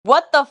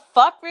What the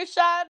fuck,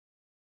 Rashad?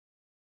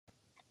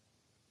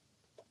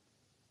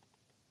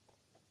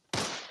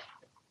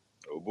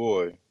 Oh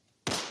boy.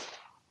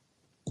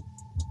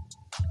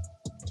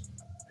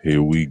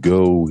 Here we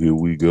go, here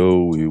we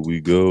go, here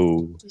we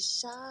go.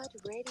 Rashad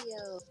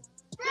Radio.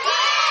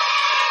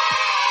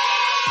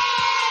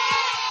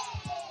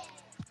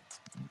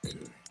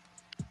 Okay.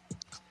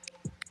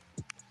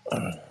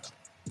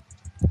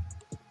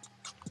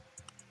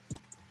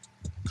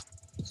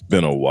 It's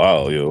been a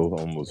while, yo.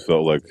 I almost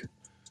felt like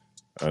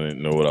I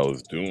didn't know what I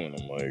was doing.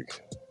 I'm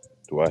like,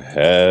 do I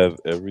have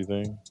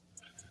everything?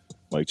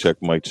 Mic check,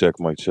 mic check,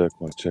 mic check,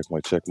 mic check,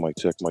 mic check, mic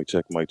check, mic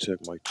check, mic check,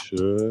 mic check.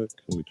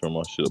 Let me turn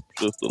my shit up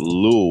just a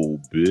little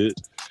bit.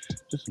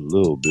 Just a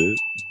little bit.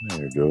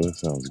 There you go. That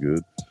sounds good.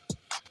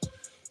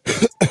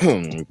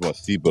 Let me put my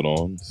seatbelt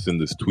on.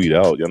 Send this tweet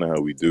out. Y'all know how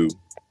we do.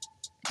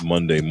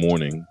 Monday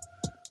morning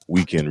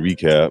weekend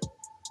recap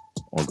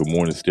on Good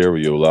Morning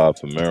Stereo live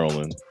from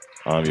Maryland.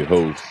 I'm your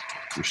host,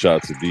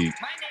 Rashad Sadiq.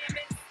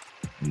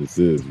 And this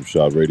is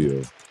Rashad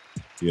Radio.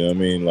 You know what I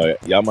mean? Like,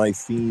 y'all might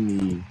see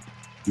me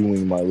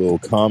doing my little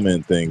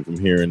comment thing from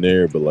here and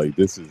there, but like,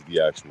 this is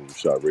the actual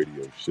Rashad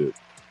Radio shit.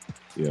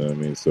 You know what I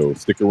mean? So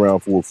stick around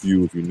for a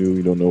few. If you're new,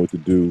 you don't know what to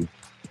do.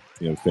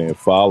 You know what I'm saying?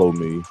 Follow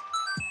me.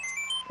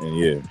 And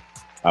yeah,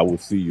 I will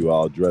see you.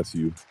 I'll address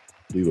you.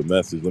 Leave a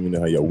message. Let me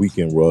know how your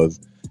weekend was.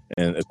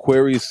 And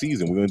Aquarius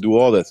season, we're going to do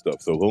all that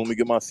stuff. So let me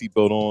get my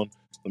seatbelt on.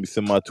 Let me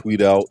send my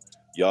tweet out.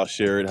 Y'all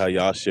share it how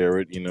y'all share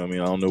it. You know what I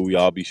mean? I don't know who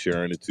y'all be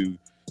sharing it to.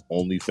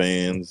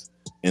 OnlyFans,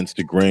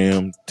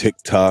 Instagram,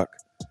 TikTok,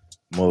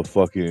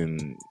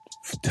 motherfucking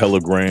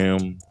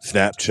Telegram,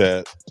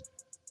 Snapchat.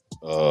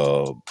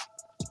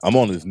 I'm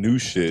on this new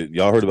shit.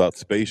 Y'all heard about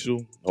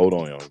Spatial? Hold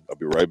on, y'all. I'll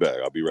be right back.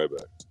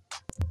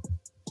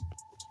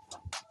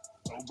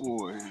 Oh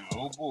boy.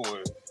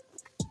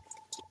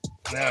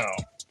 Now,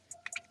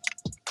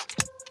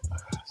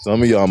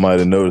 some of y'all might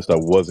have noticed I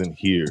wasn't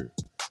here.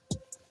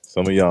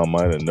 Some of y'all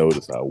might have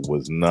noticed I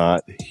was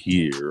not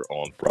here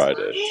on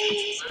Friday.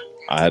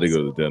 I had to go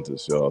to the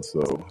dentist, y'all,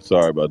 so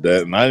sorry about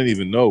that. And I didn't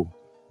even know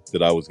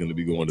that I was going to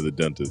be going to the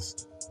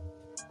dentist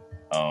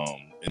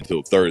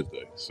until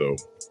Thursday. So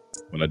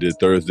when I did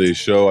Thursday's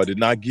show, I did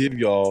not give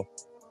y'all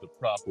the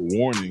proper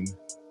warning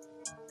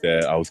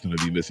that I was going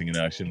to be missing in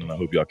action, and I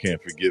hope y'all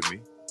can't forgive me.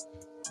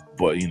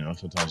 But, you know,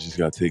 sometimes you just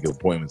got to take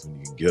appointments when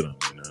you can get them,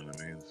 you know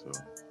what I mean?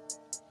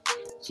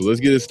 So let's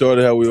get it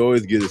started how we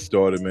always get it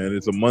started, man.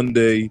 It's a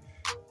Monday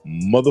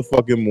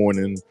motherfucking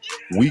morning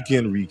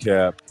weekend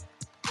recap,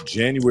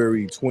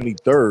 January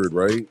 23rd,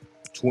 right?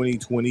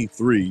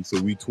 2023.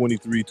 So we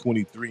 23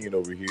 and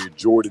over here.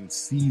 Jordan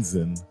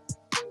season,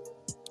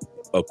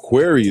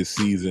 Aquarius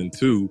season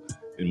too.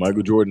 And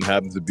Michael Jordan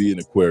happens to be in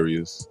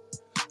Aquarius.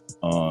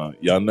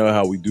 Y'all know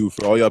how we do.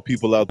 For all y'all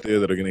people out there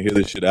that are going to hear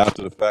this shit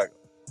after the fact,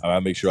 I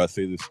make sure I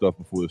say this stuff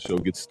before the show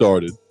gets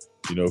started.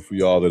 You know, for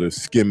y'all that are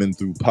skimming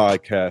through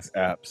podcast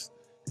apps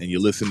and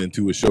you're listening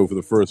to a show for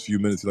the first few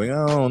minutes, you're like,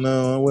 I don't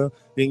know. Well,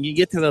 then you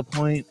get to the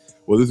point.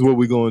 Well, this is what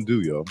we're going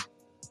to do, y'all.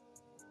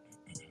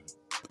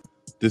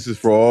 This is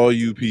for all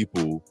you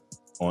people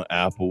on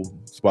Apple,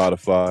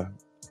 Spotify,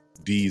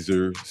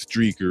 Deezer,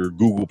 Streaker,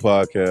 Google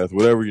Podcasts,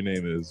 whatever your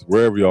name is,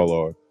 wherever y'all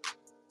are.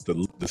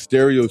 The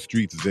Stereo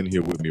Streets is in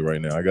here with me right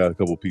now. I got a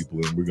couple people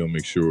and we're going to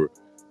make sure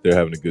they're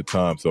having a good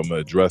time. So I'm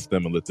going to address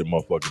them and let their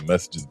motherfucking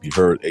messages be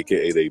heard,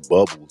 a.k.a. they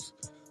bubbles.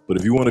 But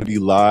if you want to be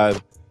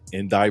live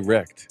and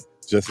direct,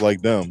 just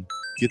like them,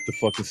 get the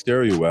fucking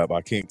Stereo app.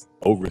 I can't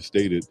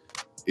overstate it.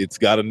 It's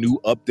got a new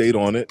update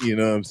on it, you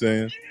know what I'm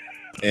saying?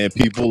 And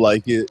people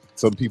like it.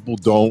 Some people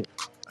don't.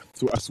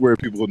 So I swear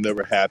people are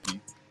never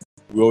happy.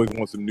 We always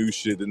want some new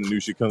shit, then the new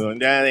shit comes on,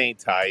 that ain't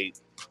tight.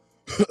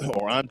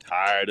 Or I'm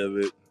tired of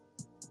it.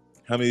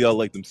 How many of y'all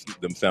like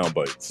them sound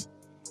bites?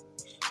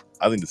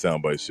 I think the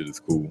sound bite shit is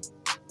cool.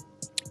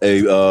 Hey,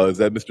 is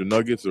that Mr.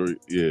 Nuggets or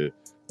yeah?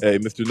 Hey,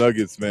 Mr.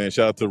 Nuggets, man,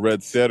 shout out to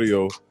Red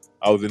Serio.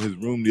 I was in his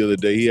room the other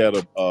day. He had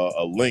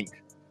a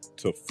link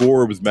to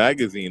Forbes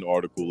magazine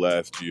article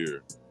last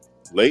year,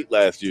 late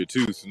last year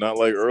too. So not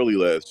like early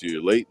last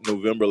year, late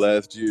November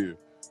last year,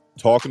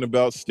 talking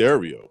about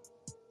stereo.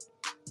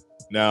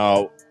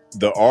 Now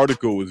the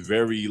article was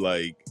very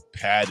like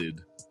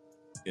padded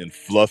and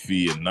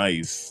fluffy and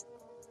nice.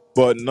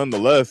 But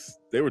nonetheless,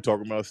 they were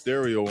talking about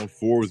stereo on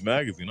Forbes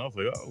magazine. I was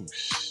like, oh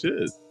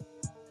shit,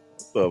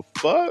 what the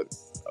fuck?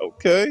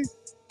 Okay.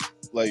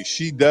 Like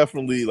she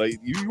definitely like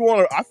you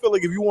want to. I feel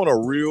like if you want a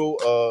real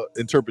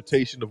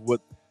interpretation of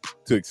what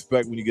to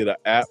expect when you get an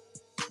app,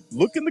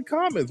 look in the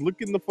comments, look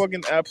in the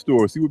fucking app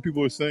store, see what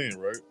people are saying,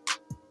 right?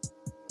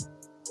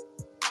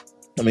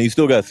 I mean, you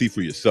still gotta see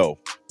for yourself.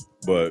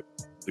 But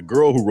the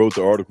girl who wrote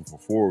the article for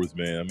Forbes,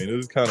 man, I mean, it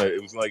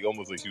was like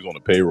almost like she was on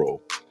a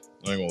payroll.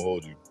 I ain't gonna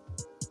hold you.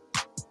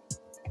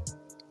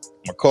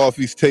 My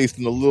coffee's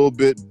tasting a little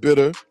bit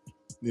bitter,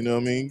 you know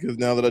what I mean? Because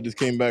now that I just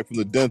came back from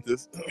the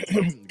dentist,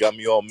 got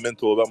me all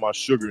mental about my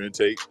sugar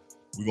intake.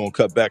 We're going to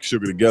cut back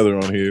sugar together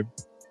on here.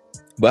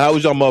 But how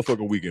was y'all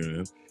motherfucking weekend,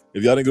 man?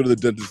 If y'all didn't go to the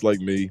dentist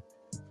like me,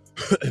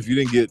 if you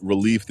didn't get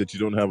relief that you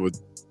don't have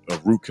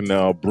of root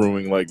canal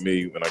brewing like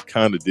me, and I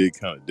kind of didn't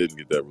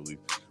get that relief.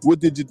 What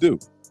did you do?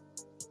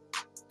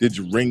 Did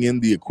you ring in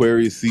the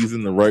Aquarius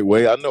season the right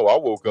way? I know I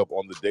woke up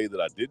on the day that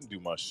I didn't do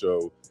my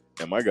show,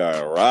 and my guy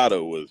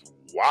Arado was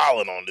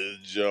wilding on this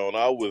joint.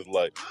 I was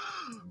like,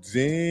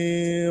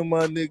 damn,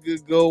 my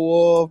nigga go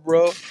off,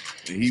 bro.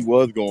 And he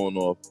was going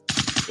off.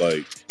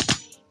 Like,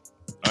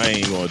 I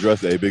ain't gonna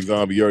address that. Hey, Big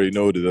Zombie, you already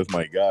know that that's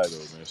my guy,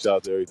 though, man. Shout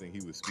out to everything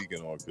he was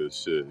speaking on, because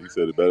shit, he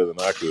said it better than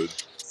I could.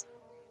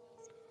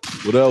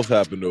 What else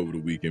happened over the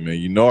weekend, man?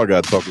 You know I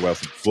gotta talk about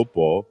some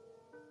football.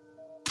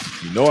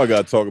 You know I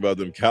gotta talk about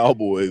them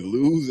Cowboys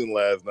losing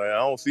last night. I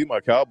don't see my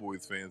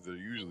Cowboys fans that are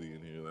usually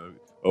in here.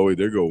 Oh, wait,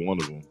 there go one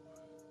of them.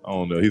 I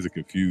don't know. He's a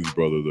confused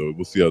brother, though.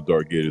 We'll see how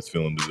Dark Gator's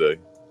feeling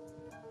today.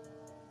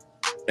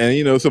 And,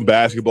 you know, some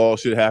basketball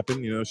shit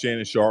happened. You know,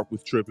 Shannon Sharp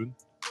was tripping.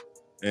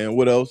 And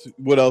what else?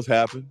 What else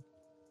happened?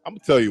 I'm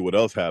gonna tell you what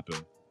else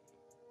happened.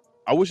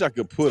 I wish I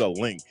could put a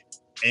link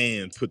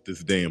and put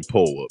this damn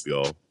poll up,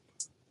 y'all.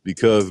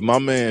 Because my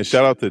man,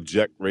 shout out to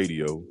Jack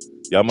Radio.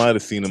 Y'all might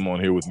have seen him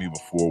on here with me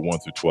before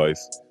once or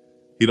twice.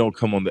 He don't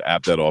come on the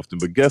app that often,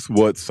 but guess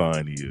what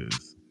sign he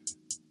is?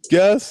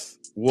 Guess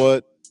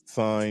what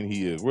sign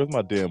he is? Where's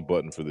my damn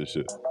button for this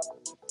shit?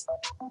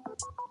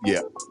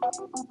 Yeah.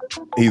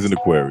 He's an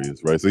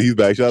Aquarius, right? So he's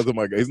back. Shout out to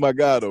my guy. He's my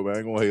guy, though, man. I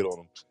ain't gonna hate on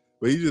him.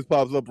 But he just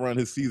pops up around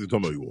his season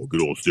talking about, you want to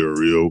get on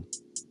stereo?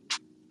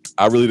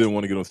 I really didn't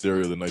want to get on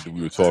stereo the night that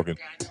we were talking.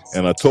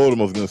 And I told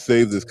him I was going to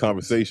save this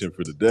conversation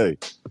for today.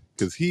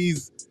 Because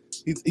he's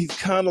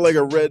kind of like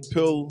a red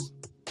pill,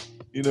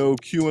 you know,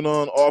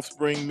 QAnon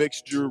offspring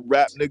mixture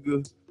rap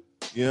nigga.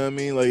 You know what I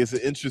mean? Like, he's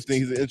an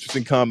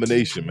interesting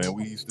combination, man.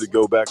 We used to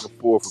go back and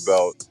forth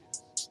about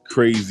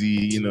crazy,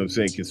 you know what I'm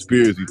saying,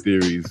 conspiracy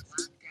theories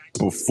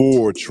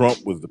before Trump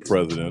was the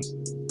president,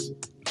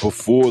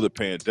 before the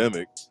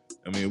pandemic.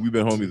 I mean, we've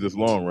been homies this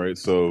long, right?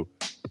 So,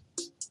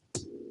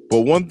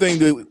 but one thing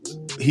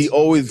that he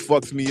always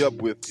fucks me up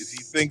with is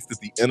he thinks that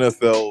the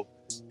NFL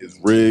is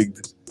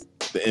rigged.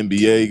 The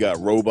NBA got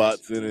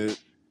robots in it.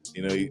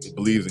 You know, he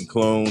believes in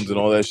clones and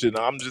all that shit.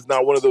 Now, I'm just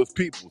not one of those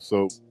people.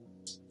 So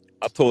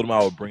I told him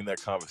I would bring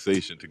that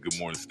conversation to Good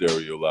Morning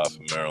Stereo live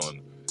from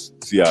Maryland.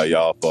 See how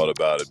y'all thought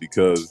about it.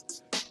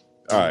 Because,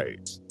 all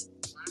right,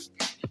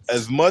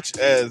 as much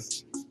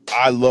as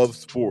I love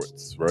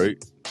sports,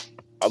 right?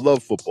 I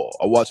love football.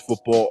 I watched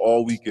football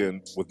all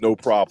weekend with no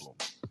problem.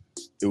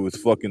 It was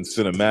fucking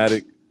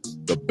cinematic.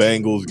 The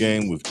Bengals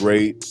game was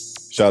great.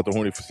 Shout out to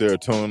Horny for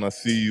Serotonin. I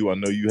see you. I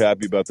know you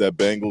happy about that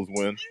Bengals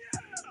win.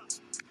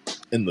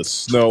 In the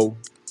snow.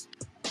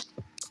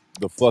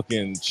 The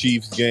fucking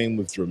Chiefs game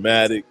was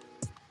dramatic.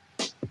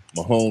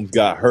 Mahomes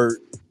got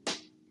hurt.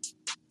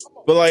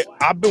 But, like,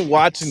 I've been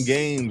watching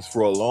games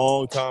for a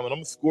long time, and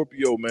I'm a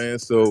Scorpio, man.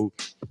 So,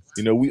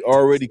 you know, we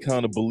already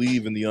kind of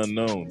believe in the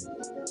unknown.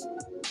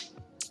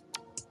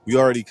 We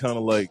already kind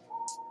of, like,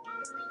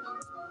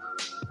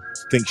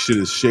 think shit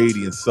is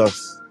shady and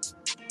sus.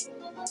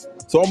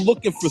 So I'm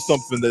looking for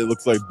something that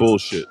looks like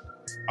bullshit.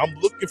 I'm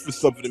looking for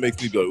something that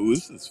makes me go, ooh,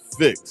 this is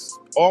fixed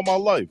all my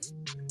life.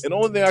 And the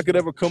only thing I could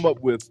ever come up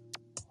with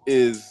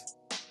is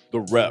the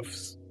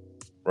refs,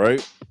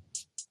 right?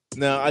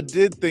 Now, I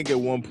did think at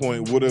one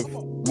point, what if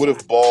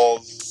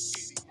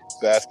balls,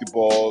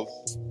 basketballs,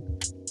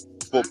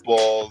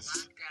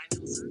 footballs,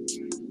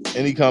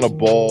 any kind of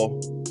ball,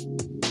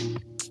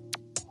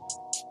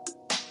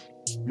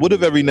 what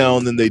if every now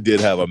and then they did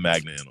have a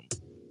magnet in them?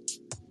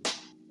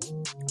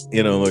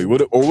 You know, like,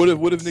 what if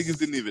niggas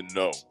didn't even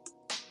know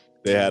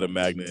they had a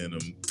magnet in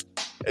them?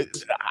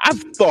 I've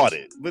thought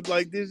it, but,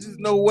 like, there's just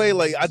no way.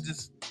 Like, I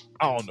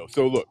don't know.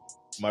 So look,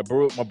 my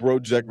bro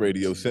Jack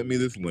Radio sent me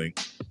this link.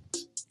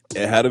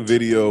 It had a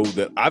video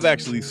that I've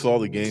actually saw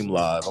the game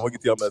live. I'm gonna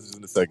get to y'all messages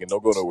in a second.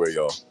 Don't go nowhere,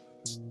 y'all.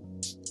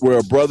 Where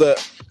a brother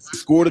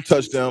scored a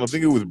touchdown. I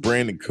think it was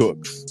Brandon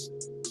Cooks,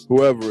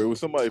 whoever. It was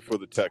somebody for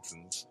the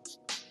Texans.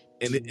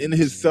 And in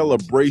his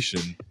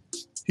celebration,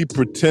 he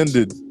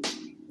pretended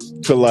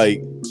to,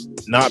 like,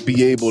 not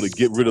be able to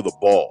get rid of the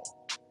ball.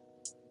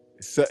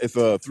 It's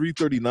a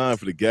 339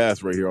 for the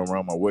gas right here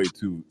around my way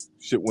too.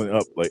 Shit went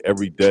up like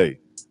every day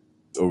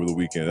over the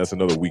weekend. That's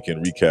another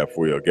weekend recap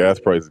for you. Gas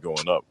prices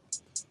going up.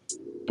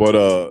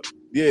 But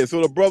yeah,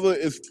 so the brother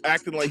is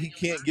acting like he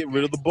can't get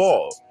rid of the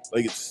ball.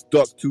 Like, it's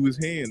stuck to his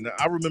hand. Now,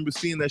 I remember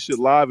seeing that shit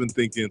live and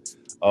thinking,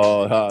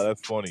 oh,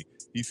 that's funny.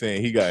 He's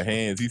saying he got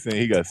hands. He's saying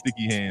he got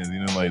sticky hands. You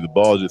know, like the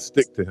ball just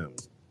stick to him.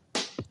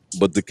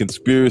 But the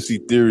conspiracy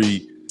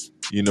theory,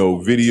 you know,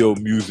 video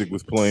music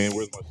was playing.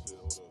 Where's my shit?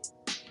 Hold up.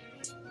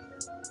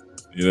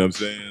 You know what I'm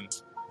saying?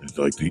 It's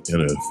like the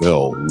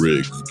NFL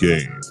rigs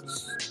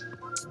games.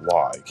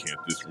 Why can't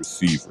this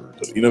receiver?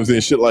 You know what I'm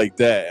saying? Shit like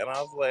that. And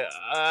I was like,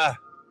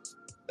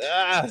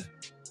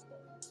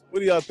 what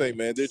do y'all think,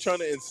 man? They're trying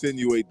to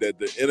insinuate that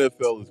the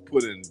NFL is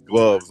putting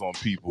gloves on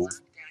people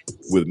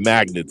with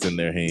magnets in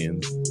their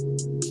hands.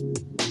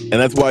 And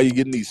that's why you're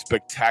getting these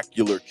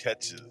spectacular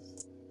catches.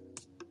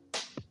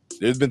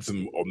 There's been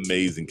some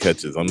amazing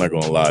catches. I'm not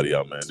going to lie to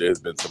y'all, man. There's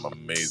been some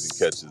amazing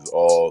catches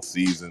all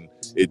season.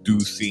 it do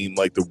seem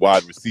like the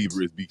wide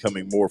receiver is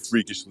becoming more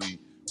freakishly.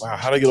 Wow,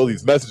 how do I get all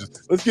these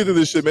messages? Let's get to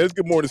this shit, man. It's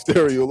Good Morning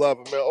Stereo Live,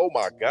 man. Oh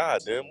my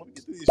God, damn. Let me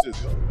get to these shit.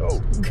 Go.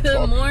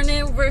 Good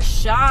morning,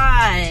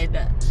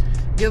 Rashad.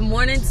 Good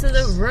morning to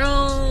the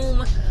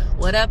room.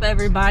 What up,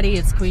 everybody?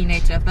 It's Queen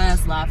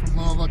HFS, live from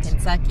Louisville,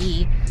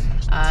 Kentucky.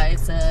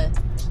 It's a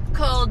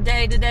cold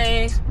day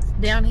today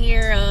down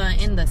here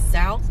in the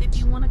South, if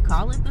you want to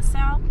call it the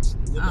South.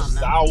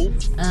 I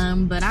don't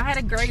know. But I had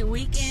a great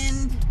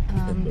weekend.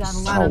 Got a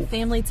lot of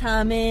family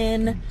time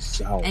in,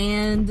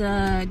 and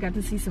got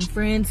to see some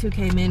friends who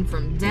came in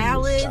from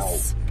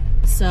Dallas.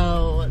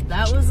 So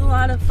that was a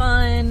lot of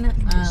fun.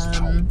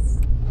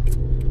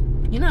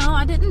 You know,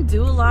 I didn't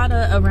do a lot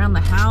around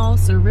the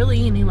house or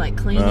really any like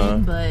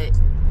cleaning, but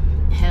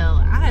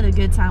hell, I had a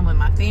good time with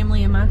my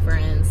family and my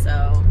friends.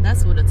 So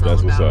that's what it's all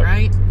about,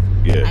 right?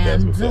 Yeah,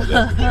 and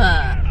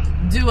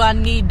do I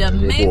need to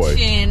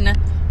mention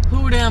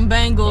who them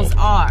Bengals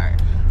are?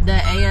 The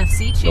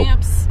AFC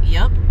champs?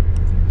 Yup.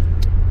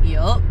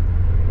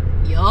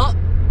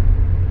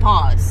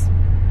 Pause.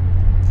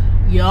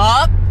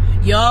 Yup.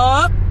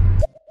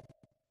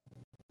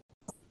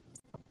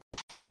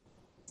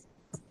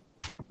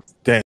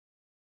 Damn.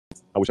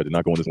 I wish I did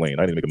not go in this lane.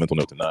 I didn't make a mental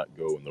note to not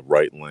go in the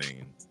right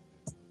lane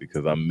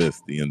because I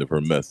missed the end of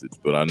her message.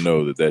 But I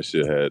know that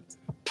shit had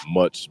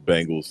much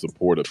Bengals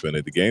support up in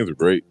it. The games are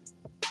great.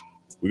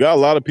 We got a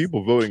lot of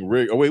people voting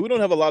rig. Oh, wait, we don't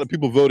have a lot of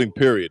people voting,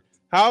 period.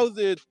 How's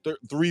it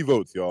 3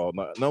 votes, y'all?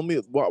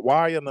 Why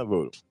are y'all not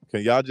voting?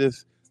 Can y'all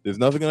just, there's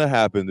nothing going to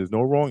happen. There's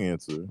no wrong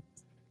answer.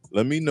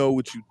 Let me know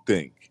what you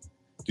think.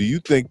 Do you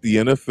think the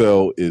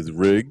NFL is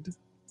rigged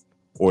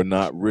or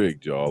not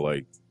rigged, y'all?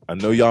 Like, I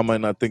know y'all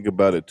might not think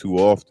about it too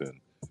often,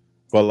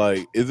 but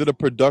like, is it a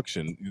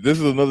production? This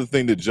is another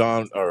thing that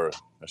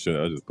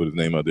I just put his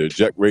name out there.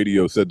 Jet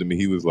Radio said to me,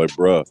 he was like,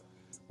 bruh,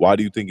 why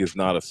do you think it's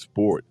not a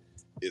sport?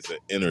 It's an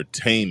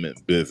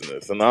entertainment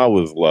business. And I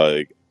was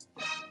like,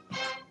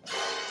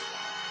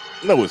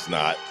 no, it's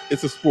not.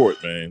 It's a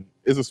sport, man.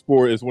 It's a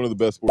sport. It's one of the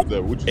best sports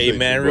ever. Hey,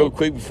 man, real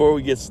quick before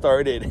we get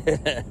started.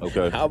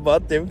 Okay. How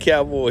about them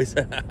Cowboys?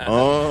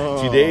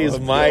 Today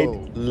is my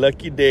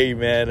lucky day,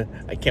 man.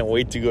 I can't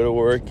wait to go to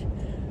work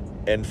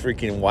and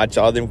freaking watch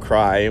all them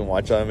cry and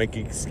watch all them make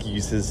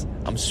excuses.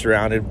 I'm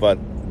surrounded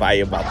by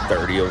about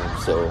 30 of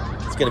them, so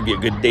it's going to be a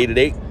good day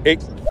today. Hey.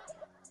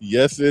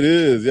 Yes, it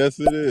is. Yes,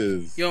 it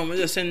is. Yo, I'm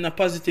just sending a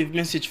positive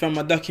message from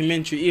my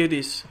documentary. Hear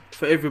this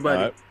for everybody.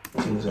 All right.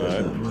 Things like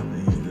that,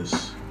 man.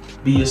 Just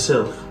be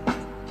yourself.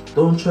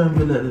 Don't try and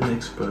be like the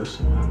next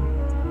person, man.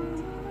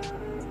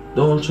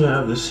 Don't try to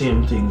have the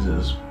same things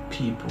as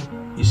people.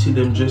 You see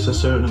them dress a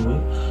certain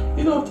way.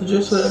 You don't have to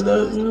dress like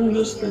that, you know,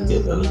 just to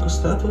get a little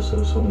status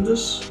or something.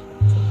 Just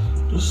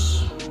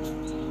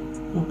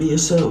be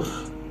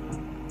yourself.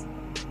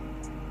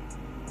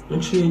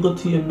 Make sure you go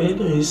to your bed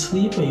and you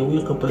sleep and you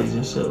wake up as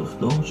yourself.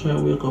 Don't try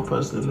and wake up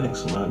as the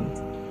next man.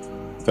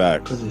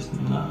 Fact. Because it's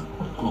not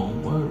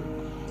gonna work.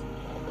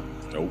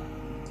 Nope.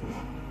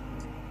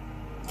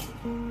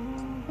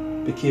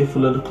 Be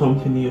careful of the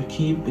company you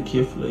keep, be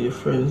careful of your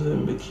friends,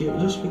 and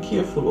just be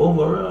careful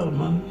overall,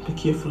 man. Be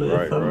careful of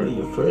your family,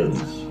 your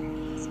friends.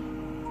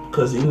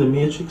 Because in the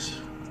Matrix,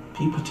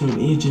 people turn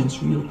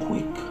agents real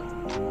quick.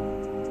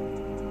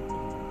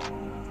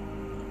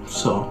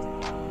 So,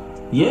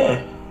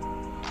 yeah.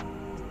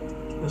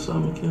 That's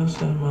all I can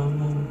say,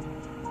 man.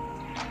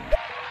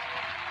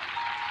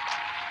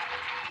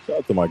 Shout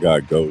out to my guy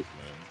Ghost,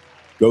 man.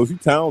 Ghost, you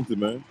talented,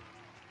 man.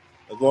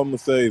 That's all I'm gonna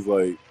say is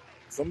like,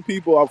 some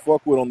people I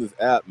fuck with on this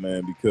app,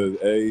 man, because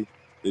A,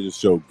 they just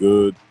show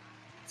good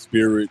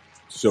spirit,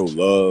 show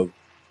love,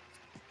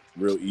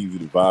 real easy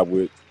to vibe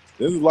with.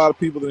 There's a lot of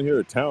people in here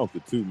are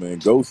talented too, man.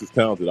 Ghost is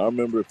talented. I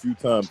remember a few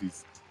times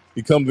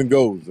he comes and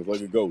goes, it's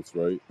like a ghost,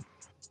 right?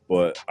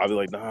 But I'll be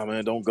like, nah,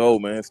 man, don't go,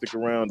 man. Stick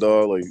around,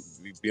 dog. Like,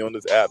 be on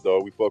this app,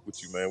 dog. We fuck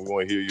with you, man. We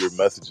want to hear your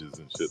messages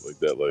and shit like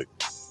that. Like,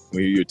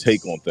 we hear your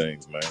take on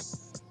things, man.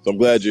 So I'm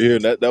glad you're here.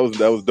 And that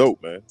was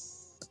dope, man.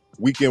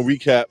 Weekend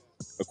recap.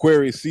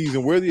 Aquarius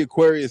season. Where the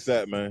Aquarius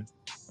at, man?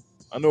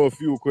 I know a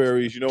few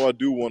Aquarius. You know, I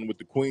do one with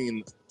the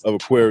queen of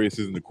Aquarius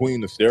and the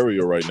queen of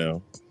stereo right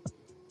now.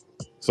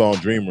 Song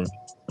Dreamer.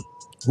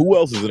 Who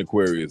else is an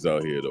Aquarius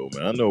out here, though,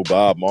 man? I know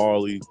Bob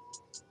Marley.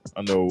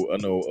 I know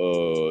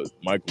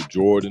Michael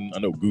Jordan. I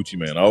know Gucci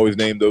Man. I always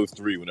name those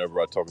 3 whenever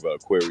I talk about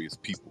Aquarius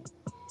people.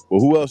 Well,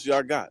 who else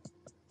y'all got?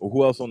 Or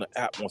who else on the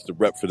app wants to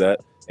rep for that?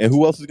 And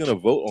who else is going to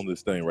vote on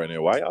this thing right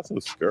now? Why y'all so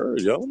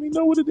scared, y'all? Let me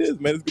know what it is,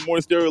 man. It's Good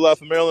Morning Stereo Live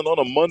from Maryland on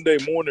a Monday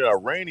morning, a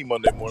rainy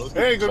Monday morning.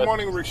 Hey, good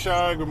morning,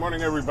 Rashad. Good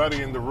morning,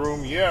 everybody in the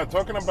room. Yeah,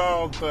 talking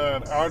about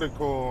that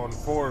article on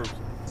Forbes.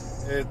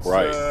 It's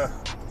right.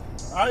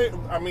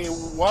 I mean,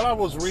 while I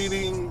was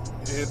reading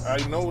it, I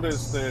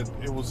noticed that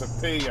it was a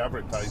pay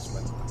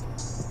advertisement.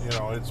 You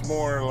know, it's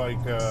more like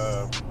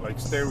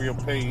Stereo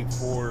paid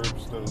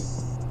Forbes to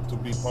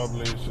be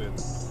published, and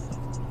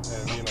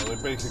you know,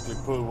 they basically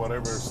put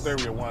whatever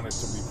Stereo wanted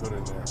to be put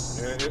in there.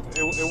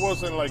 It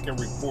wasn't like a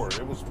report.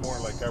 It was more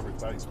like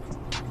advertisement.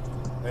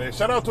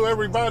 Shout out to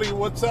everybody.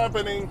 What's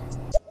happening?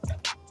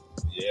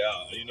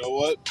 Yeah, you know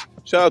what?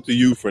 Shout out to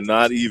you for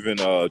not even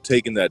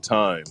taking that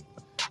time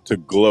to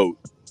gloat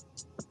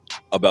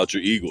about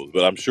your Eagles.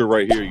 But I'm sure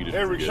right here you didn't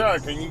Hey,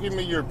 Rashad, can you give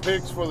me your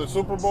picks for the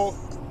Super Bowl?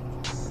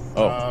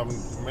 Oh.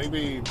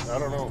 Maybe, I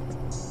don't know,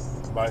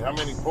 by how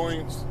many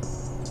points?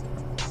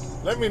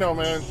 Let me know,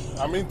 man.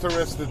 I'm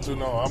interested to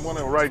know. I'm going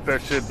to write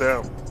that shit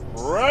down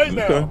right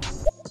now.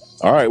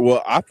 All right.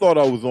 Well, I thought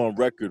I was on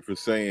record for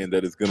saying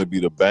that it's going to be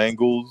the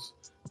Bengals.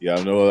 Yeah,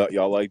 I know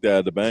y'all like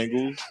that. The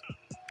Bengals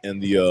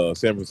and the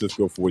San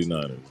Francisco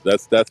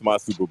 49ers. That's my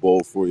Super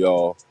Bowl for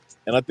y'all.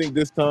 And I think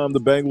this time the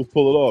Bengals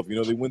pull it off. You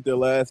know, they went there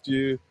last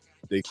year.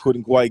 They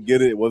couldn't quite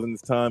get it. It wasn't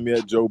his time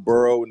yet. Joe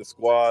Burrow and the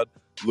squad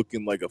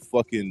looking like a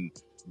fucking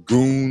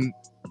goon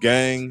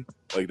gang.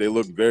 Like, they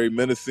look very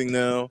menacing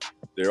now.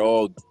 They're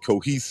all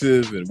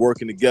cohesive and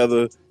working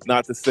together.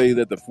 Not to say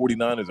that the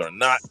 49ers are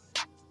not,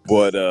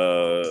 but,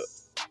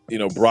 you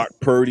know, Brock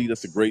Purdy,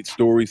 that's a great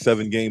story.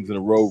 7 games in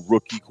a row,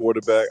 rookie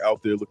quarterback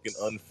out there looking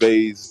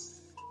unfazed.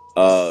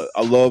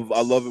 I love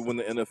it when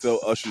the NFL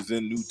ushers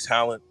in new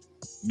talent,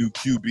 new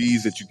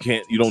QBs that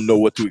you don't know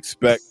what to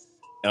expect.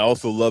 And I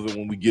also love it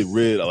when we get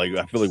rid,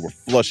 I feel like we're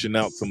flushing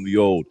out some of the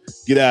old.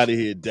 Get out of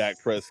here,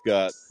 Dak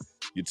Prescott.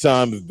 Your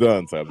time is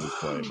done. So I'm just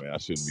playing, man. I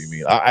shouldn't be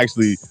mean.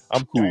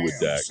 I'm cool with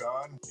Dak.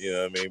 Son. You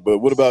know what I mean? But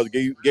what about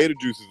Gator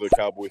Juice is a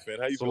Cowboys fan?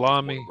 How you feeling this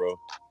morning, bro?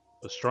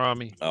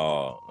 Pastrami.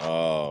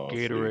 Oh.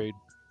 Gatorade.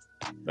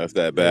 That's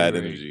that bad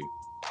energy.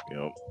 You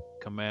know.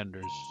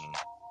 Commanders.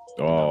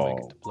 Oh.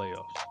 Make it to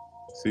playoffs.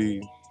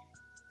 See,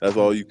 that's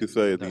all you can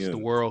say at the end. That's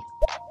the world.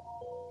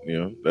 You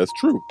know, that's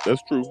true.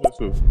 That's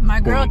my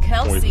girl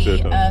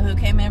Kelsey, who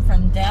came in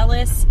from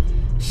Dallas,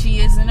 she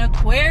is an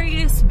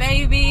Aquarius,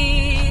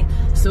 baby.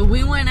 So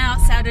we went out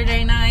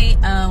Saturday night.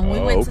 We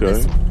went to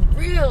this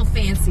real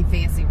fancy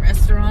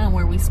restaurant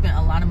where we spent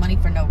a lot of money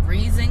for no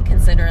reason,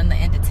 considering the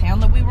end of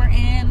town that we were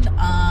in.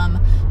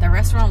 The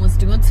restaurant was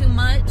doing too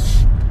much,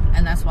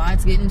 and that's why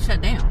it's getting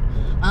shut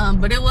down.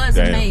 But it was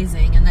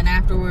amazing. And then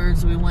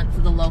afterwards, we went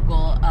to the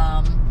local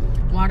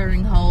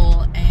watering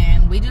hole,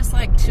 and we just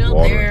like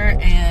chilled there.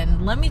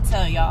 And let me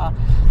tell y'all,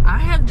 I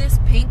have this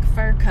pink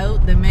fur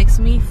coat that makes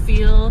me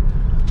feel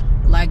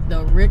like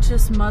the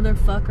richest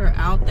motherfucker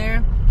out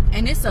there.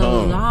 And it's a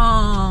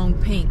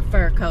long pink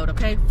fur coat,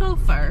 okay?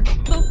 Faux fur,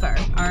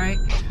 all right?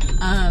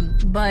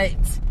 But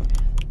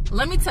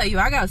let me tell you,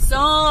 I got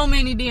so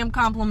many damn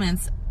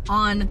compliments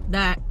on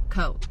that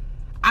coat.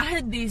 I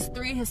had these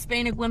 3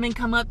 Hispanic women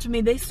come up to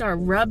me. They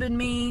started rubbing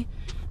me.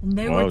 And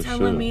they were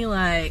telling me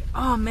like,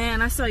 oh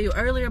man, I saw you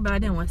earlier, but I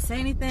didn't want to say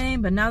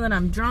anything. But now that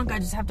I'm drunk, I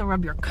just have to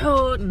rub your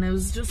coat. And it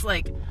was just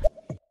like...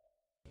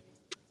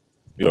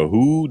 Yo,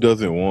 who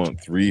doesn't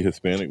want 3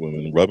 Hispanic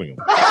women rubbing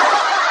them?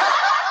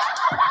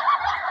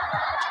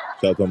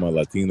 Shout out to all my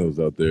Latinos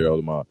out there, all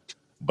of my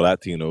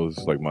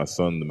Blatinos, like my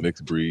son, the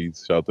mixed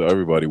breeds. Shout out to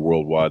everybody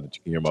worldwide that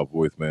you can hear my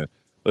voice, man.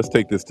 Let's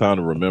take this time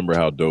to remember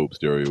how dope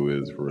Stereo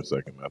is for a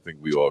second, man. I think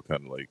we all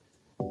kind of like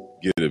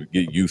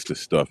get used to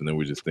stuff, and then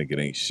we just think it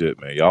ain't shit,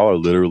 man. Y'all are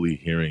literally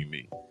hearing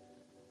me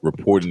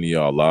reporting to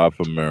y'all live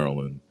from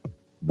Maryland,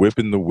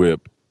 whipping the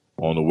whip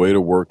on the way to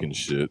work and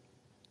shit.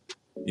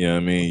 You know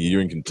what I mean?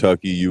 You're in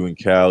Kentucky, you in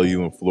Cali,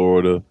 you in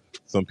Florida.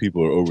 Some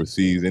people are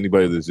overseas.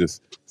 Anybody that's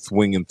just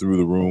swinging through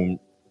the room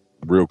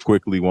real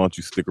quickly, why don't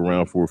you stick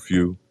around for a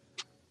few?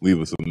 Leave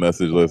us a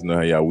message. Let us know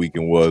how y'all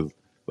weekend was.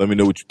 Let me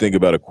know what you think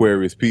about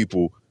Aquarius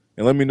people.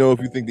 And let me know if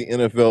you think the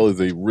NFL is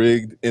a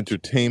rigged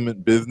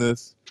entertainment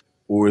business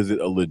or is it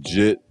a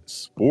legit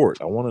sport?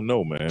 I want to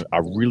know, man. I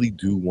really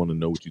do want to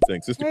know what you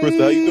think. Sister Krista,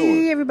 how you doing?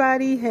 Hey,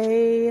 everybody.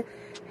 Hey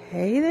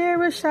there,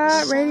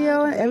 Rashad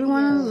Radio and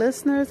everyone,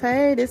 listeners.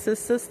 Hey, this is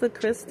Sister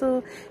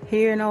Crystal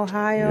here in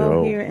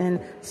Ohio, here in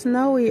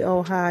snowy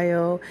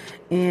Ohio.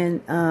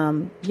 And,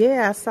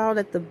 I saw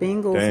that the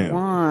Bengals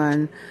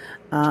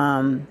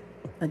won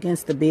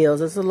against the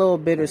Bills. It's a little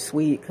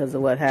bittersweet because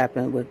of what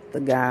happened with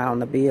the guy on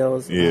the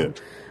Bills.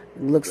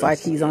 Looks like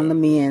he's on the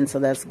mend, so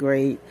that's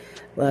great.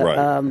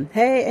 But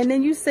hey, and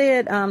then you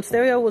said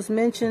Stereo was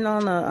mentioned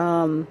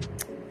on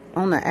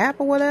the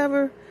app or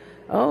whatever.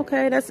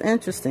 Okay, that's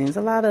interesting. There's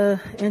a lot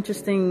of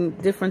interesting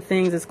different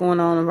things that's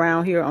going on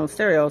around here on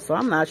Stereo, so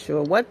I'm not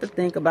sure what to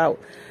think about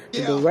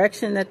the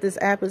direction that this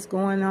app is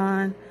going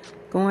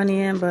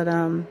in. But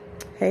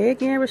hey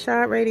again,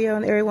 Rashad Radio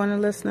and everyone, the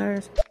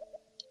listeners.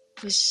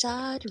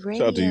 Rashad Radio.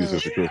 Shout out to you,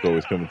 Sister Chris,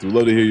 always coming through.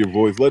 Love to hear your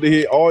voice. Love to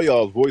hear all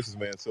y'all's voices,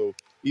 man. So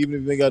even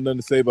if you ain't got nothing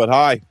to say but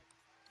hi,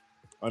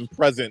 I'm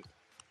present.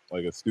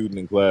 Like a student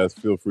in class,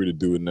 feel free to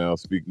do it now.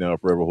 Speak now,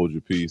 forever hold your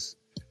peace.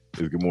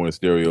 It's Good Morning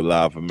Stereo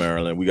live from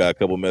Maryland. We got a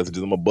couple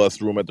messages. I'm a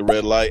bus room at the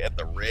red light.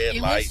 It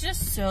was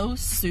just so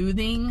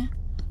soothing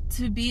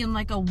to be in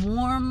like a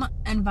warm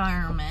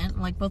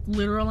environment, like both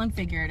literal and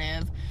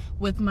figurative,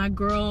 with my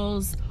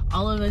girls,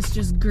 all of us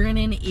just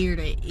grinning ear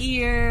to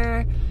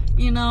ear,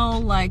 you know,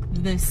 like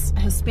this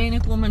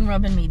Hispanic woman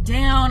rubbing me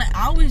down.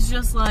 I was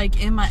just like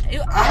I was so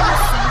soothed,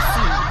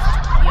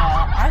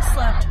 y'all. I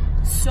slept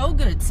so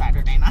good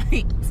Saturday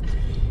night.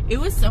 It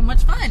was so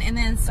much fun. And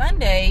then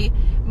Sunday,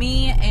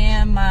 Me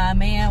and my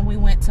man, we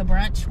went to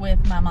brunch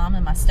with my mom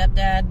and my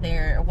stepdad.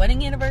 Their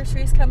wedding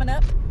anniversary is coming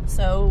up.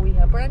 So we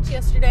had brunch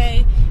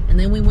yesterday. And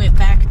then we went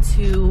back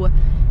to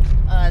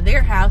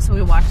their house and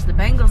we watched the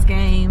Bengals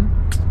game.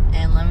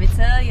 And let me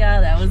tell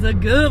y'all, that was a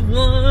good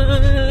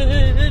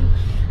one.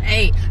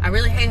 Hey, I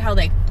really hate how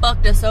they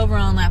fucked us over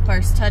on that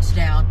first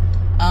touchdown.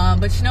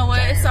 But you know what?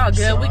 It's all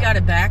good. We got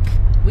it back.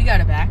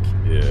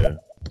 Yeah.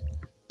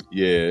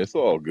 Yeah, it's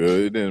all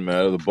good. It didn't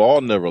matter. The ball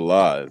never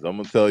lies. I'm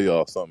going to tell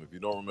y'all something. If you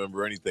don't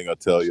remember anything I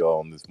tell y'all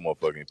on this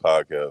motherfucking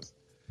podcast,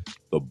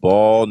 the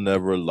ball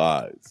never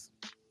lies.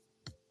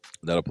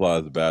 That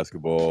applies to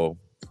basketball,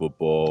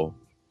 football,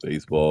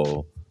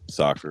 baseball,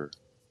 soccer.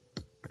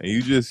 And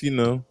you just,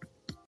 you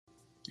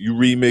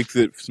remix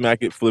it, smack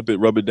it, flip it,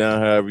 rub it down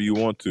however you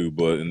want to.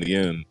 But in the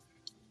end,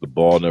 the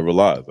ball never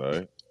lies, all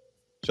right?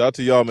 Shout out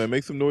to y'all, man.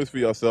 Make some noise for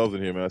yourselves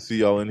in here, man. I see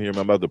y'all in here,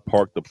 man. I'm about to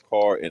park the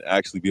car and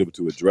actually be able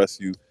to address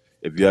you.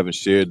 If you haven't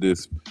shared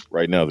this,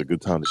 right now is a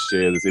good time to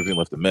share this. If you haven't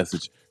left a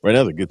message, right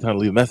now is a good time to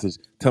leave a message.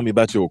 Tell me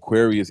about your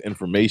Aquarius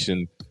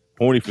information.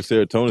 Horny for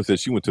Serotonin said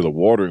she went to the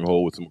watering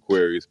hole with some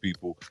Aquarius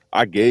people.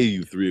 I gave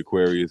you 3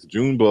 Aquarius.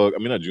 Dark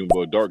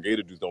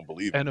Gator Juice don't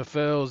believe it.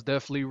 NFL's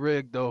definitely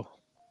rigged, though.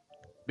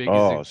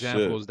 Biggest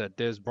examples that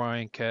Des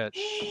Bryant catch.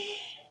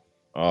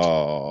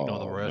 Oh,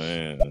 the rest.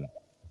 Man.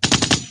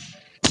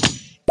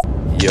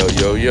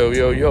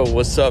 Yo.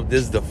 What's up?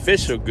 This is the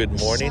official Good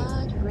Morning.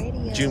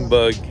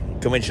 Junebug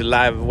coming to you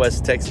live in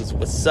West Texas.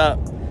 What's up?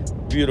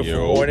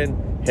 Beautiful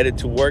morning. Headed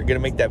to work. Gonna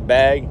make that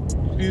bag.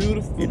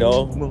 Beautiful.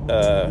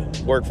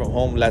 Work from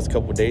home the last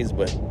couple of days,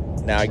 but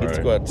now I get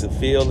to go out to the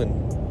field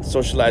and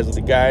socialize with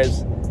the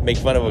guys, make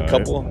fun of a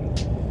couple.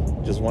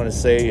 Just want to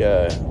say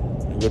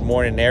good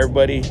morning to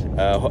everybody.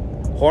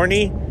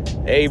 Horny,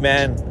 hey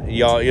man,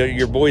 y'all,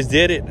 your boys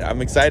did it.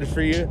 I'm excited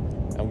for you.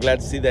 I'm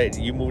glad to see that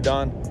you moved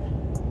on.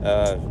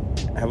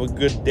 Have a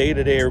good day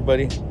today,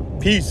 everybody.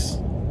 Peace.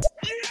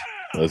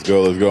 Let's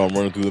go. I'm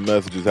running through the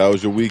messages. How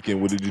was your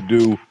weekend? What did you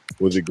do?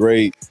 Was it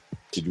great?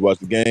 Did you watch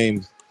the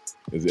games?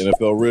 Is the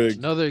NFL rigged?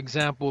 Another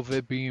example of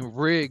it being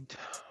rigged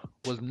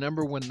was,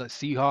 remember when the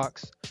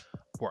Seahawks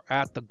were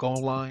at the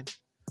goal line,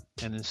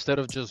 and instead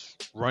of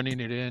just running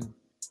it in,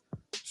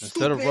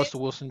 instead of Russell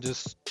Wilson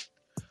just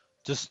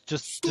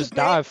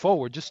dive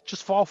forward,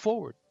 just fall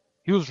forward.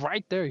 He was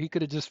right there. He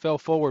could have just fell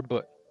forward,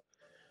 but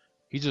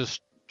he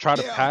just tried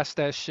to pass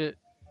that shit.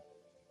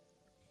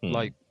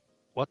 Like,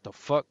 what the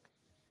fuck?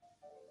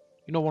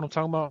 You know what I'm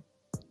talking about?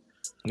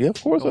 Yeah,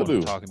 of course I do.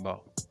 I'm talking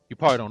about. You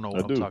probably don't know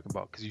what I'm talking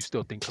about because you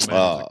still think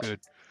Commanders are good.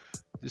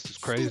 This is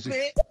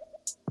crazy.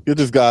 Get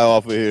this guy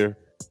off of here.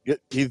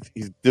 He's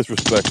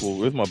disrespectful.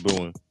 Where's my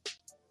booing?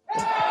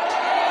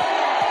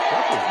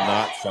 That does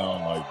not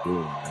sound like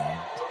booing, man.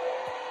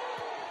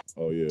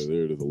 Oh, yeah,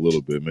 there it is a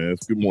little bit, man.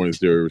 It's Good Morning,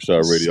 Stereo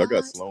Rashad Radio. I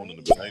got Sloan in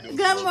the bit. How you doing,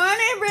 Good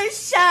morning,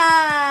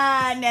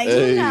 Rashad. Now,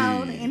 you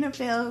know, the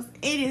NFL,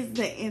 it is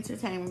the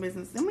entertainment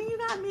business. I mean, you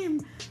got me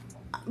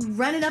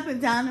running up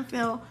and down the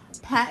field,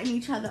 patting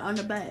each other on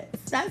the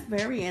butts. That's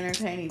very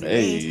entertaining to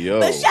me. Yo.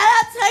 But shout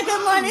out to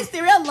Good Morning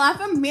Stereo live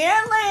from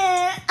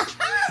Maryland.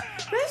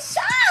 Rashad,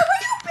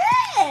 where you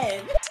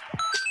been?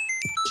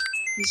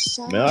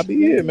 Man, I be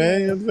here,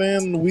 man. You know what I'm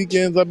saying? On the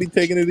weekends, I be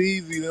taking it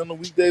easy. Then on the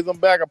weekdays, I'm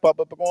back. I pop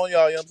up on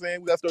y'all. You know what I'm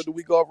saying? We got to start the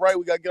week off right.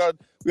 We got to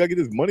get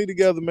this money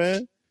together,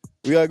 man.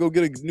 We got to go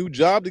get a new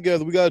job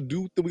together. We got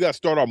to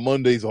start our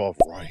Mondays off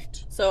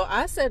right. So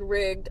I said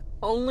rigged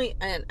only,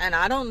 and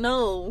I don't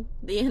know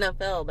the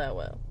NFL that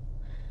well.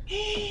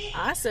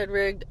 I said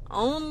rigged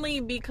only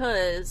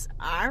because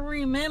I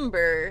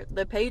remember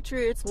the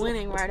Patriots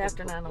winning right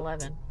after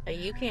 9/11.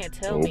 You can't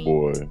tell me.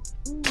 Oh, boy.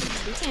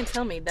 You can't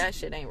tell me that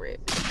shit ain't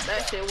rigged.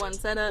 That shit wasn't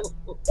set up.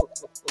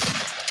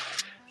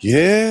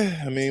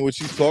 Yeah, I mean, what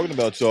she's talking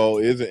about, y'all,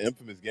 is an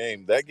infamous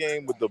game. That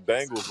game with the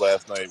Bengals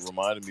last night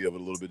reminded me of it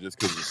a little bit just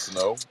because of the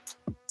snow.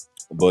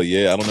 But,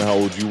 yeah, I don't know how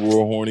old you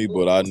were, Horny,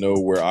 but I know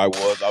where I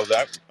was.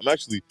 I'm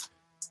actually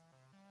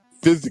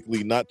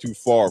physically not too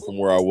far from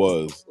where I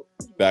was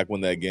back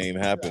when that game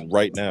happened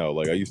right now.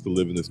 Like, I used to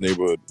live in this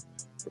neighborhood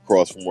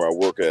across from where I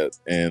work at,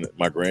 and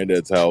my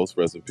granddad's house,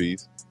 rest in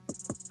peace.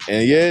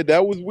 And, yeah,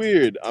 that was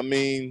weird. I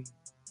mean...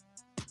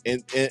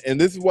 And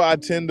this is why I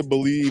tend to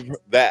believe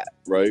that,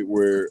 right?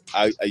 Where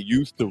I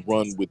used to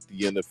run with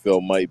the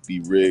NFL might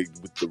be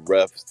rigged with the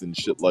refs and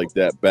shit like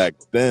that back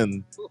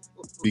then.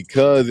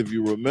 Because if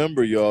you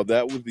remember, y'all,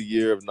 that was the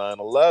year of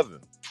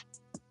 9/11,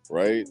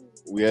 right?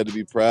 We had to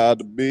be proud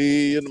to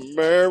be an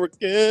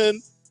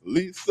American. At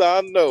least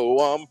I know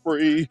I'm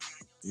free.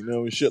 You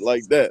know, and shit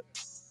like that.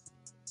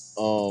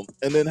 And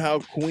then how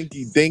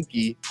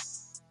quinky-dinky,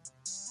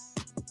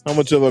 how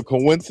much of a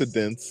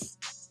coincidence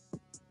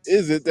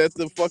is it that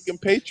the fucking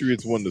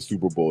Patriots won the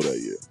Super Bowl that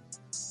year?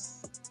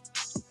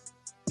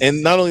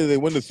 And not only did they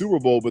win the Super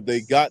Bowl, but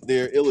they got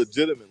there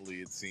illegitimately,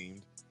 it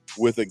seemed,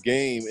 with a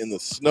game in the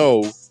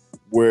snow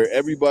where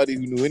everybody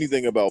who knew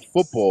anything about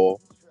football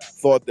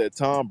thought that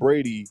Tom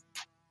Brady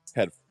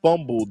had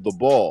fumbled the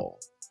ball.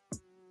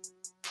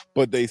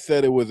 But they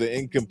said it was an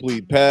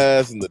incomplete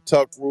pass and the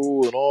tuck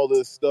rule and all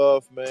this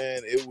stuff,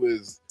 man. It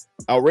was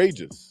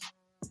outrageous.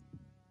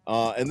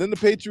 And then the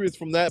Patriots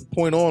from that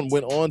point on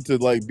went on to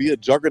like be a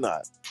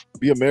juggernaut,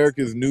 be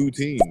America's new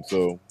team.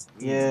 So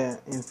yeah,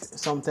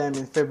 sometime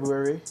in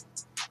February,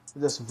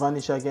 just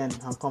vanish again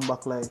and come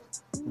back like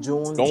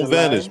June, don't July,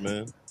 vanish,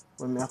 man.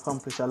 When we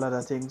accomplish a lot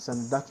of things,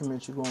 and the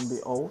documentary gonna be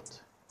out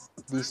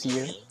this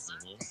year,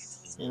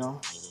 you know,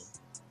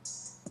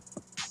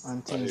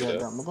 and things like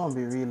that. We're gonna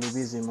be really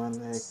busy, man.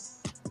 Like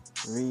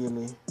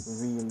really,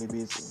 really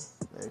busy.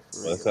 Like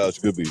Well, that's how it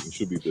should be. It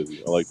should be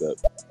busy. I like that.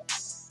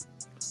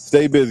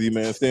 Stay busy,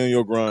 man. Stay on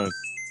your grind.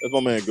 That's my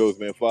man Ghost,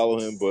 man. Follow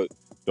him, but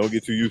don't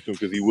get too used to him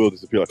because he will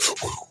disappear like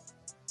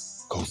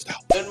Ghost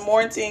out. Good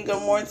morning, Richard.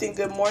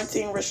 Good morning.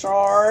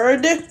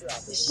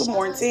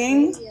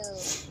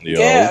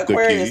 Yeah,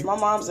 Aquarius. My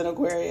mom's an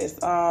Aquarius.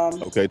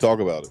 Okay, talk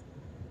about it.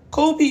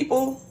 Cool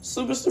people,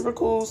 super, super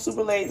cool,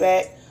 super laid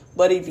back.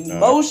 But if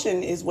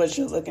emotion is what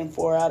you're looking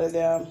for out of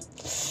them,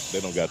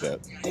 they don't got that.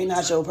 They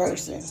not your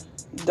person.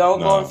 Don't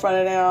go in front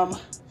of them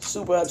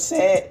super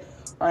upset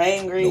or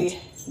angry. Nope.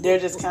 They're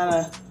just kind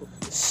of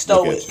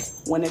stoic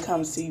when it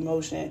comes to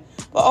emotion.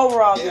 But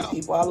overall, good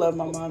people. I love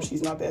my mom.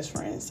 She's my best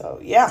friend. So,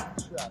 yeah.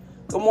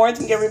 Good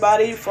morning,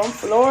 everybody from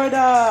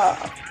Florida.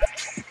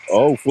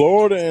 Oh,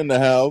 Florida in the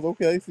house.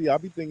 Okay, see, I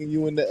be thinking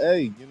you in the A.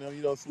 You know,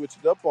 you don't switch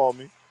it up on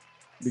me.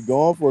 Be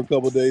gone for a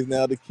couple of days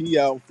now. The Key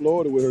out in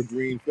Florida with her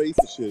green face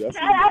and shit. That's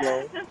Shout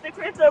out to Sister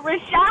Crystal.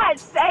 Rashad,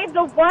 say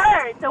the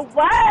word. The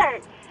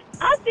word.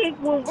 I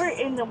think when we're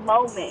in the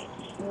moment,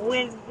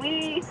 when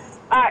we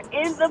are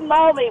in the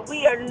moment,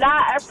 we are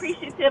not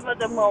appreciative of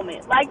the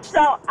moment. Like,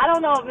 so, I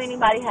don't know if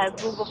anybody has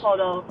Google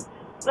Photos,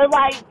 but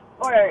like,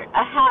 or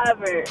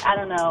however, I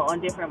don't know,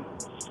 on different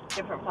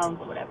phones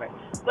or whatever.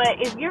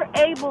 But if you're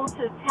able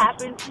to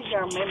tap into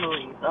your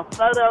memories of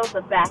photos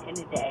of back in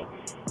the day,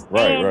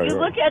 and you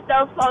look at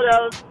those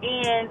photos,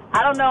 and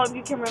I don't know if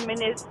you can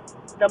reminisce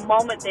the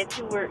moment that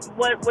you were,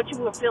 what you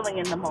were feeling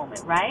in the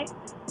moment, right?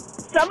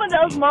 Some of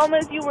those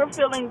moments you were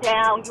feeling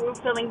down, you were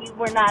feeling you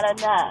were not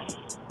enough.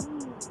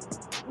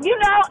 You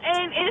know,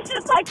 and it's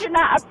just like you're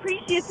not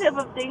appreciative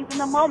of things in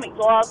the moment.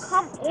 Girl,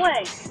 come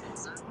on.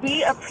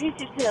 Be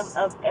appreciative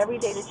of every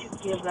day that you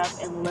give up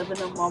and live in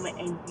the moment,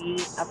 and be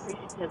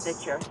appreciative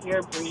that you're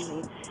here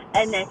breathing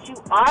and that you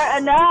are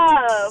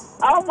enough.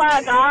 Oh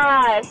my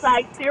gosh.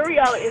 Like,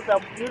 cereal is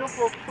a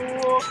beautiful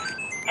tool,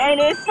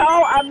 and it's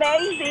so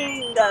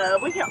amazing.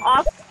 We can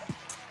all...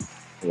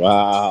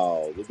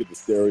 Wow. Look at the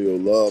stereo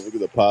love. Look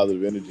at the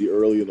positive energy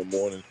early in the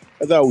morning.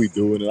 That's how we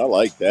doing it. I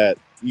like that.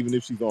 Even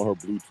if she's on her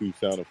Bluetooth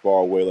sounding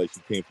far away like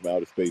she came from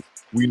outer space,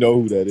 we know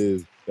who that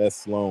is. That's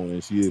Sloan,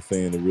 and she is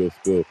saying the real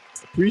spill.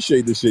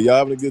 Appreciate this shit. Y'all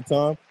having a good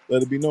time?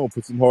 Let it be known.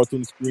 Put some hearts on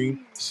the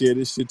screen. Share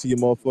this shit to your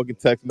motherfucking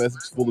text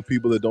message full of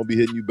people that don't be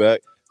hitting you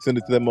back. Send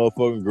it to that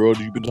motherfucking girl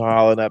that you've been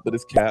hollering at, but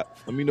it's cat.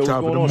 Let me know what's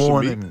going on,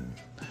 morning.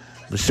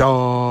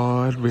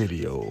 Rashad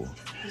Radio.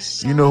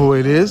 You know who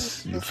it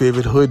is? Your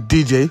favorite hood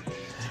DJ.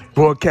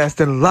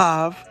 Broadcasting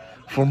live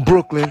from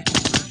Brooklyn.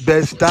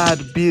 Bed-Stuy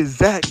to be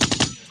exact.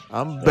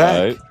 I'm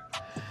back. Right.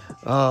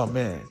 Oh,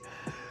 man.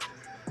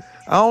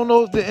 I don't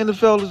know if the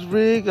NFL is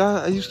rigged.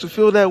 I used to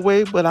feel that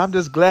way, but I'm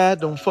just glad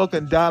them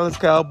fucking Dallas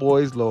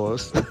Cowboys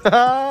lost. That's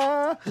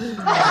all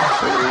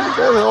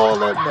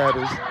that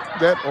matters.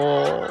 That's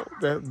all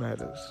that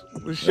matters.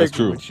 We're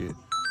shaking with you.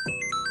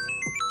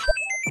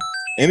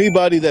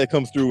 Anybody that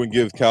comes through and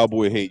gives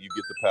Cowboy hate, you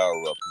get the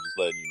power up. I'm just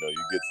letting you know,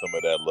 you get some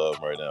of that love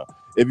right now.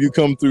 If you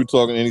come through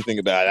talking anything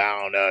about,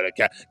 I don't know,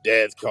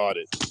 Dad's caught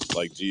it,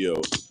 like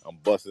Gio, I'm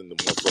busting the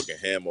motherfucking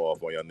hammer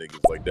off on y'all niggas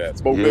like that.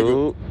 Smoke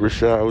nigga.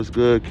 Rashad, what's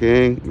good,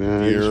 King?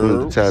 Man, I just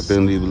wanted to tap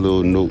in, leave a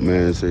little note,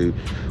 man, say,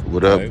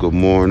 what up, good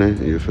morning.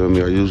 You feel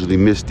me? I usually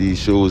miss these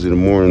shows in the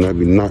morning. I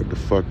be knocked the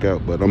fuck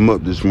out, but I'm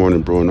up this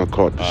morning, bro, and I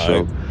caught the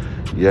show.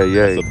 Yeah.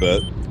 That's a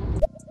bet.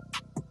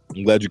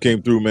 I'm glad you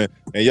came through, man.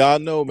 And y'all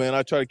know, man,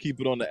 I try to keep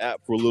it on the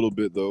app for a little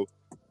bit, though.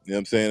 You know what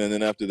I'm saying? And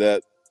then after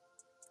that,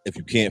 if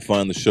you can't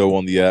find the show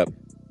on the app,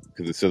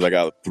 because it says I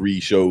got 3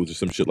 shows or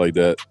some shit like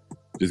that,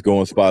 just go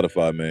on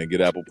Spotify, man.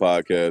 Get Apple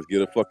Podcasts.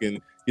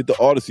 Get the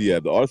Odyssey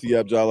app. The Odyssey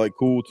app, y'all like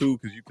cool, too,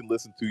 because you can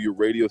listen to your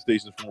radio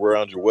stations from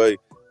around your way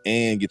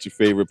and get your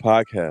favorite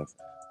podcast.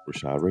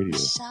 Rashad Radio.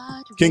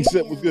 King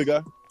Sip, what's good,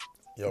 guy?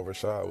 Yo,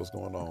 Rashad, what's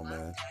going on,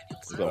 man?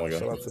 Shout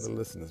out to the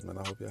listeners, man.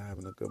 I hope y'all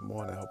having a good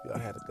morning. I hope y'all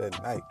had a good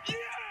night.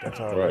 Got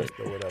y'all rest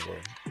or whatever.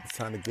 It's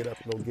time to get up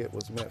and go get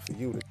what's meant for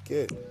you to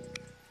get.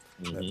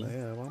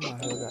 Man, I'm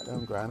out here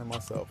goddamn grinding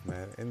myself,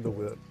 man. In the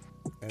whip,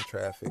 in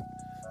traffic,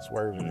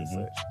 swerving and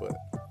such. But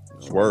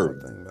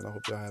swerve. Thing, man. I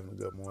hope y'all having a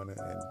good morning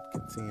and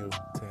continue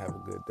to have a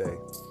good day.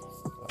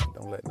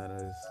 Don't let none of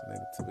this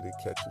negativity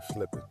catch you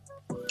slipping.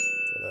 But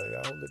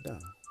y'all hold it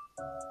down.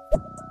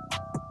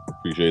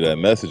 Appreciate that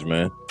message,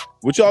 man.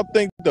 What y'all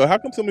think, though? How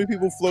come so many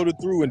people floated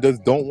through and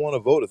just don't want to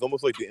vote? It's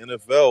almost like the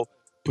NFL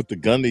put the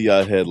gun to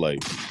y'all head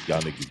like, y'all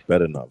niggas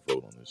better not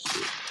vote on this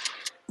shit.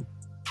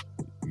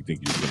 You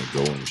think you're going to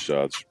go in the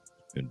shots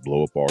and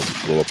blow up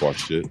our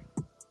shit?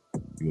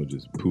 You going to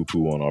just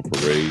poo-poo on our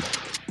parade?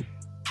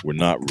 We're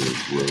not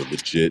rigged. We're a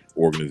legit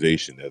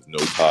organization that has no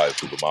ties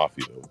to the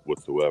mafia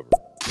whatsoever.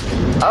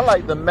 I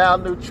like the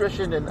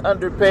malnutrition and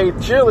underpaid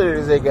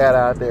cheerleaders they got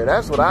out there.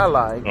 That's what I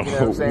like. You know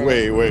what I'm saying?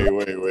 Wait.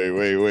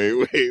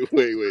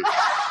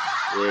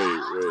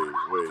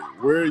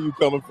 Where are you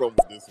coming from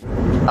with this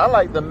one? I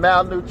like the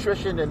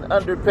malnutrition and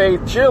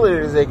underpaid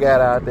cheerleaders they got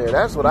out there.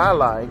 That's what I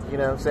like. You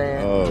know what I'm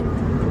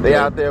saying? They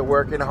out there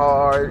working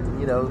hard,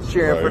 you know,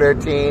 cheering for their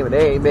team, and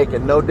they ain't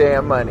making no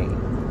damn money.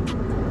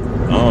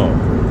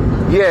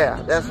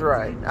 Yeah, that's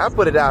right. I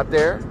put it out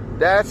there.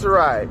 That's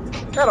right.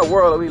 What kind of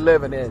world are we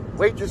living in?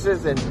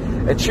 Waitresses and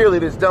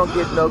cheerleaders don't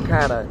get no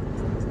kind of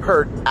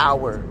per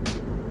hour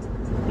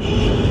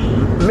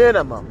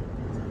minimum.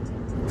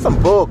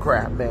 Some bull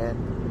crap,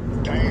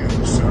 man. Damn,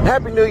 son.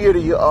 Happy New Year to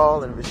you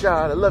all, and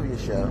Rashad, I love your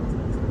show.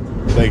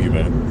 Thank you,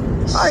 man.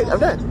 All right, I'm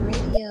done.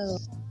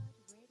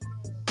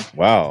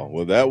 Wow,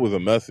 well, that was a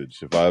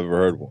message if I ever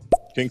heard one.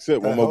 King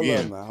Sip, one more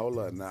again. Hold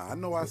up now. I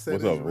know I said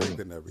it's rigged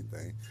and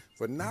everything,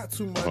 but not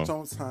too much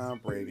on Tom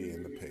Brady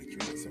and the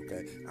Patriots,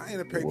 okay? I ain't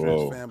a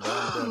Patriots fan, but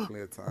I'm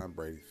definitely a Tom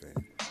Brady fan.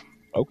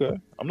 Okay,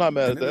 I'm not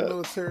mad at that. In the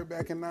military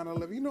back in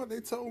 9/11, you know what they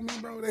told me,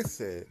 bro? They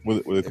said,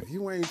 if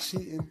you ain't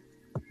cheating,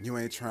 you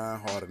ain't trying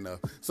hard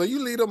enough. So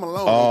you leave them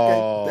alone,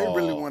 okay? They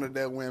really wanted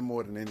that win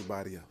more than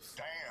anybody else.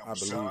 Damn, I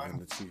believe in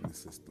the cheating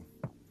system.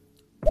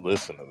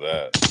 Listen to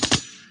that.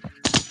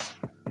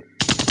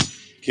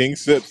 King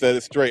Sip said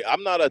it straight.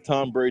 I'm not a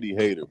Tom Brady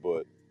hater,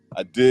 but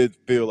I did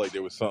feel like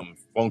there was something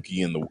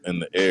funky in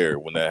the air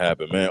when that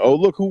happened, man. Oh,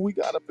 look who we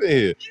got up in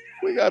here.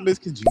 We got Miss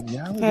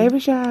Congeniality. Hey,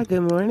 Rashad.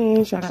 Good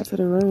morning. Shout out to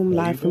the room.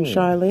 Live from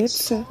Charlotte.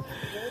 I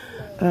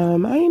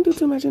didn't do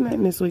too much of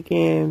nothing this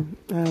weekend.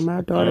 My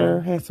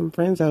daughter had some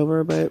friends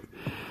over, but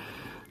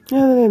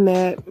other than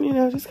that, you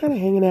know, just kind of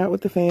hanging out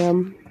with the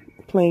fam,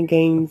 playing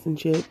games and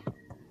shit.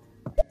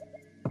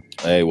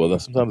 Hey, well,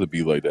 sometimes it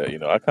be like that, you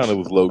know. I kind of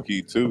was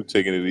low-key, too,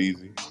 taking it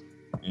easy.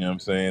 You know what I'm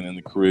saying? In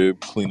the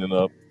crib, cleaning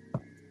up,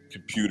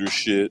 computer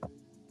shit,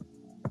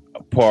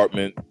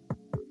 apartment.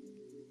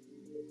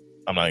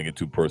 I'm not going to get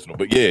too personal,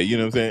 but yeah, you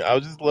know what I'm saying? I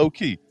was just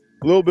low-key.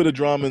 A little bit of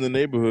drama in the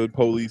neighborhood,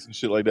 police and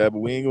shit like that, but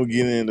we ain't going to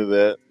get into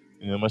that.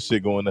 You know, my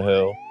shit going to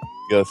hell.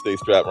 Got to stay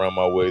strapped around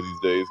my way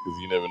these days because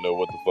you never know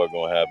what the fuck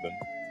going to happen.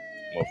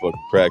 Motherfucking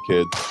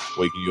crackheads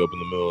waking you up in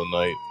the middle of the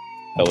night.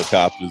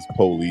 Helicopters,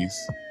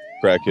 police,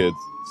 crackheads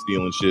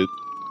stealing shit,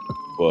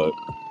 but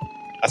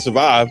I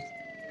survived.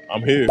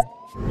 I'm here.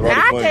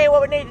 Now, I tell you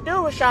what we need to do,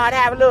 Rashad,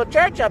 have a little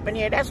church up in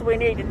here. That's what we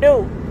need to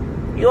do.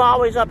 You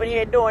always up in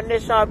here doing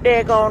this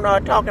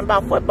daggone talking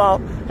about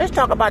football. Let's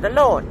talk about the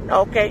Lord,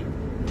 okay?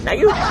 Now,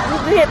 you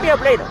hit me up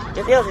later.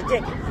 It's Elsie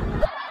Jenkins.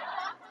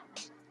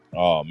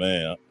 Oh,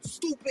 man.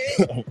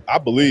 Stupid. I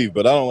believe,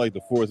 but I don't like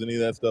to force any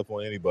of that stuff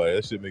on anybody.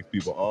 That shit makes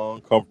people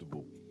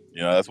uncomfortable.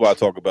 You know, that's why I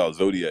talk about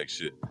Zodiac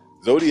shit.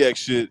 Zodiac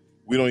shit,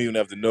 we don't even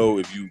have to know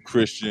if you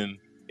Christian,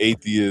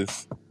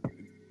 atheist,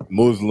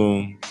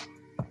 Muslim.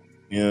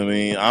 You know what I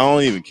mean? I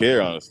don't even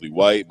care, honestly.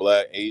 White,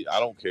 black, I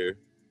don't care.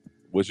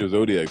 What's your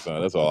Zodiac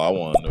sign? That's all I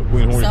want to know.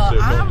 Queen Horny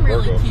shit, I'm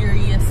really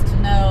curious to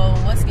know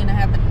what's going to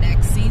happen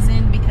next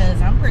season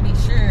because I'm pretty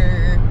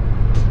sure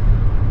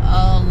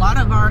a lot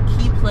of our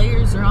key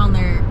players are in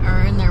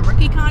their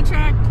rookie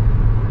contract.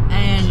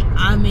 And,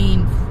 I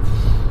mean,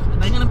 are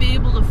they going to be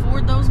able to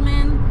afford those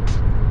men?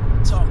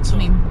 I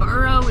mean,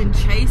 Burrow and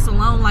Chase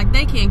alone, like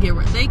they can't get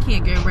rid of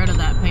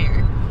that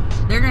pair.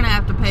 They're gonna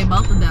have to pay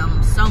both of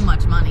them so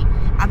much money.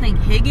 I think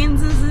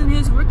Higgins is in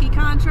his rookie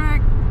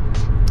contract.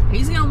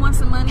 He's gonna want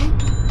some money.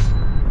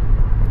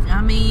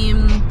 I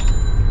mean,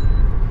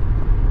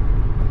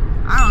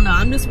 I don't know.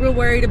 I'm just real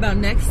worried about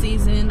next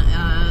season.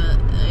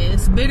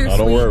 It's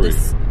bittersweet.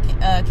 This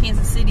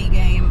Kansas City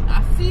game.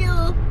 I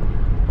feel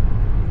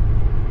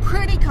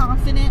pretty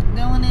confident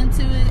going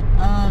into it.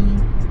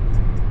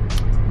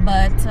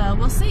 But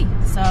we'll see.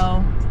 So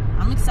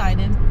I'm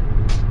excited.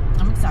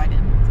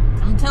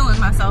 I'm telling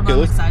myself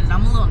I'm excited.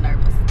 I'm a little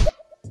nervous.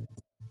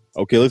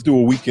 Okay, let's do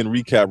a weekend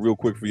recap real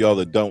quick for y'all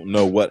that don't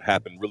know what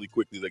happened really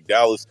quickly. The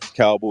Dallas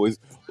Cowboys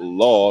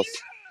lost,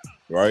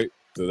 right?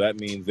 So that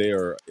means they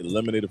are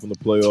eliminated from the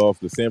playoffs.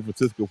 The San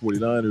Francisco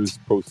 49ers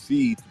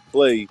proceed to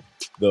play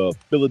the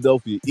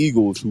Philadelphia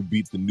Eagles, who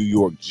beat the New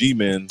York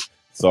G-Men.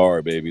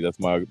 Sorry, baby. That's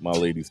my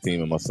lady's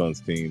team and my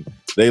son's team.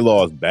 They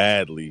lost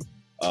badly.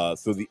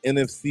 So the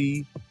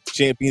NFC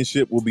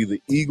Championship will be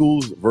the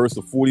Eagles versus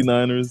the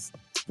 49ers.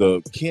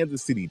 The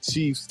Kansas City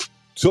Chiefs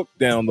took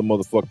down the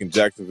motherfucking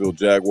Jacksonville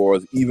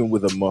Jaguars, even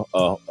with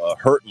a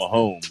hurt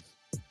Mahomes.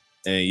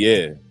 And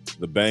yeah,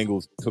 the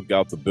Bengals took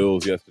out the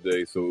Bills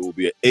yesterday, so it will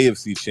be an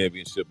AFC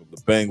Championship of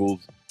the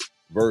Bengals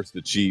versus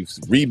the Chiefs,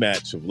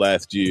 rematch of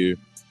last year.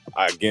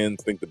 I again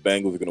think the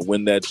Bengals are going to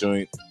win that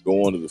joint,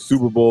 go on to the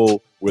Super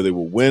Bowl, where they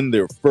will win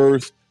their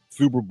first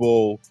Super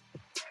Bowl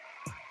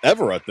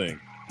ever, I think.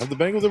 Have the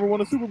Bengals ever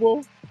won a Super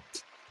Bowl?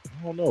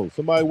 I don't know.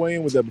 Somebody weigh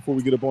in with that before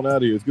we get up on out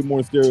of here. It's Good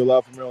Morning Stereo,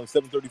 live from Maryland,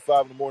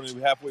 7:35 in the morning.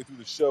 We're halfway through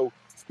the show.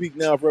 Speak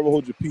now, forever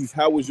hold your peace.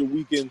 How was your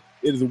weekend?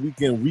 It is a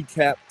weekend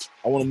recap.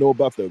 I want to know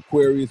about the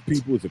Aquarius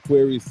people. It's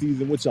Aquarius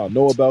season. What y'all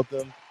know about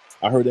them?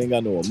 I heard they ain't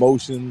got no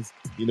emotions.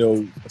 You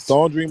know,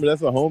 Song Dreamer,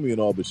 that's a homie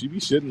and all, but she be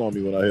shitting on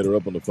me when I hit her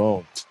up on the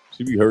phone.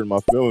 She be hurting my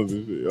feelings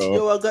and shit, yo.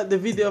 Yo, I got the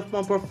video of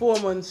my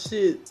performance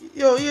shit.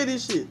 Yo, hear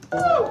this shit.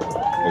 Okay.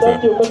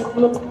 Thank you.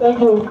 Thank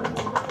you.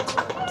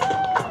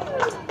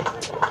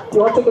 You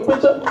want to take a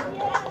picture?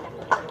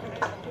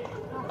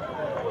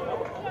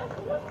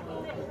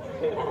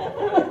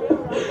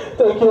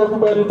 Thank you,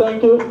 everybody.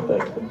 Thank you.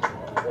 Thank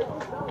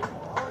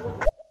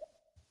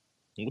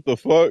you. What the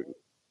fuck?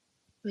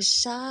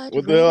 Rashad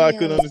What the hell? I Radio.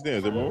 couldn't understand.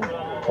 Is there more?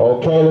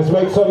 Okay, let's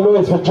make some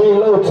noise for Jay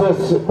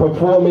Lotus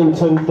performing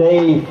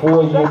today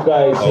for you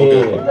guys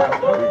here.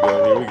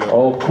 Here we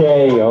go.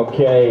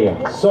 Okay.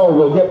 So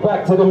we'll get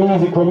back to the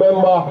music,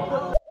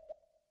 remember?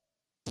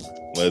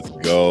 Let's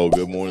go.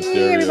 Good morning,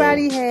 Stereo. Hey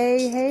everybody,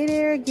 hey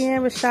there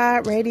again,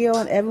 Rashad Radio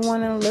and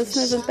everyone and the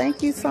listeners, and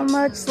thank you so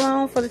much,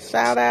 Sloan, for the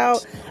shout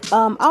out.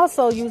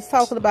 Also, you was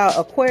talking about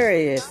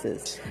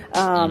Aquariuses.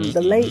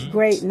 The late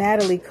great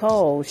Natalie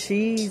Cole,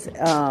 she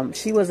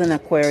was an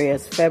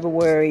Aquarius.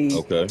 February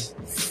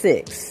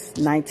 6th,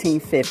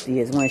 1950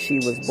 is when she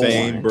was born.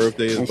 Same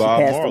birthday as and Bob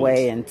she passed Marley.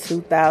 away in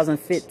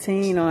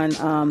 2015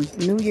 on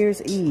New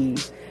Year's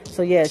Eve.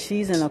 So yeah,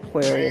 she's an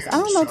Aquarius. I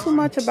don't know too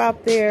much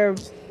about their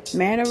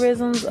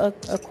mannerisms of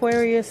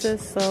Aquariuses,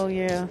 so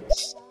yeah.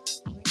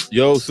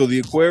 Yo, so the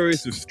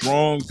Aquarius are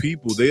strong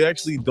people. They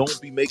actually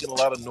don't be making a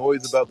lot of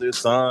noise about their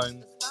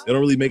sign. They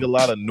don't really make a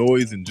lot of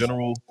noise in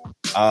general.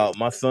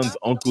 My son's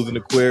uncle's an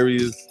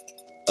Aquarius.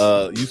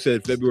 You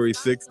said February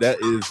 6th. That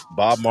is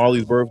Bob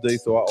Marley's birthday,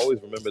 so I always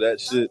remember that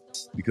shit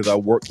because I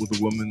worked with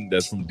a woman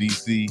that's from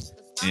DC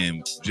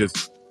and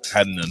just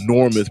had an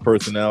enormous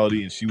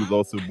personality, and she was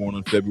also born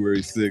on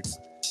February 6th.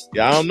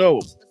 Yeah, I don't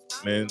know,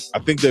 man. I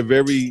think they're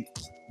very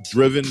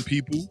driven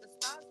people.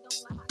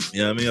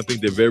 You know what I mean? I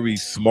think they're very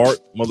smart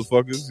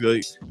motherfuckers.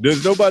 Like,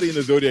 there's nobody in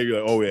the Zodiac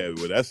you're like, oh yeah,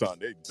 well that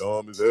sound they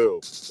dumb as hell.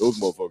 Those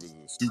motherfuckers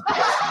are stupid.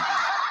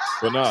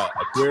 But nah,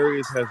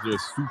 Aquarius has their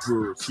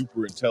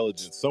super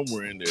intelligence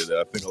somewhere in there that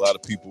I think a lot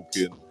of people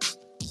can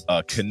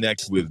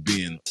connect with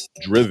being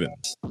driven.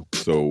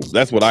 So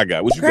that's what I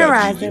got. What you Grand got?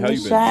 Rising, How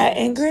you been?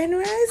 and Grand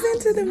Rising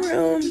to the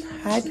room.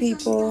 Hi,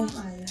 people.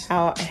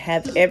 How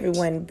have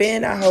everyone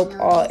been? I hope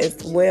all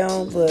is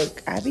well.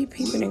 Look, I be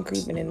peeping and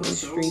creeping in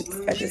these streets.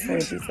 I just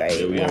heard you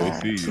say why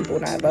people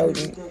not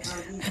voting.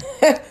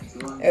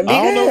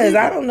 Because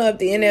I don't know if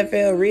the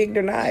NFL rigged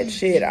or not.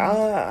 Shit,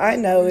 all I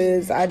know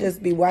is I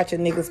just be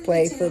watching niggas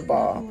play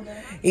football.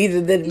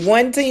 Either the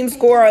one team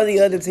score or the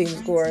other team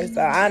score.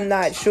 So I'm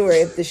not sure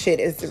if the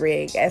shit is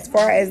rigged. As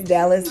far as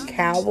Dallas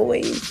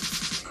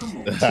Cowboys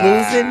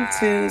losing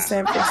to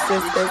San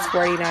Francisco's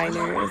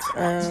 49ers,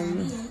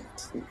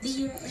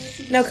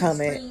 no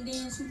comment.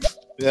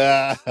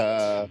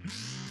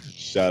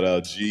 Shout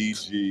out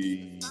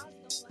GG.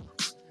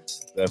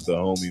 That's the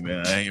homie,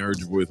 man. I ain't heard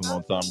your voice in a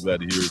long time. I'm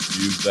glad to hear it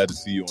from you. Glad to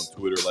see you on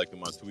Twitter, liking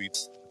my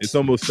tweets. It's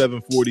almost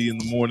 7:40 in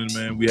the morning,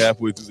 man. We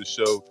halfway through the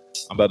show.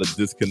 I'm about to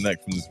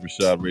disconnect from this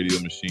Rashad radio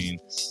machine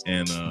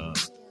and,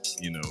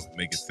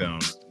 make it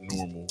sound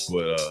normal.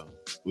 But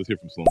let's hear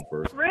from Sloan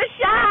first.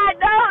 Rashad,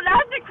 no,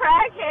 not the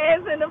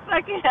crackheads in the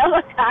fucking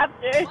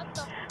helicopter.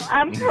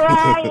 I'm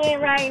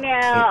crying right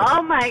now.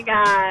 Oh my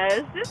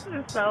gosh, this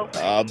is so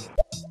funny.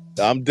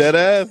 I'm dead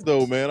ass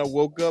though, man. I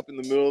woke up in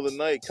the middle of the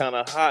night, kind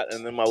of hot,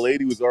 and then my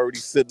lady was already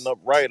sitting up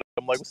right.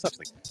 I'm like, "What's up?"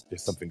 She's like,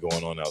 "There's something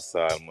going on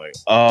outside." I'm like,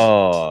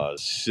 "Oh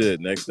shit!"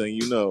 Next thing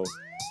you know,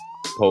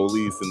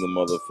 police in the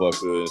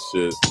motherfucker and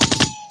shit.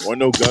 Or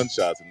no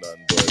gunshots or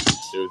nothing, but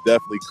there's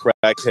definitely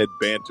crackhead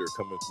banter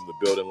coming from the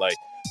building. Like,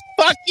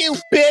 "Fuck you,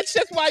 bitch!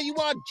 That's why you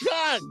on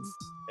drugs."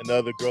 And the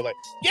other girl like,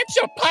 "Get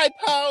your pipe,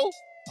 hoe!"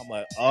 I'm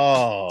like,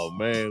 oh,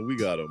 man, we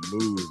got to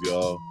move,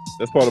 y'all.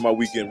 That's part of my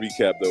weekend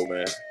recap, though,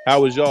 man. How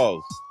was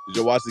y'all's? Did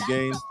y'all watch the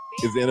game?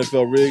 Is the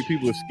NFL rigged?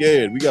 People are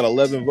scared. We got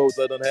 11 votes.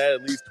 I done had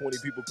at least 20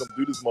 people come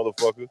through this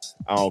motherfucker.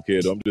 I don't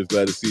care, though. I'm just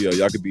glad to see y'all.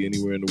 Y'all could be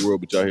anywhere in the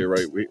world, but y'all here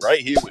right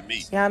here with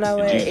me. Y'all know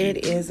what?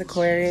 It is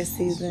Aquarius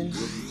season.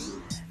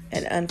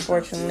 And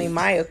unfortunately,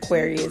 my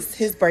Aquarius,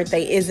 his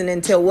birthday isn't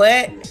until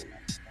what?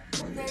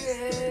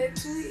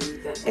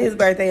 His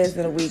birthday is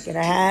in a week and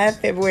a half.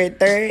 February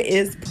 3rd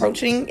is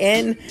approaching,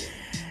 and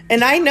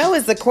I know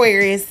it's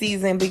Aquarius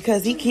season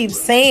because he keeps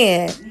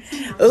saying,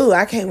 "Ooh,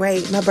 I can't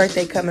wait. My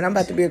birthday coming. I'm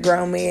about to be a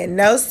grown man."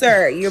 No,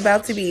 sir. You're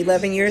about to be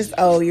 11 years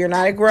old. You're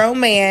not a grown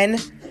man.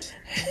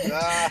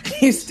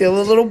 You're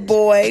still a little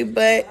boy,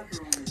 but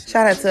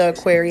shout out to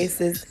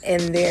Aquariuses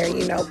and their,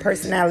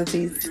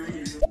 personalities.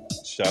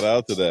 Shout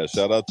out to that.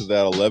 Shout out to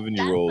that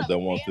 11-year-old that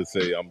wants to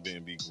say, I'm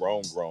being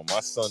grown. My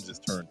son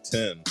just turned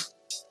 10.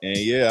 And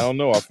yeah, I don't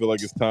know. I feel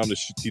like it's time to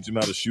teach him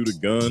how to shoot a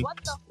gun.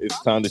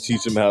 It's time to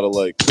teach him how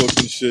to cook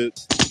and shit.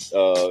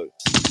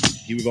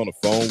 He was on the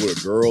phone with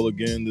a girl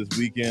again this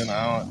weekend.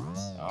 I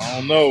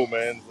don't know,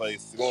 man.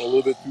 It's going a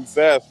little bit too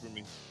fast for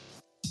me.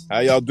 How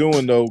y'all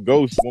doing though?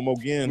 Ghost, one more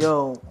again.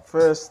 Yo,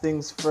 first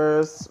things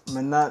first,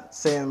 I'm not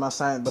saying my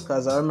sign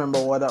because I remember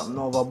what happened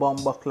over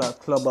Bumbuckler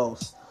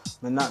Clubhouse.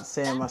 I'm not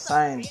saying my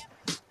sign.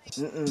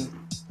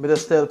 But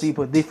just tell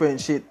people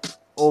different shit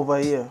over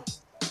here.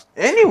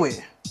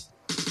 Anyway,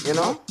 You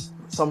know,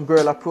 some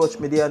girl approached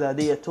me the other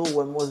day too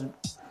when I was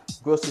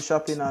grocery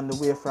shopping on the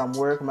way from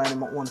work, minding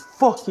my own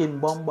fucking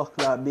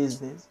bumbuckler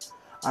business.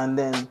 And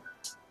then,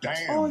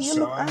 oh, you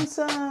look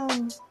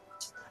handsome.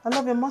 I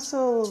love your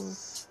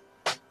muscles.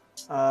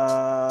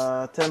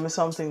 Tell me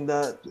something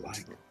that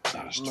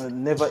I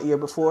never hear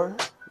before.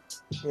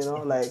 You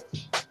know, like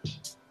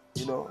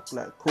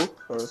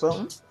cook or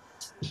something.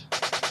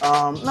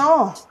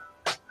 No.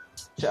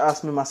 She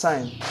asked me my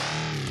sign.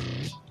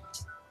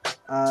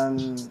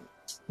 And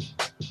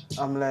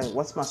I'm like,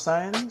 what's my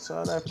sign? So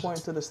I point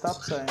to the stop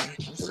sign.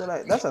 And she go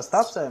like, that's a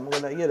stop sign.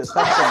 I'm like, yeah, the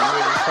stop sign.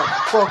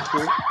 Yeah, fuck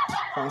you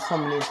from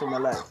coming into my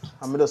life.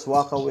 And I just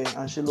walk away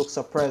and she looks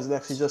surprised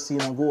like she just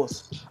seen a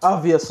ghost.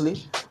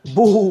 Obviously.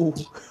 Boo!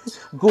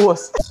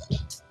 Ghost.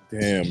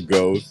 Damn,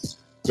 Ghost.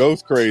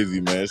 Ghost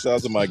crazy, man. Shout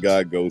out to my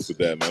guy Ghost with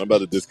that, man. I'm about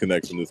to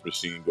disconnect from this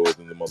machine. Goes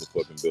in the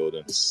motherfucking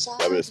building.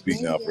 I better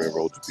speak now, forever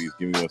hold your peace.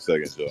 Give me 1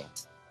 second, y'all.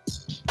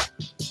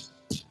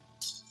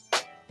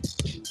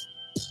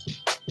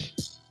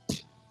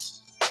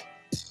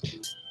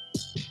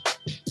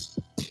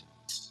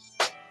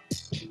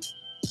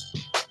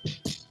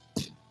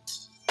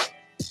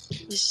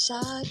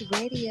 Rashad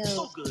Radio.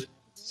 So good.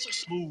 So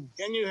smooth.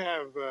 Can you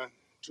have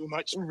too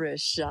much?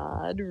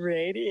 Rashad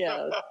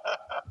Radio.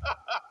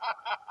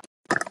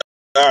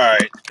 All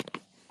right.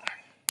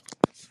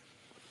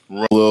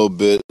 Run a little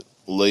bit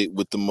late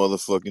with the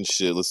motherfucking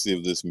shit. Let's see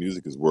if this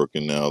music is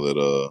working now that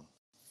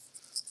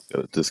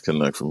gotta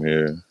disconnect from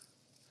here.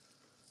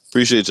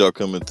 Appreciate y'all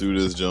coming through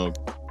this junk.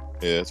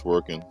 Yeah, it's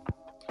working.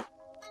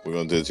 We're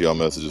gonna do to y'all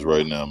messages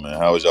right now, man.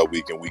 How was y'all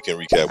weekend? Weekend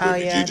recap with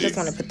me, yeah, I Gigi. just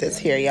want to put this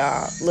here,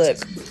 y'all. Look,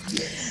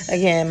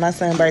 again, my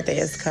son's birthday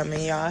is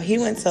coming, y'all. He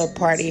went to a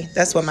party.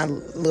 That's what my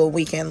little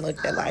weekend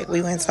looked like.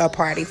 We went to a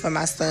party for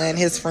my son.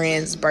 His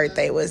friend's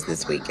birthday was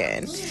this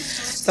weekend.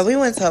 So we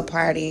went to a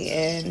party,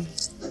 and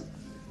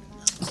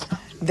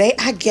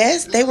I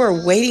guess they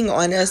were waiting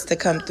on us to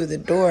come through the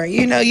door.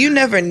 You know, you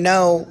never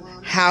know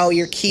how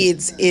your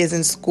kids is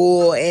in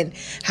school and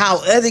how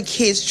other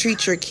kids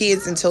treat your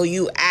kids until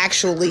you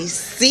actually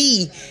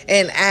see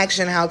in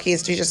action how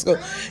kids treat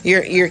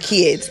your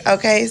kids.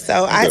 Okay,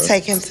 so I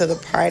take him to the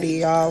party,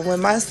 y'all. When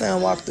my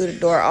son walked through the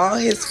door, all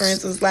his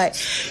friends was like,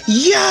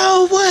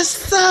 yo,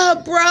 what's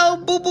up, bro?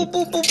 Boo, boo,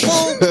 boo, boo,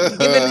 boo.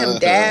 Giving him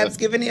dabs,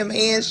 giving him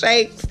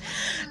handshakes.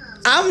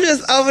 I'm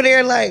just over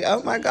there like,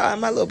 oh my God,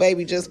 my little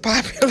baby just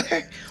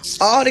popular.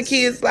 All the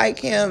kids like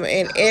him,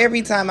 and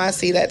every time I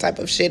see that type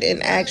of shit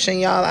in action,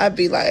 y'all, I'd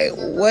be like,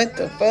 what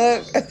the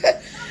fuck?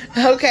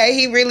 Okay,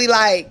 he really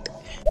liked.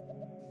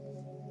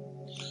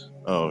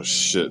 Oh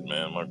shit,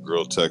 man. My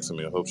girl texted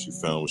me. I hope she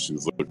found what she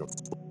was looking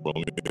for. Let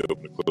me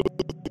open the close.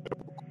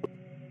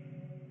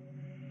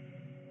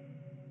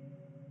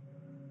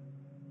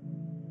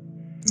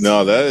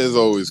 No, that is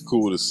always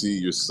cool to see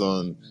your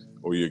son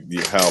or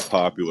how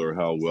popular,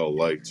 how well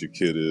liked your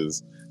kid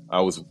is.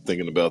 I was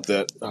thinking about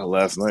that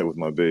last night with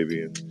my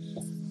baby, and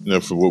you know,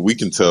 from what we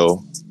can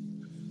tell,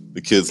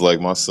 the kids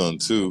like my son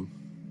too.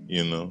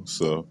 You know,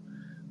 so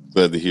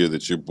glad to hear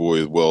that your boy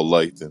is well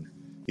liked and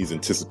he's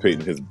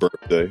anticipating his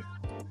birthday.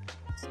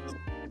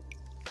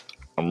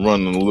 I'm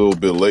running a little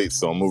bit late,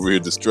 so I'm over here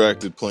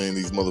distracted playing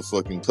these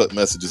motherfucking put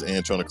messages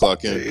and trying to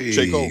clock in.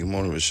 Hey, good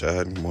morning,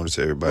 Rashad. Good morning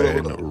to everybody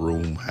in the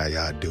room. How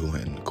y'all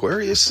doing?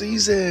 Aquarius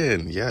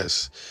season.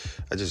 Yes.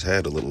 I just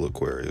had a little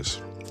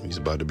Aquarius. He's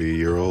about to be a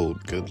year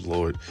old. Good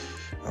Lord.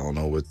 I don't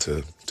know what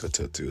to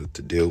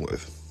deal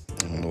with.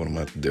 I don't know what I'm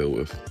about to deal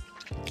with.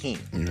 You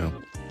know,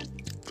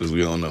 because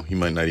we don't know. He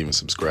might not even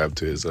subscribe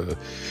to his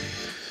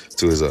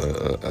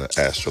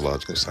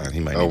astrological sign. He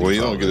might. Oh well,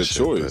 you don't get a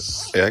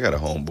choice. Hey, I got a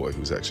homeboy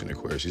who's actually an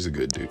Aquarius. He's a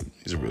good dude.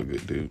 He's a real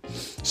good dude.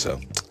 So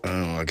I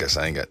don't know. I guess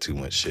I ain't got too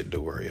much shit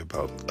to worry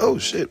about. Oh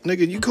shit,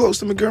 nigga, you close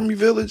to Montgomery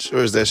Village,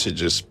 or is that shit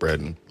just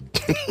spreading?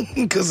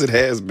 Because it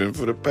has been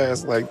for the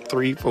past like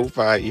 3, 4,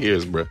 5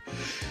 years, bro.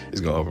 It's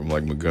going from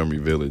like Montgomery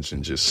Village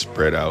and just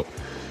spread out.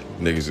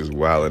 Niggas just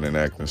wilding and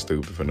acting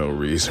stupid for no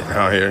reason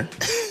around here.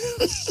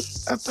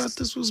 I thought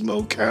this was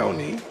Mo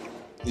County.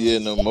 Yeah,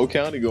 no, Mo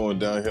County going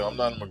downhill. I'm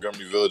not in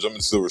Montgomery Village. I'm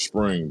in Silver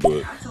Spring,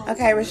 but...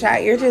 Okay,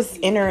 Rashad, you're just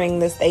entering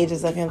the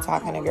stages of him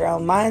talking to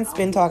girls. Mine's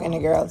been talking to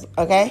girls,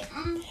 okay?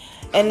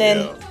 And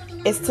then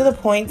it's to the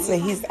point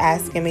that he's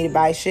asking me to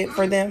buy shit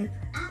for them.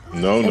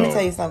 Let me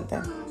tell you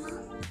something.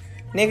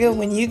 Nigga,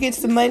 when you get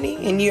some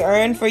money and you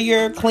earn for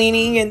your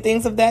cleaning and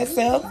things of that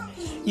stuff,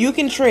 you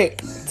can trick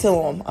to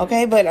them,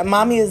 okay? But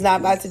mommy is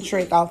not about to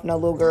trick off no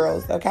little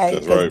girls, okay?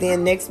 Because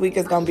then next week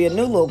is going to be a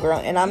new little girl,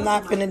 and I'm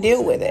not finna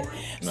deal with it.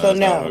 So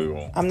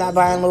no, I'm not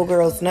buying little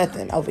girls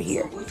nothing over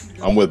here.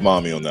 I'm with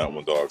mommy on that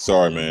one, dog.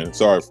 Sorry, man.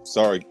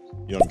 Sorry,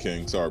 young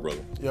king. Sorry,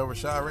 brother. Yo,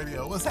 Rashad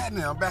Radio. What's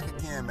happening? I'm back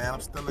again, man.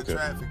 I'm still in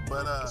traffic,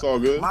 but it's all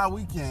good. My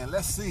weekend,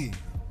 let's see.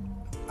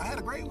 I had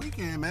a great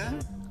weekend,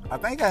 man. I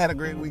think I had a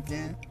great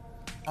weekend.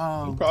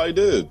 You probably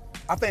did.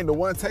 I think the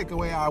one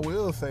takeaway I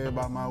will say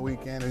about my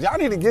weekend is y'all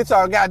need to get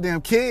y'all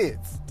goddamn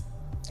kids.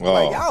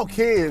 Like, y'all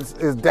kids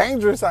is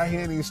dangerous out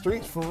here in these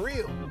streets for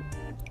real.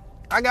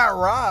 I got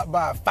robbed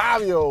by a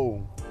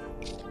 5-year-old.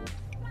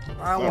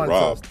 I don't want to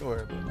tell a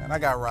story, but man, I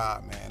got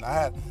robbed, man.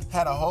 I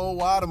had a whole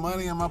wad of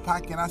money in my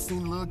pocket, and I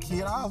seen a little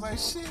kid. I was like,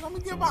 shit, let me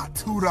give about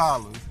 $2. You know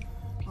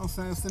what I'm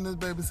saying? Send this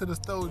baby to the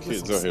store.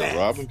 Kids out here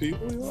robbing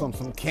people?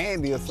 Some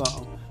candy or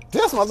something.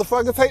 This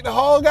motherfucker take the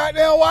whole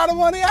goddamn wad of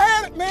money I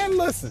had it. Man,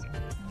 listen.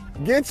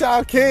 Get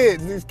y'all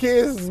kids. These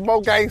kids is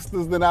more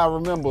gangsters than I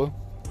remember.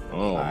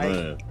 Oh,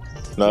 man.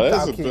 No,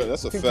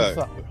 that's a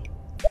fact.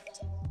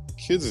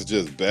 Kids is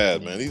just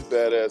bad, man. These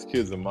badass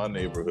kids in my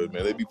neighborhood,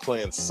 man, they be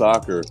playing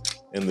soccer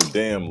in the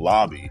damn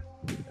lobby.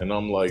 And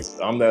I'm like,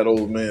 I'm that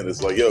old man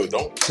that's like, yo,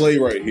 don't play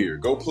right here.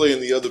 Go play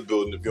in the other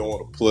building if you don't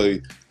want to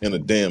play in a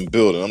damn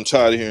building. I'm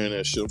tired of hearing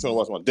that shit. I'm trying to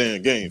watch my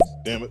damn games.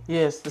 Damn it.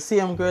 Yes, the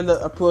same girl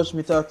that approached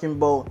me talking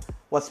about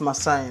what's my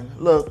sign.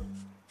 Look,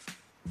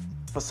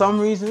 for some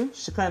reason,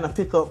 she kind of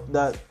pick up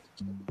that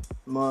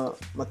my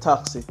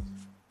toxic.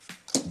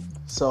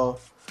 So,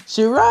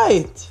 she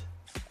right.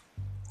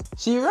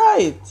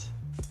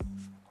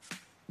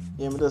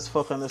 Yeah, I'm just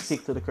fucking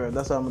stick to the curve.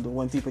 That's how I'm gonna do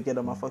when people get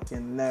on my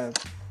fucking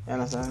nerves. You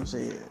understand what I'm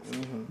saying?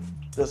 Mm-hmm.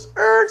 Just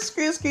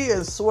ski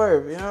and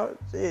swerve, you know?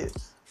 Shit.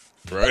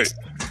 Right.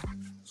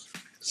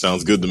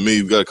 Sounds good to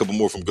me. We got a couple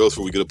more from Ghost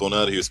before we get up on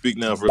out of here. Speak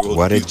now for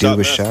What it do,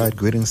 Rashad?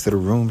 Greetings to the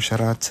room. Shout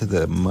out to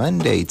the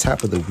Monday,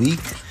 top of the week.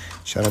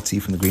 Shout out to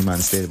you from the Green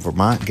Mountain State of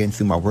Vermont. Getting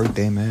through my work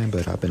day, man,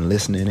 but I've been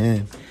listening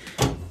in.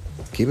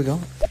 Keep it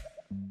going.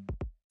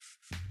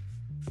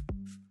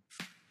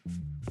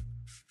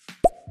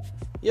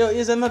 Yo,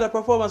 here's another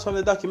performance from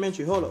the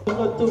documentary. Hold up. They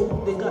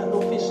got no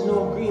fish,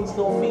 no greens,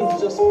 no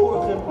beans, just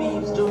pork and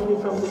beef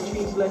jumping from the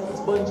trees like it's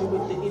bungee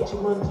with the itchy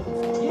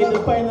mungy. Yeah, the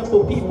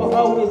pineapple people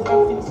always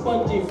acting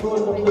spongy.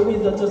 Roll up the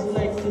wizard just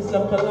like Sister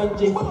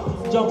Kalanji.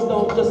 Jump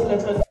down just like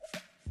a...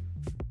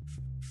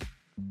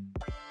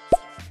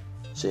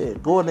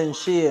 Shit, Golden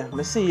Shear.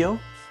 Me see you.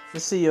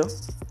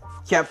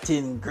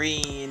 Captain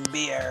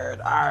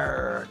Greenbeard.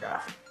 Arg.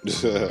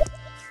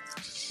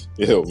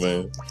 Yo,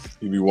 man,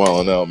 you be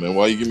wilding out, man.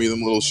 Why you give me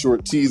them little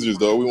short teasers,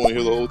 though? We want to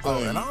hear the whole thing.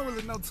 Oh, and I don't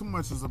really know too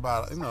much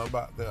about the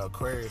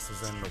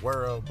Aquariuses in the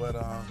world, but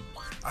I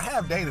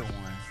have dated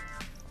one,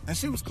 and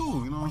she was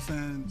cool. You know what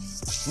I'm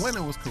saying?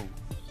 Women was cool,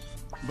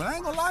 but I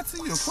ain't gonna lie to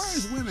you,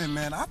 Aquarius women,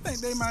 man, I think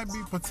they might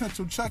be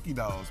potential Chucky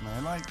dolls,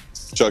 man. Like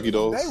Chucky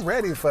dolls. They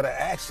ready for the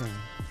action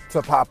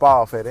to pop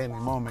off at any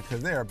moment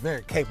because they are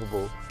very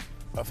capable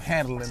of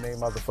handling their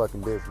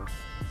motherfucking business,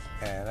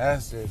 and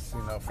that's just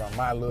from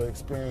my little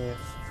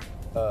experience.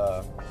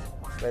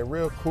 They're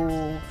real cool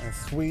and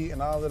sweet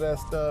and all of that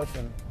stuff,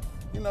 and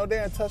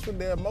they're in touch with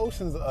their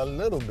emotions a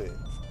little bit.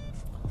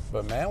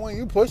 But man, when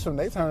you push them,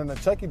 they turn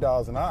into Chucky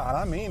dolls, and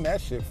I mean that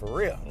shit for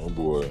real. Oh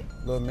boy.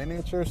 Little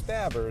miniature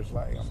stabbers,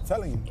 like I'm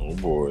telling you. Oh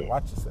boy.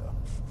 Watch yourself.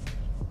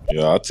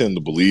 Yeah, I tend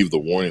to believe the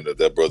warning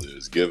that brother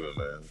is giving,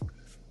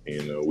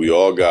 man. We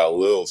all got a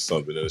little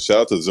something. And shout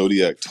out to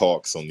Zodiac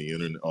Talks on the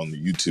internet, on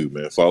the YouTube,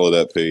 man. Follow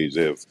that page.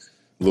 They have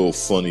little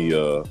funny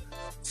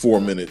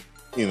 4-minute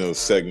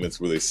segments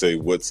where they say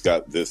what's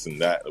got this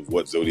and that of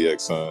what zodiac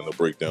sign. They'll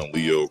break down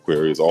Leo,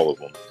 Aquarius, all of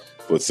them.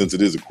 But since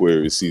it is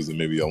Aquarius season,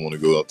 maybe I want to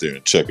go out there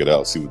and check it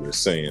out, see what they're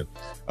saying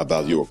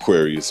about your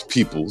Aquarius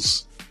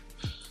peoples.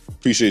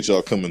 Appreciate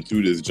y'all coming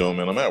through this, Joe,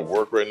 man. I'm at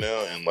work right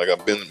now, and like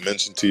I've been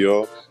mentioned to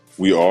y'all,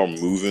 we are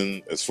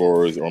moving as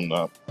far as,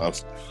 I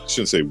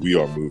shouldn't say we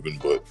are moving,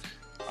 but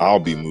I'll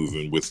be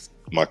moving with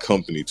my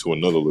company to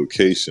another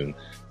location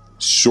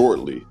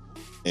shortly.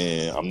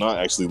 And I'm not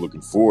actually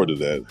looking forward to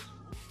that.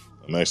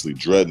 I'm actually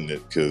dreading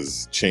it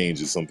because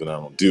change is something I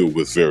don't deal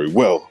with very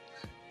well.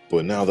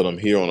 But now that I'm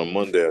here on a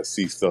Monday, I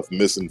see stuff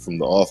missing from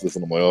the office,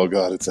 and I'm like, oh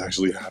God, it's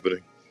actually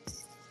happening.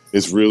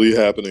 It's really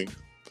happening.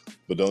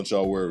 But don't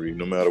y'all worry.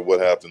 No matter what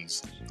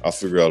happens, I'll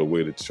figure out a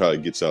way to try to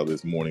get y'all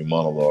this morning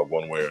monologue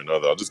one way or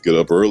another. I'll just get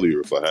up earlier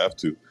if I have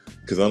to,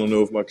 because I don't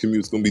know if my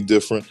commute's going to be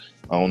different.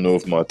 I don't know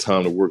if my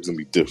time to work is going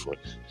to be different.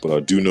 But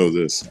I do know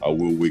this. I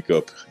will wake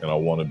up, and I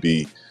want to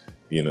be,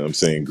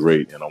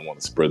 great, and I want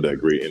to spread that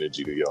great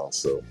energy to y'all.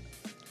 So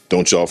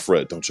don't y'all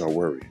fret. Don't y'all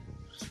worry.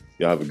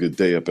 Y'all have a good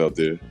day up out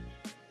there.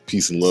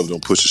 Peace and love.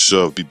 Don't push or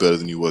shove. Be better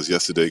than you was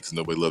yesterday, because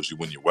nobody loves you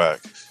when you're whack.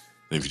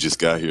 And if you just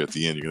got here at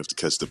the end, you're going to have to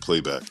catch the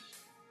playback.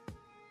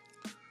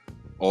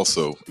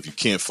 Also, if you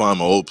can't find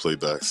my old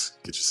playbacks,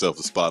 get yourself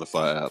a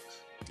Spotify app.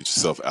 Get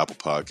yourself Apple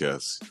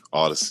Podcasts,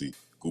 Odyssey,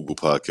 Google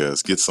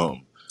Podcasts. Get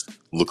something.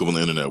 Look up on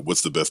the internet.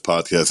 What's the best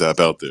podcast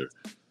app out there?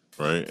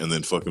 Right? And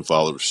then fucking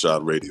follow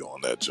Rashad Radio on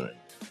that joint,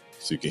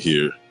 so you can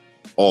hear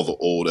all the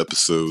old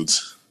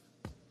episodes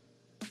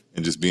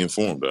and just be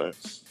informed, all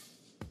right?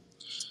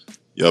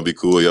 Y'all be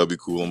cool. Y'all be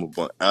cool.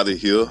 I'm out of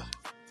here.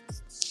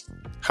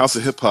 House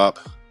of Hip Hop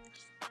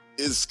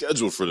is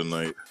scheduled for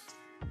tonight.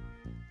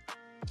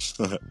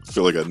 I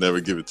feel like I never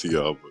give it to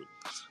y'all, but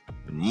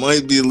there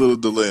might be a little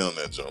delay on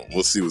that, John.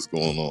 We'll see what's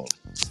going on.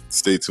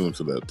 Stay tuned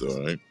for that, though,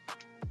 all right?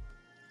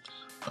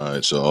 All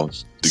right, y'all.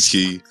 The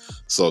Key,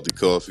 Salty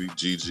Coffee,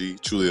 Gigi,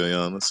 Truly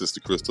Ayana, Sister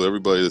Crystal,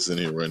 everybody that's in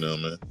here right now,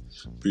 man.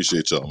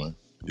 Appreciate y'all, man.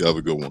 Y'all have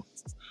a good one.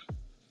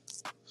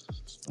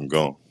 I'm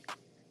gone.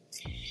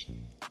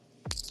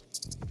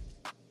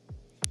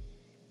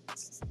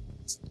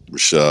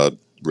 Rashad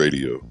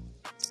Radio.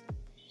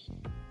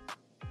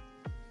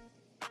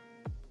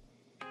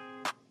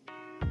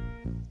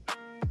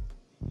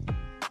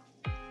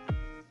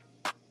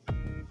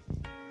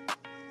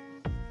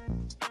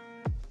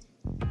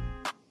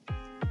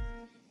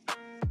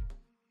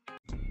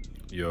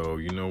 Yo,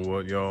 you know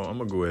what, y'all? I'm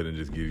gonna go ahead and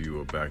just give you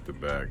a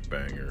back-to-back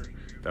banger.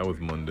 That was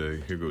Monday.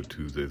 Here go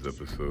Tuesday's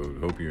episode.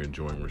 Hope you're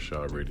enjoying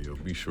Rashad Radio.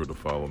 Be sure to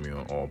follow me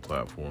on all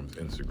platforms: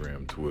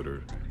 Instagram,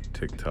 Twitter,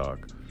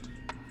 TikTok.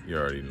 You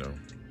already know.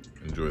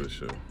 Enjoy the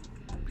show.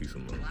 Peace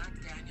and love.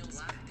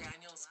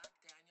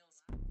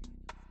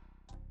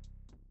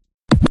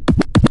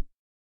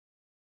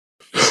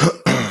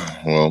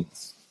 Well,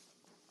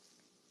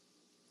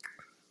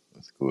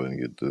 let's go ahead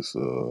and get this.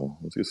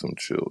 Let's get some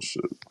chill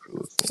shit for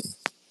this one.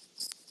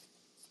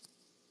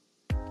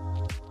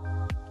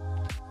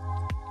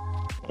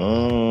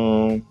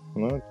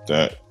 Not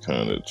that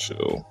kind of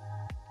chill.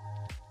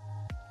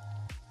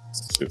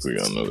 Let's see if we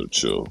got another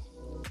chill.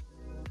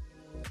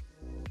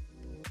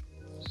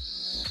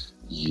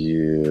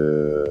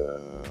 Yeah.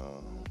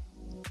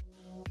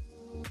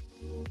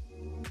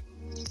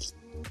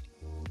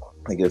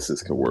 I guess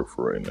this could work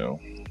for right now.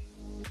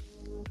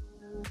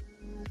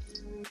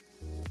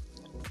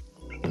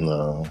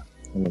 No,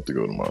 I'm have to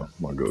go to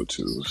my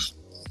go-tos.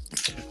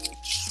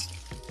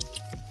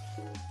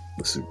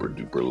 The super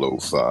duper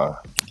lo-fi.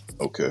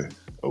 Okay.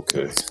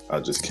 I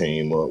just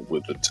came up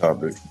with the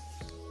topic,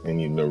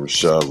 and you know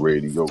Rashad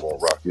Radio gonna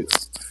rock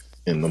it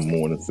in the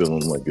morning,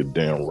 feeling like a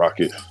damn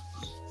rocket,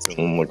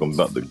 feeling like I'm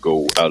about to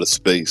go out of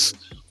space.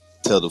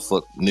 Tell the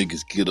fuck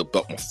niggas get up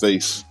out my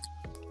face,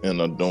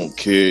 and I don't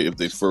care if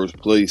they first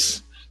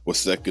place or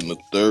second or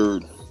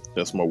third.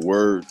 That's my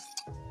word.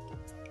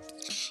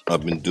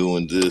 I've been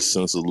doing this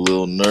since a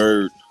little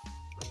nerd.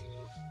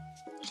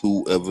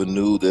 Whoever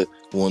knew that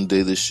one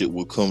day this shit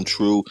would come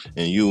true,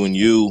 and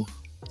you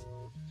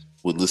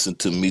would listen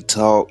to me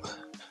talk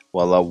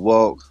while I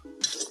walk,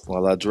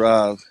 while I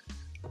drive,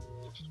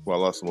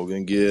 while I smoke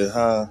and get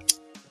high.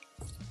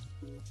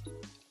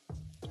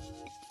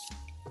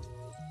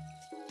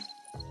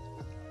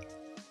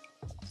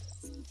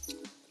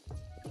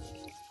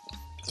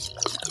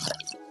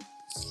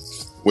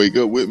 Wake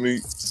up with me.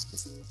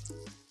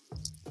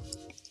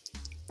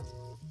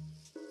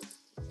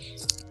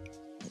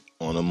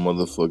 On a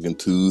motherfucking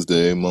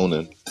Tuesday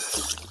morning.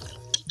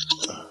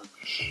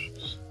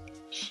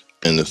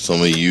 And if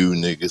some of you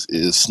niggas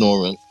is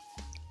snoring,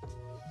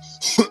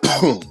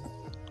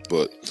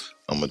 but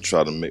I'm gonna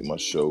try to make my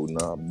show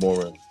not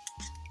boring.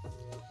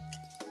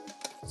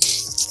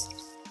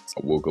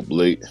 I woke up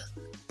late,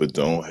 but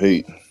don't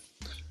hate.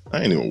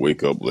 I ain't even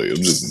wake up late.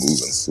 I'm just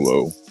moving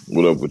slow.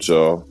 What up with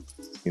y'all?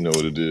 You know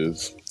what it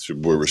is. It's your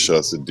boy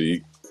Rashad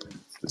Sadiq.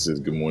 This is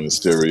Good Morning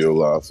Stereo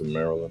live from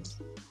Maryland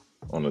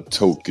on a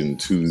token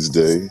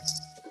Tuesday,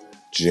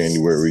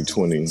 January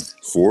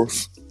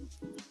 24th,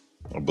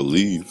 I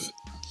believe.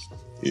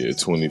 Yeah,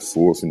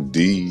 24th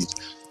indeed.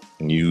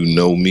 And you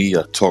know me,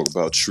 I talk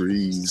about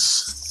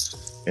trees.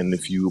 And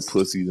if you a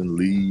pussy, then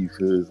leave,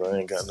 because I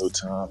ain't got no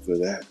time for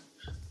that.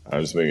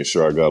 I'm just making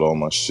sure I got all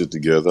my shit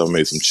together. I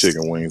made some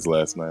chicken wings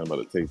last night. I'm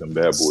about to take them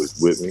bad boys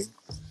with me.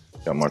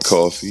 Got my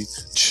coffee,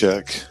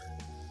 check.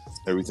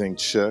 Everything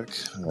check.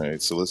 All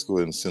right, so let's go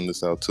ahead and send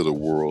this out to the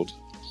world,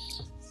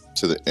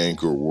 to the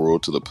Anchor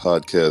world, to the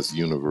podcast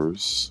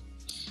universe.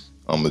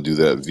 I'm going to do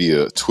that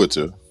via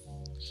Twitter.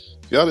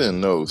 If y'all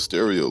didn't know,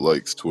 Stereo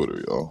likes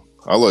Twitter, y'all.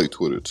 I like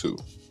Twitter, too.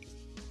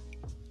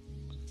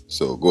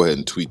 So go ahead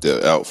and tweet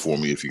that out for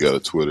me if you got a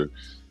Twitter.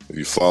 If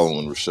you're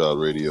following Rashad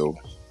Radio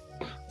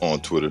on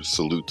Twitter,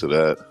 salute to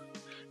that.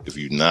 If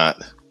you're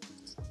not,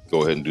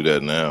 go ahead and do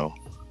that now.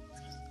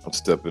 I'm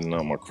stepping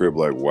out my crib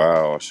like,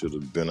 wow, I should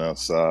have been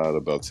outside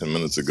about 10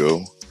 minutes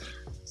ago.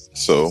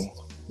 So,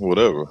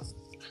 whatever.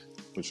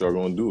 What y'all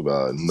gonna do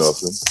about it?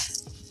 Nothing.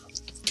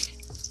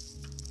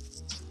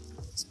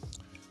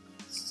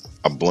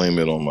 I blame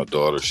it on my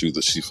daughter. She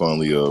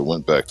finally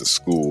went back to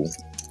school,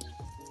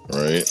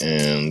 right?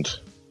 And,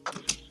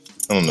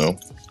 I don't know,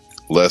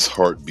 less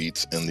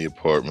heartbeats in the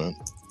apartment.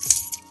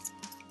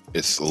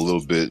 It's a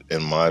little bit,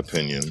 in my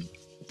opinion,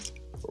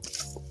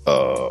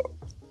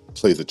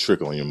 plays a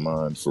trick on your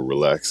mind for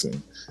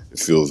relaxing. It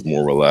feels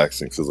more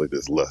relaxing. It feels like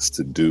there's less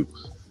to do,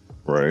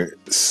 right?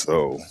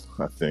 So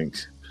I think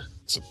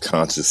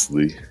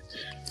subconsciously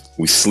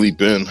we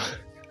sleep in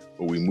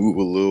or we move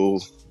a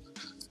little.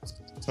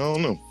 I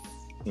don't know.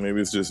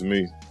 Maybe it's just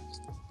me.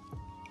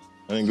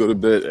 I didn't go to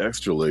bed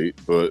extra late,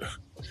 but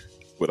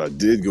what I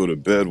did go to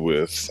bed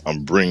with,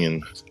 I'm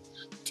bringing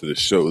to the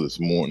show this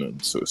morning.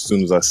 So as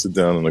soon as I sit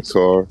down in the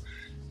car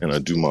and I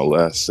do my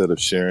last set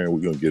of sharing, we're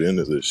going to get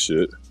into this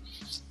shit.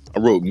 I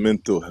wrote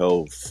mental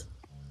health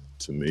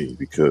to me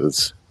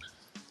because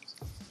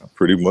I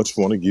pretty much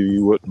want to give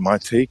you what my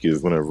take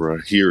is whenever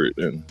I hear it,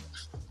 and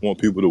I want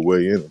people to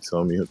weigh in and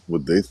tell me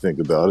what they think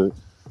about it,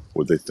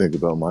 what they think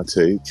about my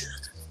take,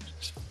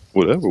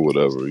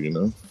 whatever, you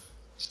know.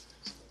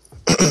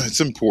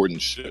 It's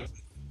important shit.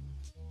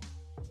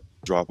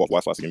 Drop off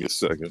Wi-Fi, so give me a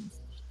second.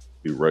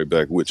 Be right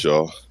back with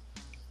y'all.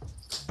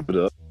 Put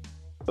it up.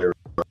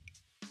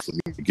 So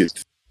we can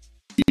get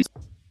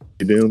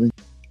you down.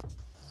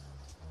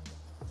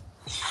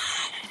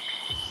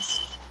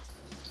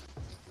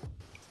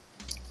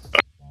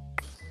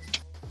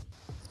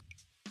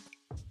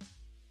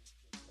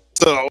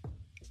 So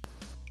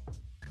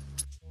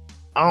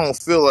I don't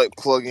feel like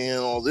plugging in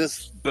all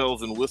this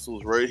bells and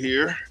whistles right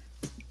here,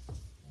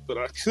 but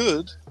I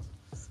could.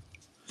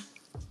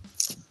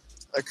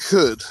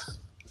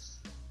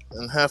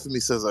 And half of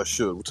me says I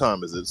should. What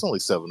time is it? It's only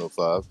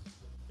 7:05.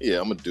 Yeah,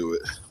 I'm gonna do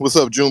it. What's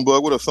up,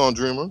 Junebug? What up, Song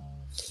Dreamer?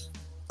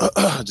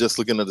 Just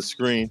looking at the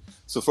screen.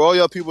 So for all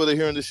y'all people that are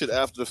hearing this shit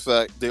after the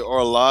fact, there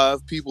are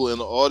live people in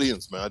the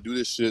audience, man. I do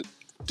this shit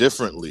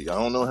differently. I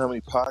don't know how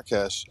many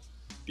podcasts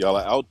y'all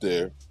are out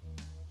there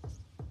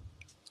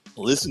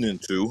listening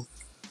to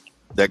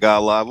that got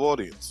a live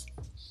audience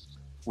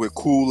with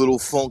cool little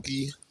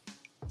funky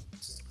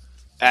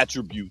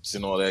attributes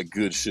and all that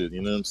good shit.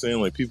 You know what I'm saying?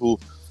 Like,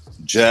 people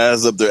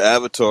jazz up their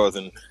avatars,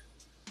 and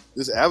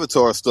this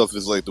avatar stuff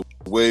is like the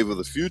wave of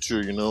the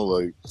future, you know?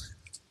 Like,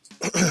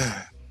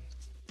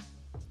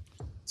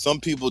 some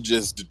people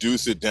just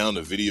deduce it down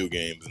to video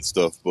games and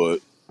stuff, but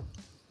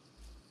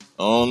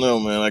I don't know,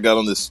 man. I got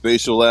on this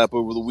spatial app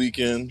over the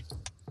weekend,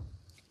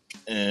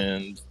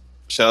 and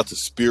shout out to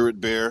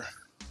Spirit Bear.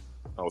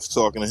 I was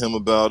talking to him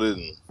about it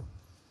and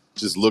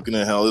just looking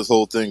at how this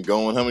whole thing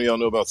going. How many of y'all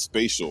know about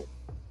Spatial?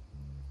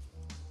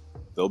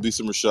 There'll be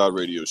some Rashad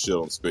Radio shit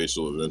on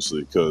Spatial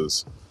eventually,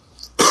 because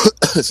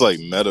it's like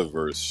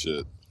metaverse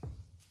shit.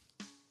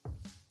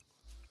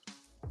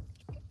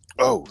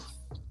 Oh.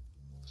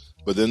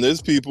 But then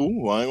there's people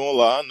who, I ain't gonna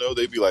lie, I know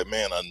they be like,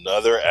 man,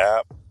 another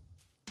app.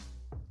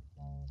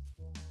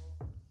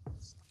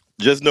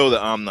 Just know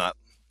that I'm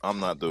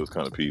not those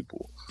kind of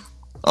people.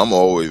 I'm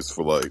always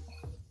for, like,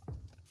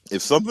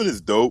 if something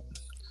is dope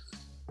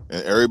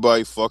and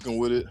everybody fucking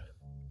with it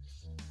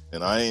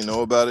and I ain't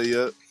know about it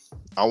yet,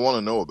 I want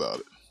to know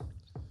about it.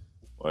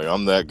 Like,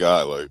 I'm that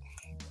guy. Like,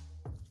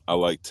 I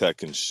like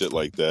tech and shit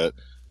like that.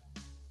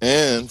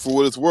 And for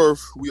what it's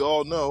worth, we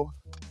all know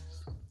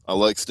I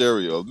like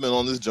stereo. I've been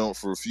on this jump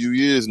for a few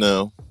years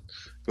now,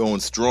 going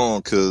strong,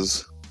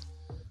 because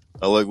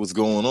I like what's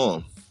going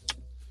on.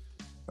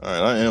 All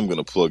right, I am going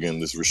to plug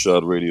in this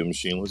Rashad Radio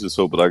machine. Let's just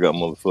hope that I got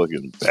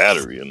motherfucking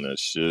battery in that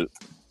shit.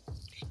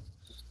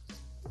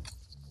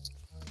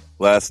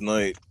 Last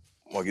night,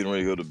 while getting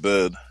ready to go to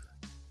bed,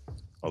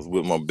 I was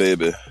with my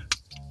baby.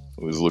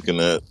 We was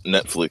looking at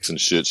Netflix and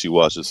shit. She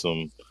watches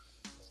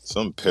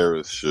some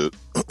Paris shit.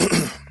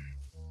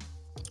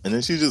 And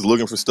then she's just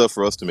looking for stuff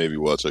for us to maybe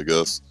watch, I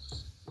guess.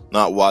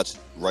 Not watch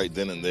right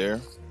then and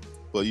there,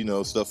 but, you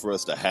know, stuff for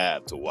us to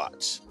have to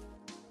watch.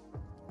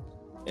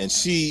 And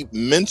she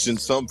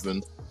mentioned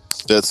something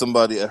that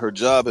somebody at her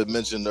job had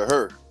mentioned to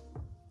her.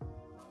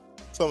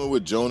 Something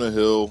with Jonah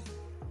Hill.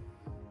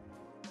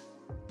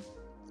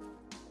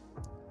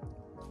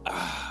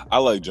 I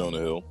like Jonah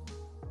Hill.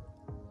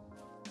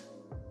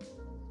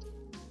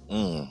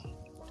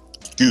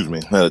 Excuse me,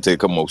 I had to take a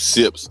couple more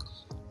sips.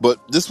 But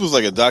this was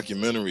like a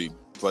documentary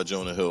by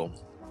Jonah Hill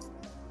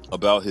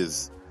about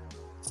his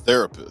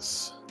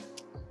therapist.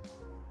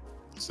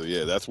 So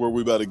yeah, that's where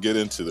we're about to get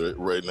into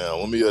right now.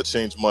 Let me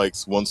change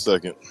mics 1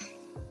 second.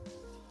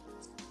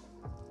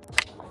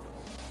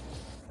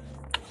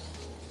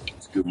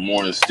 Good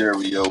morning,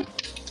 stereo.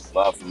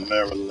 Live from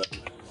Maryland.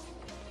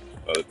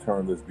 Gotta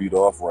turn this beat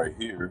off right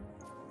here.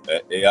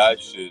 That AI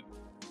shit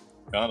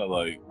kind of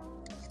like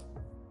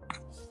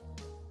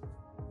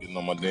getting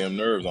on my damn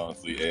nerves,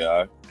 honestly,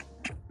 AI.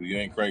 You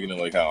ain't cranking it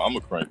like how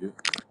I'ma crank it.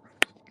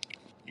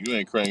 You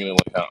ain't cranking it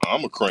like how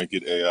I'ma crank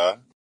it, AI.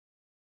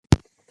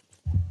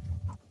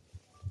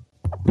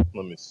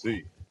 Let me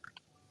see.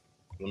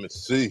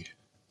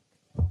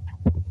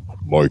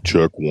 Mic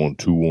check 1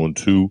 2 1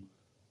 2.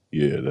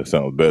 Yeah, that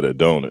sounds better,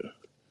 don't it?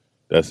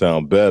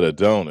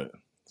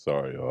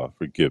 Sorry, y'all.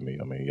 Forgive me.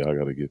 I mean, y'all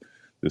gotta get.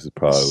 This is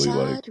probably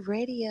like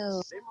Radio.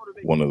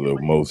 one of the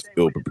most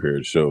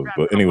ill-prepared shows.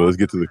 But anyway, let's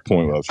get to the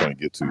point where I was trying to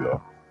get to,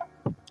 y'all.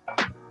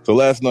 So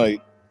last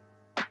night,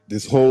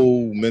 this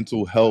whole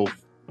mental health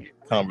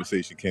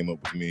conversation came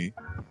up with me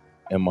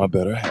and my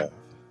better half.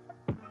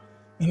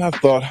 And I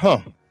thought,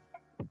 I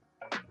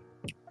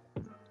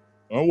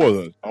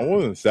wasn't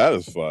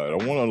satisfied. I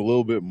wanted a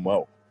little bit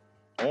more.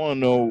 I want to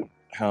know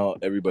how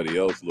everybody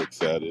else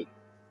looks at it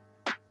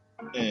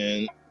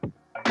and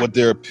what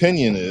their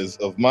opinion is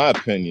of my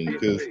opinion,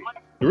 because it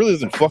really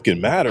doesn't fucking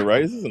matter,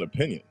 right? This is an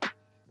opinion.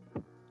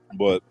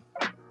 But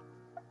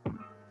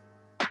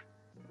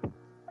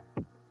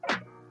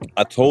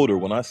I told her,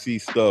 when I see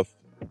stuff,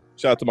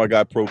 shout out to my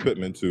guy Pro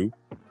Pittman too,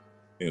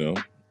 you know,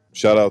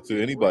 shout out to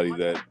anybody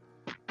that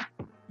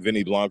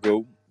Vinny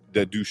Blanco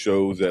that do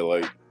shows that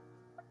like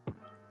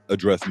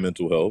address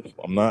mental health.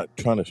 I'm not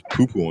trying to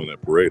poo-poo on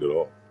that parade at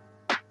all.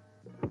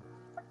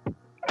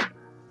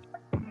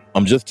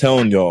 I'm just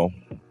telling y'all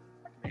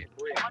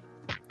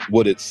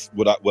what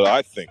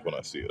I think when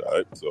I see it. All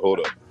right, so hold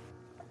up.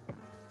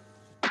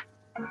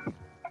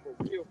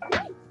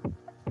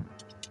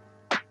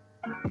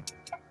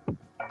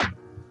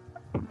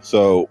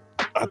 So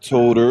I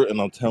told her, and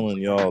I'm telling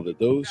y'all, that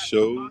those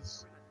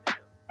shows,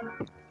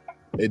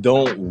 they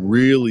don't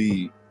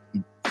really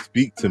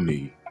speak to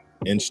me,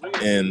 and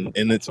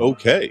it's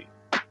okay.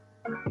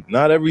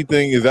 Not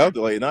everything is out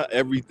there. Like, not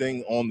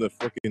everything on the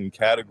fucking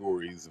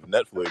categories of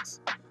Netflix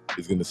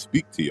is gonna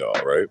speak to y'all,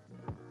 right?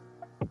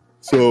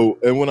 So,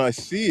 and when I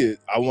see it,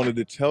 I wanted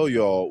to tell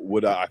y'all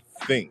what I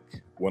think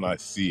when I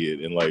see it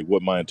and like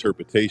what my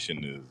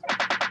interpretation is.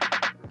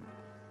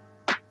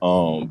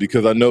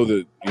 Because I know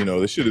that, you know,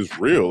 this shit is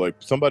real. Like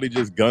somebody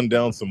just gunned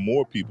down some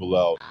more people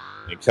out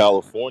in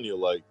California.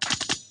 Like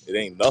it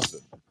ain't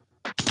nothing.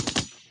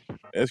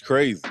 It's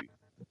crazy.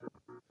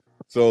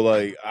 So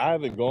like I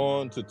haven't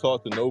gone to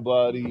talk to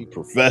nobody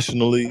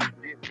professionally.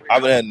 I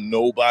haven't had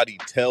nobody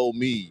tell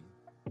me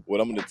what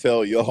I'm going to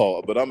tell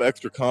y'all, but I'm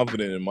extra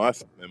confident in my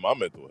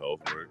mental health,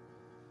 right?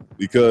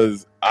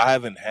 Because I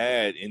haven't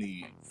had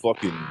any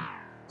fucking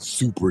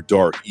super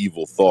dark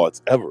evil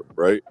thoughts ever,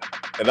 right?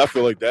 And I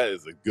feel like that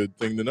is a good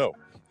thing to know.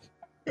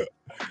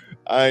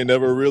 I ain't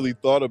never really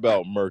thought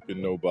about murking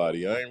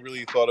nobody. I ain't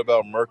really thought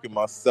about murking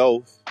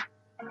myself.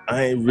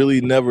 I ain't really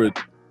never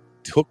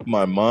took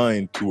my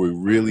mind to a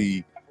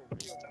really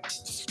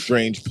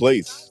strange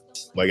place,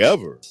 like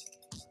ever.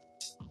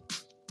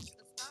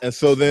 And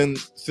so then,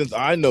 since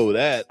I know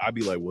that, I'd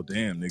be like, well,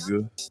 damn,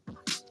 nigga,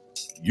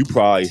 you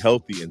probably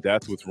healthy, and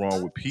that's what's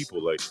wrong with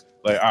people. Like,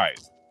 all right,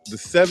 the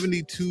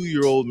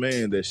 72-year-old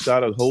man that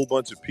shot a whole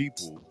bunch of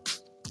people,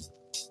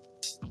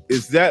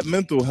 is that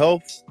mental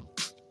health?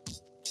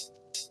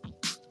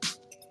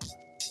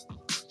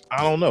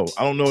 I don't know.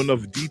 I don't know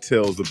enough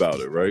details about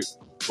it, right?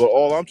 But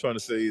all I'm trying to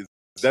say is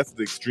that's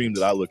the extreme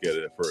that I look at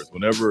it at first.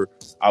 Whenever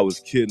I was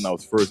a kid and I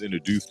was first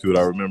introduced to it,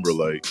 I remember,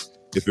 like,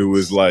 if it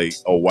was, like,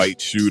 a white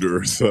shooter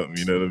or something,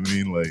 you know what I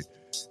mean? Like,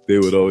 they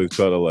would always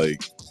try to,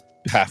 like,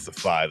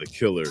 pacify the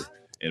killer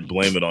and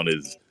blame it on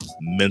his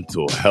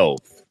mental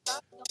health.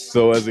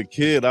 So as a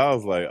kid, I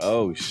was like,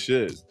 oh,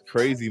 shit,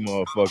 crazy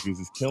motherfuckers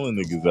is killing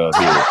niggas out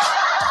here.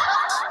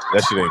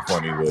 That shit ain't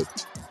funny,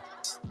 but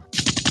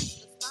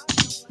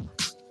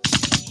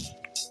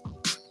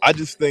I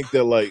just think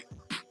that, like,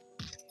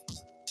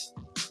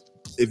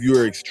 if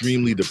you're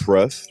extremely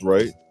depressed,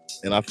 right?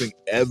 And I think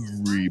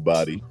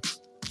everybody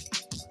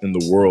in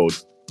the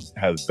world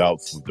has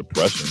bouts with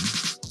depression.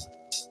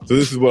 So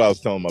this is what I was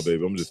telling my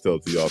baby. I'm just telling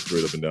it to y'all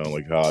straight up and down,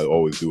 like how I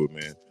always do it,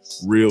 man.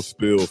 Real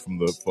spill from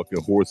the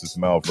fucking horse's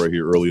mouth right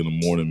here early in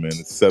the morning, man.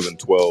 It's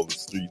 7:12.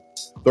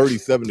 It's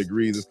 37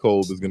 degrees. It's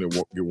cold. It's going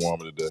to get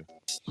warmer today.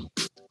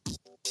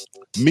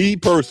 Me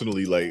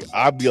personally, like,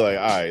 I'd be like,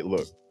 all right,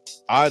 look,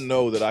 I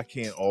know that I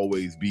can't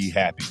always be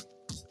happy.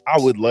 I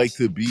would like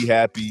to be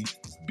happy,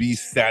 be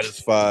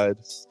satisfied,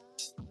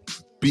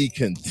 be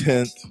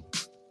content,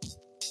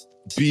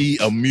 be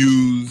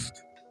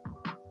amused,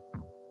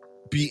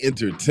 be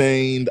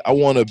entertained. I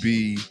want to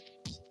be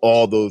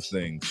all those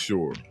things,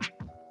 sure.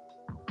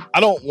 I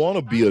don't want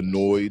to be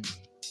annoyed.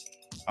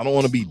 I don't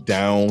want to be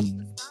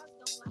down.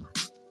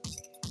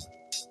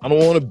 I don't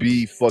want to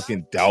be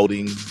fucking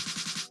doubting.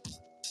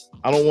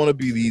 I don't want to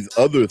be these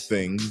other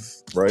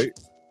things, right,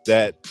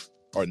 that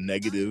are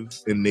negative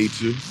in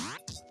nature,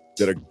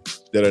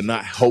 that are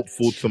not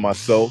helpful to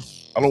myself.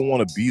 I don't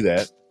want to be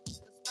that.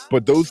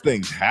 But those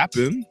things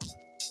happen,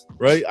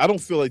 right? I don't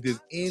feel like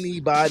there's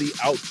anybody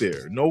out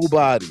there,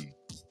 nobody,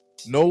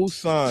 no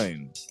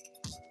sign,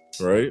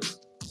 right?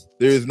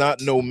 There is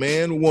not no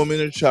man,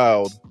 woman, or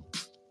child,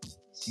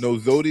 no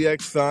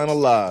zodiac sign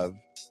alive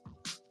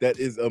that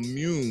is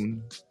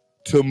immune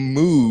to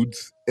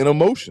moods and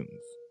emotions.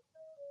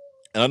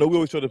 And I know we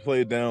always try to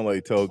play it down,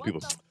 like tell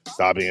people,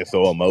 stop being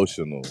so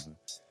emotional.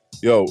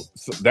 Yo,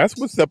 so that's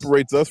what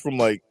separates us from,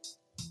 like,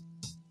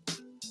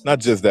 not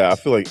just that. I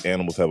feel like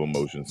animals have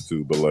emotions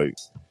too, but like,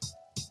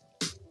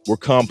 we're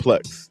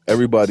complex.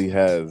 Everybody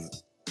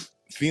has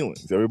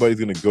feelings. Everybody's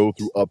going to go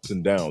through ups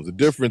and downs. The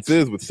difference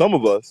is with some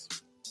of us,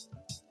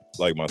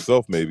 like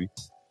myself maybe,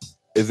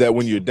 is that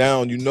when you're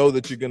down, you know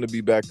that you're going to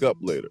be back up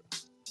later.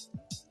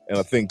 And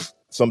I think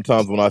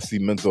sometimes when I see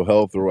mental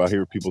health or I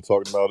hear people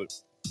talking about it,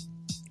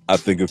 I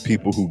think of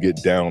people who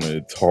get down and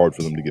it's hard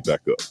for them to get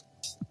back up.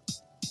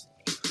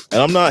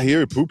 And I'm not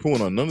here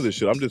poo-pooing on none of this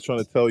shit. I'm just trying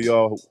to tell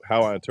y'all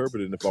how I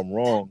interpret it. And if I'm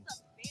wrong,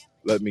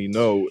 let me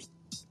know,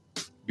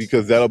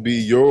 because that'll be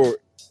your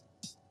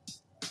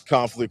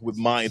conflict with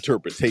my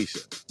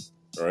interpretation,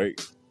 right?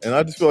 And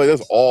I just feel like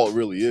that's all it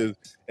really is.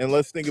 And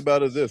let's think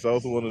about it as this. I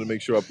also wanted to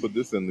make sure I put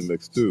this in the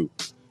mix too.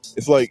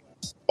 It's like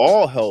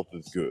all health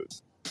is good,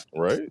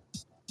 right?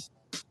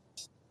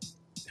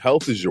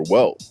 Health is your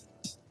wealth.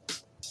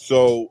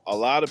 So a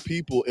lot of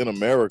people in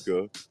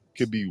America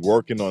could be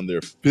working on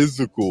their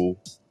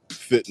physical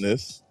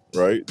fitness,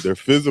 right? Their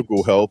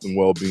physical health and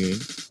well-being.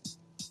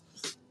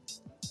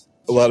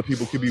 A lot of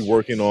people could be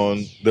working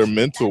on their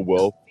mental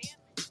wealth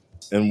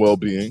and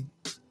well-being,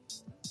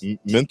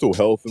 mental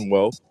health and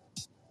wealth.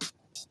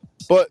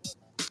 But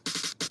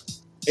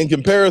in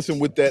comparison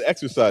with that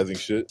exercising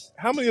shit,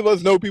 how many of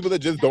us know people that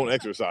just don't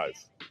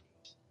exercise?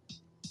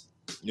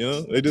 You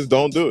know, they just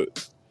don't do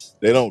it.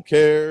 They don't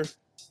care.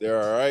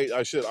 They're all right.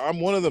 I'm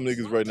one of them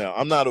niggas right now.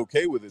 I'm not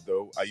okay with it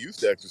though. I used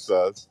to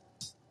exercise,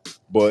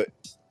 but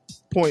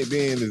point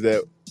being is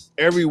that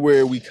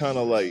everywhere we kind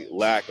of like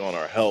lack on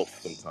our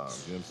health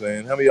sometimes. You know what I'm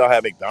saying? How many of y'all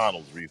had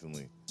McDonald's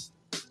recently?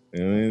 You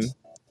know what I mean?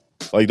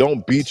 Like,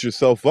 don't beat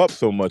yourself up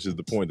so much is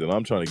the point that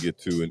I'm trying to get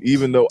to. And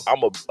even though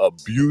I'm an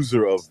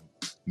abuser of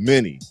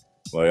many,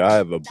 Like, I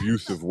have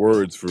abusive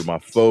words for my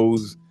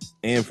foes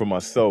and for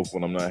myself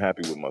when I'm not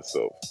happy with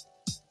myself.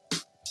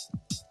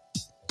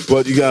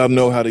 But you gotta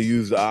know how to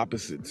use the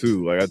opposite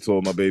too. Like I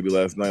told my baby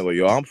last night, like,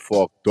 yo, I'm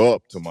fucked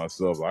up to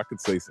myself. I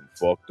could say some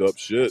fucked up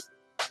shit.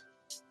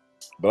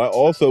 But I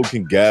also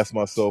can gas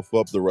myself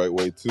up the right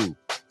way too.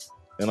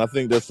 And I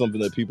think that's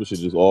something that people should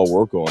just all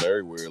work on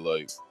everywhere,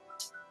 like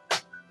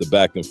the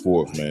back and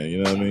forth, man.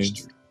 You know what I mean?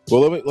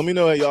 Well, let me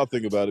know how y'all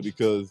think about it,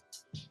 because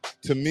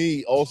to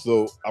me,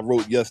 also, I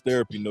wrote yes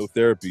therapy, no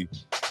therapy,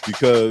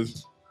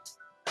 because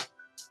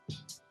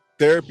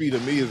therapy to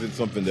me isn't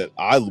something that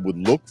I would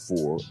look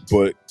for,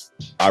 but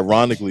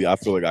ironically, I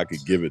feel like I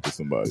could give it to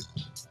somebody,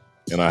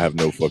 and I have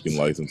no fucking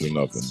license or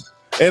nothing.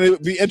 And it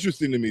would be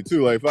interesting to me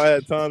too. Like if I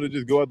had time to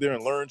just go out there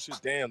and learn shit.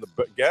 Damn, the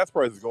gas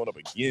price is going up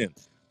again.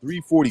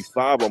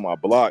 $3.45 on my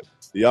block.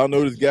 Do y'all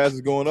notice gas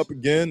is going up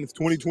again? It's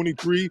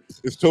 2023.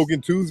 It's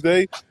Token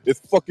Tuesday. It's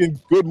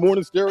fucking Good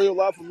Morning Stereo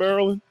live from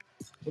Maryland.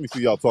 Let me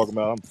see y'all talking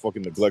about. I'm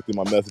fucking neglecting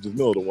my messages.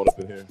 Middle of the one up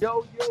in here.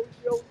 Yo.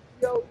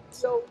 Yo.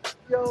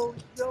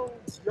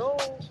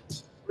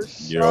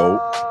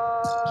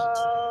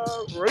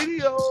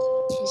 Radio.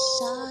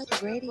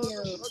 Rashad Radio.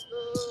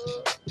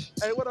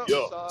 Hey, what up,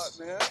 Rashad,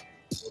 man?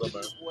 What up,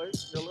 man? Your boy,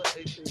 Miller,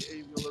 a.k.a.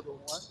 Miller the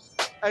One.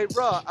 Hey,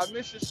 bro, I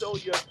missed your show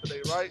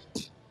yesterday, right?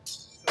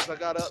 Because I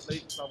got up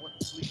late because I went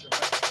to sleep and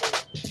had to go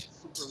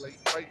super late,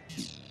 right?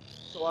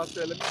 So I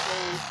said, let me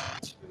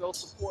go,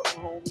 support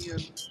my homie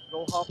and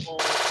go hop on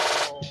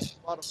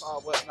Spotify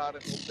and whatnot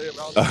and go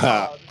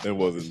there. It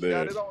wasn't there.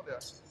 Got it on there.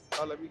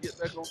 Let me get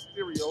back on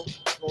stereo.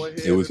 Go ahead.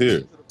 It was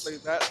here. To the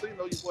playback. So, your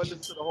boy listen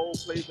to the whole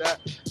playback.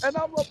 And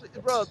I'm up,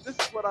 bro, this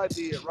is what I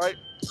did, right?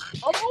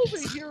 I'm over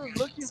here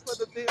looking for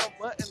the damn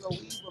button to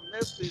leave a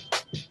message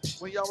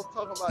when y'all was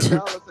talking about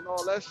Dallas and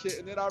all that shit.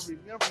 And then I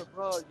remember,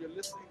 bro, you're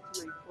listening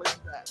to a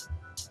playback.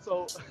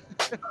 So,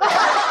 man,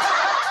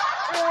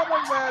 I'm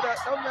mad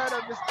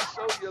I missed the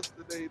show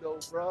yesterday, though,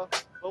 bro.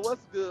 But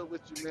what's good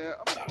with you, man?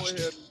 I'm going to go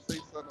ahead and say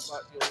something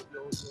about your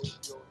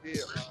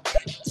head,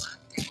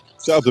 man.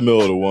 Shout out to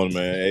Miller the One,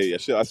 man. Hey,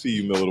 I see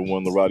you, Miller the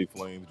One, Larati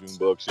Flames,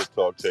 Junebug, Shit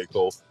Talk, Take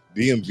Hold,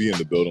 DMV in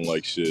the building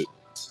like shit.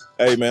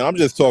 Hey, man, I'm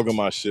just talking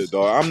my shit,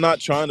 dog. I'm not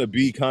trying to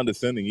be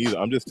condescending either.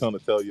 I'm just trying to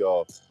tell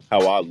y'all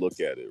how I look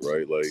at it,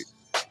 right? Like,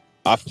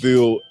 I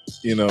feel,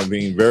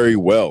 very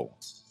well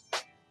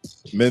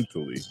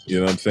mentally, you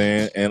know what I'm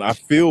saying? And I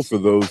feel for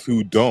those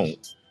who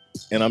don't.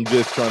 And I'm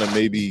just trying to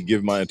maybe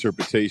give my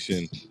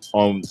interpretation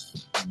on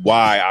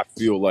why I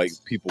feel like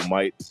people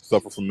might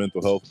suffer from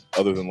mental health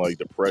other than like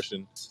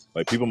depression.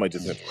 Like people might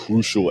just have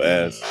crucial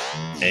ass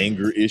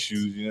anger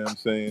issues, you know what I'm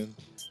saying?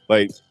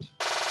 Like,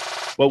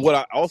 but what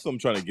I also am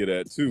trying to get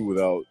at too,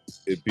 without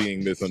it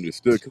being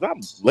misunderstood, because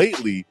I'm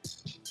lately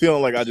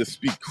feeling like I just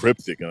speak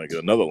cryptic in like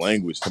another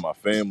language to my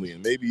family,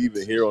 and maybe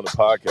even here on the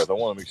podcast, I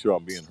want to make sure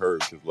I'm being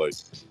heard, because like,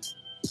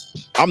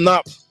 I'm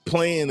not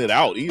playing it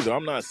out either.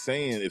 I'm not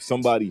saying if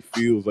somebody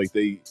feels like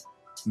they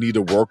need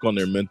to work on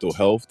their mental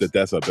health,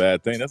 that's a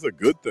bad thing. That's a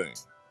good thing.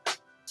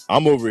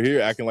 I'm over here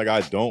acting like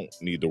I don't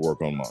need to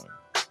work on mine,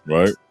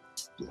 right?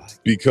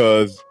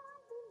 Because,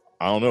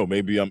 I don't know,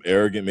 maybe I'm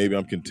arrogant, maybe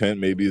I'm content,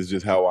 maybe it's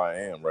just how I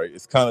am, right?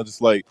 It's kind of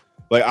just like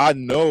I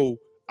know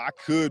I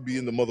could be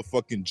in the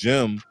motherfucking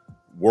gym,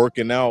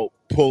 working out,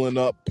 pulling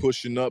up,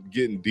 pushing up,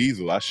 getting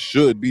diesel. I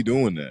should be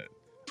doing that.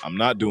 I'm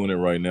not doing it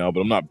right now, but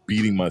I'm not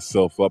beating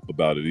myself up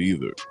about it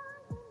either.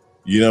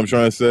 You know what I'm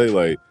trying to say?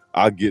 Like,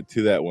 I'll get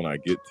to that when I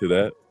get to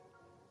that,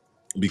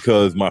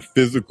 because my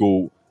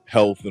physical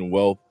health and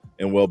wealth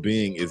and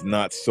well-being is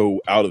not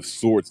so out of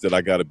sorts that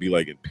I got to be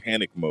like in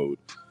panic mode.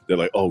 They're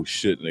like, oh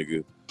shit,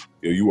 nigga,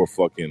 yo, you are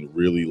fucking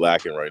really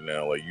lacking right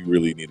now. Like, you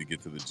really need to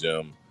get to the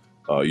gym.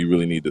 You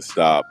really need to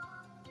stop.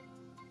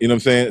 You know what I'm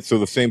saying? So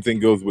the same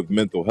thing goes with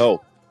mental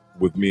health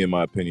with me, in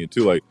my opinion,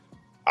 too. Like,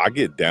 I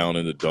get down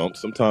in the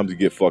dumps. Sometimes you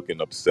get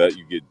fucking upset.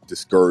 You get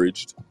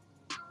discouraged,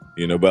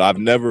 but I've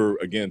never,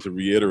 again, to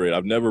reiterate,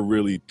 I've never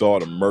really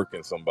thought of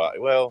murking somebody.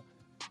 Well,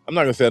 I'm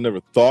not going to say I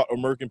never thought of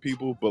murking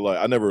people, but like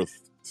I never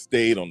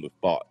stayed on the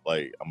thought,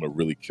 like, I'm going to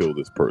really kill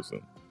this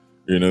person.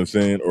 You know what I'm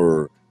saying?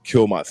 Or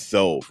kill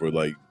myself, or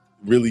like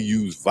really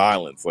use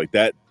violence. Like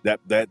that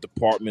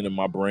department in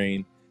my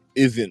brain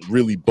isn't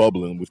really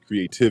bubbling with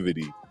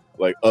creativity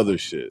like other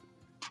shit.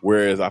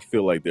 Whereas I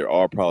feel like there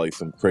are probably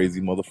some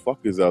crazy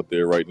motherfuckers out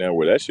there right now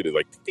where that shit is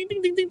like, ding,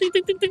 ding, ding, ding, ding,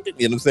 ding, ding, ding.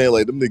 You know what I'm saying?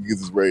 Like, them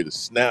niggas is ready to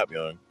snap,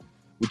 young.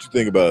 What you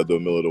think about it, though,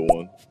 Miller the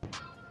One?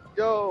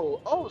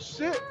 Yo, oh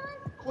shit.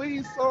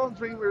 Queen Song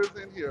Dreamer is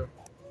in here.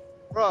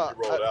 Bruh,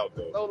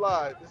 no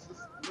lie. This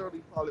is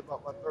literally probably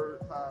about my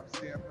third time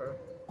seeing her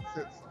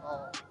since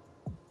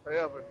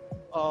forever.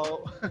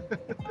 But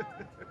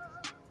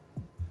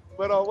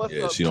what's up?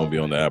 Yeah, she don't be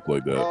on the app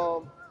like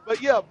that.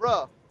 But yeah,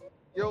 bruh.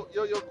 Yo,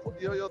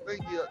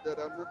 thank you, that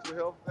mental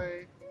health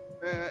thing,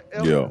 man.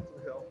 Mental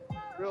health,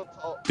 real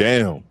talk.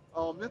 Damn.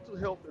 Mental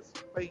health is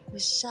fake.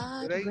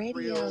 Rashad it ain't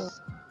Radio.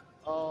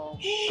 Real.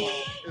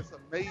 It's a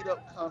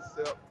made-up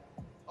concept.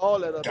 All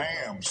that other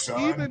Damn, stuff.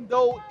 son. Even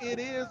though it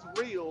is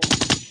real,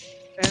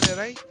 and it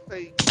ain't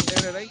fake,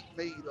 and it ain't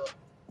made up,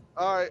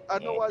 All right, I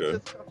know I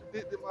just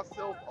contradicted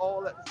myself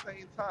all at the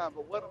same time,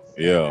 but what I'm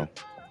saying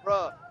is,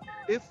 bruh,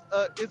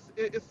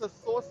 it's a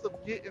source of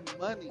getting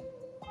money.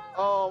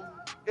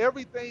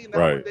 Everything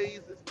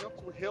nowadays is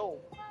mental health,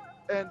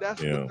 and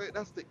that's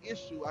the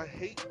issue. I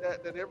hate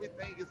that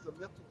everything is a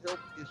mental health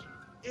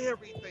issue.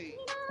 Everything,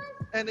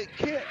 and it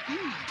can't be.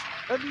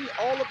 I mean,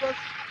 all of us.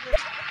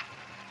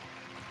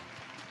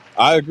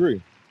 I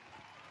agree.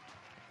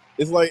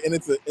 It's like, and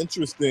it's an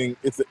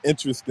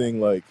interesting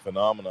like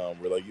phenomenon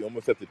where like you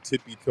almost have to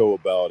tippy toe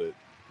about it,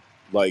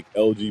 like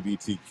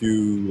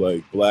LGBTQ,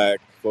 like black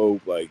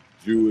folk, like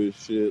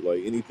Jewish shit,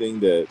 like anything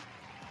that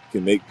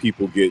can make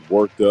people get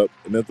worked up.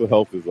 And mental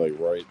health is like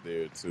right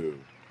there too.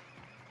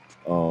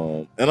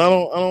 And I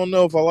don't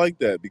know if I like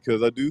that,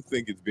 because I do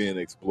think it's being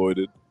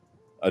exploited.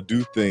 I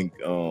do think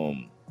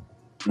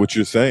what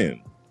you're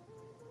saying.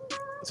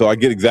 So I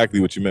get exactly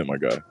what you meant, my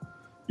guy.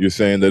 You're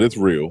saying that it's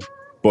real.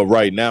 But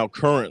right now,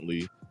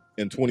 currently,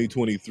 in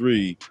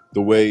 2023,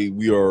 the way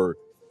we are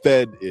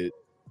fed it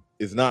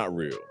is not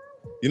real.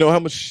 You know how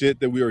much shit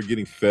that we are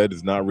getting fed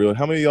is not real?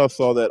 How many of y'all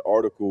saw that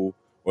article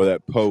or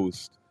that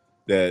post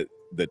that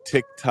the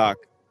TikTok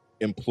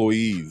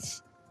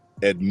employees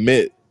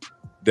admit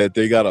that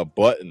they got a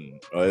button,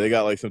 or they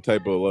got like some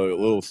type of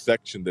little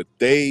section that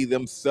they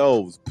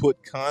themselves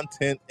put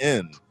content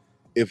in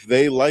if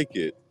they like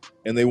it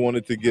and they want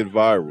it to get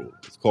viral?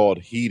 It's called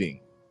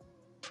heating,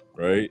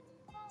 right?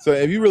 So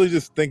if you really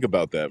just think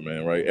about that,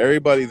 man, right?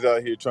 Everybody's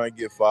out here trying to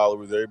get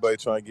followers. Everybody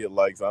trying to get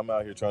likes. I'm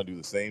out here trying to do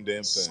the same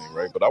damn thing,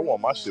 right? But I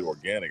want my shit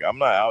organic. I'm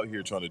not out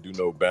here trying to do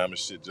no Bama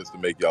shit just to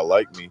make y'all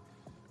like me,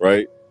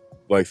 right?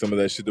 Like some of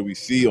that shit that we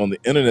see on the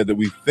internet that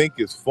we think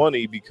is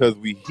funny because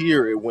we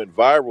hear it went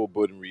viral,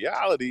 but in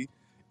reality,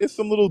 it's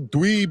some little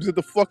dweebs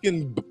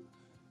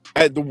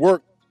at the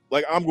work,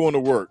 like I'm going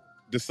to work,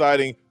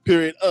 deciding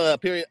period,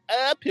 period,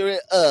 period,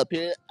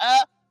 period,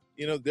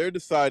 you know, they're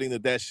deciding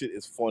that shit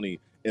is funny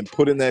and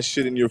putting that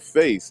shit in your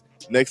face.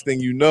 Next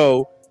thing you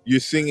know, you're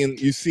seeing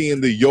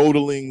the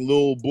yodeling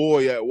little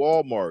boy at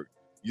Walmart.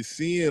 You're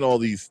seeing all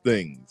these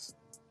things.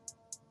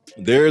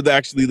 They're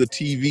actually the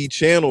TV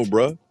channel,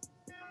 bruh.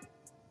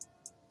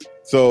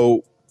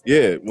 So,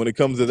 yeah, when it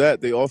comes to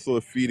that, they also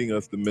are feeding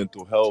us the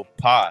mental health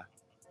pie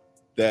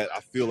that I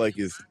feel like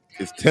is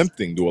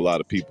tempting to a lot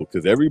of people,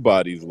 because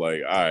everybody's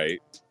like, all right,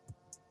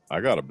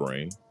 I got a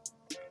brain.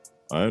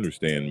 I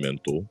understand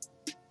mental.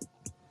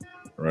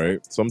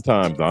 Right?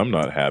 Sometimes I'm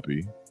not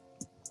happy.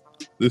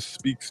 This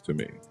speaks to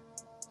me.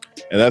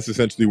 And that's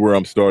essentially where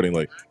I'm starting.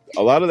 Like,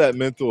 a lot of that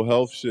mental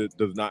health shit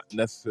does not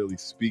necessarily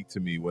speak to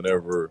me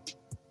whenever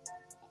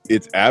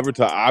it's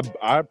advertised.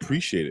 I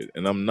appreciate it.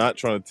 And I'm not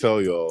trying to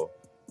tell y'all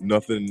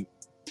nothing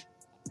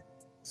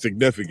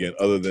significant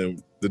other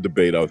than the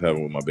debate I was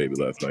having with my baby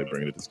last night,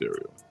 bringing it to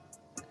stereo.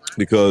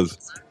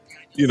 Because,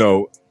 you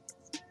know,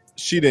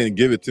 she didn't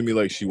give it to me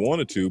like she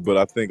wanted to, but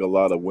I think a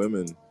lot of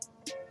women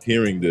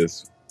hearing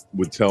this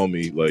would tell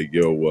me like,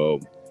 yo, well,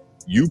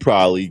 you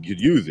probably could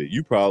use it.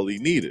 You probably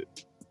need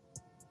it.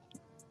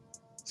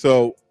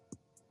 So,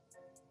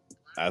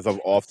 as I've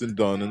often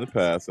done in the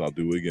past, and I'll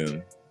do it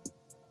again,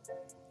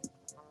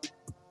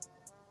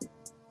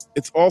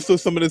 it's also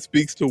something that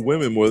speaks to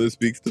women more than it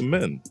speaks to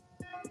men.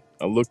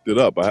 I looked it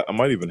up. I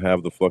might even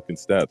have the fucking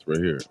stats right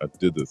here. I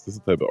did this. This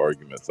is the type of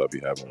arguments I'll be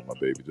having with my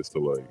baby, just to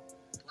like,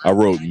 I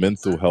wrote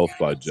mental health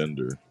by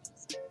gender,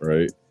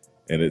 right?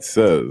 And it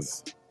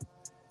says,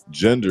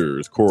 gender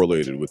is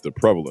correlated with the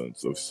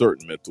prevalence of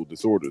certain mental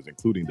disorders,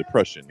 including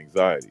depression,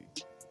 anxiety.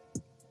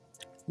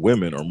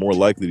 Women are more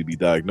likely to be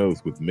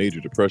diagnosed with major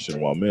depression,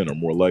 while men are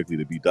more likely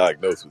to be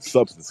diagnosed with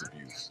substance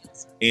abuse,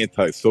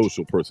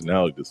 antisocial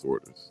personality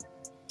disorders.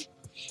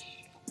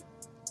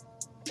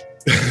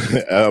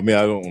 I mean,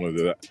 I don't want to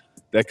do that.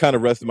 That kind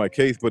of rested my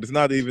case, but it's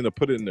not even to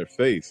put it in their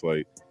face.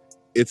 Like,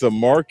 it's a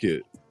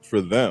market for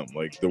them.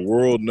 Like, the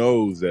world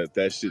knows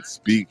that shit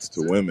speaks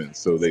to women,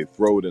 so they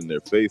throw it in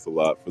their face a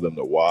lot for them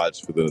to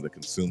watch, for them to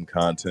consume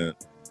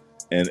content.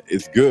 And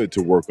it's good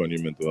to work on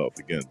your mental health.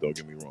 Again, don't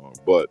get me wrong,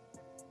 but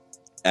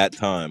at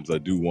times I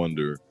do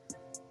wonder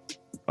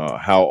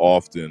how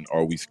often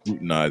are we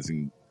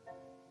scrutinizing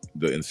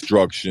the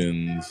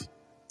instructions,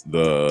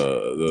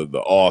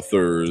 the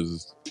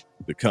authors,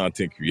 the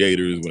content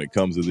creators when it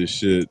comes to this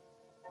shit,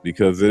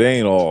 because it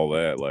ain't all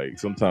that. Like,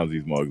 sometimes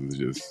these mugs is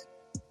just,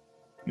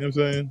 you know what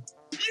I'm saying,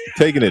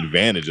 taking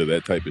advantage of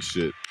that type of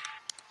shit,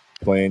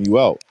 playing you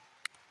out.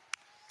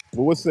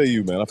 Well, what say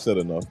you, man? I've said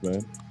enough,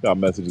 man. Got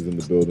messages in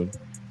the building.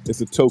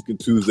 It's a token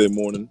Tuesday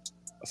morning.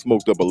 I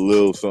smoked up a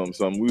little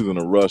something. We was in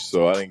a rush,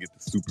 so I didn't get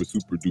the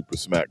super duper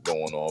smack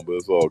going on, but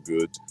it's all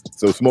good.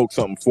 So smoke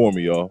something for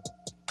me, y'all.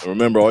 And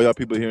remember, all y'all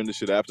people hearing this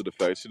shit after the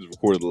fact, shit is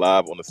recorded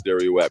live on the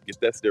Stereo app. Get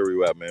that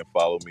Stereo app, man.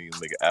 Follow me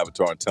and make an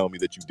avatar and tell me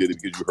that you did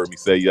it because you heard me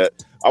say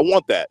that. I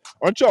want that.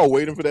 Aren't y'all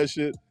waiting for that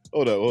shit?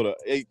 Hold up.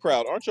 Hey,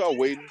 crowd, aren't y'all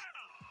waiting?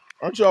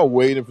 Aren't y'all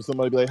waiting for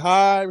somebody to be like,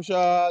 hi,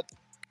 Rashad,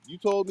 you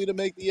told me to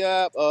make the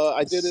app.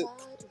 I did it,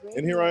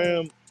 and here I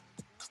am.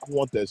 I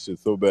want that shit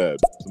so bad.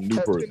 Some new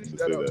person to say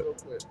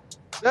that.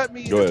 That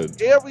means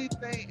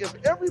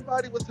if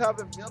everybody was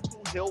having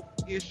mental health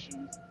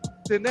issues,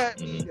 then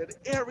that means that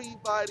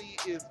everybody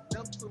is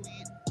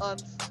mentally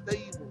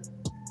unstable.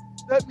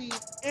 That means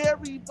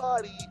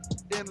everybody,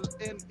 and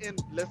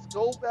let's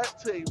go back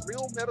to a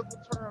real medical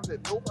term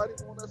that nobody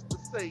wants us to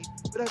say,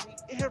 but that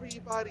means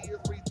everybody is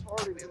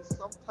retarded in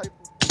some type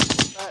of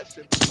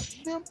fashion.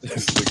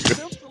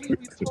 Mentally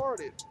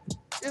retarded.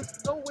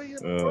 It's no way in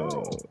the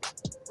world.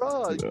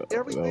 Bruh,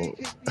 everything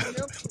can't be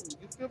mental.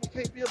 You feel me?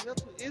 Can't be a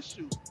mental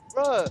issue.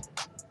 Bruh,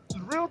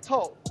 real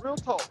talk.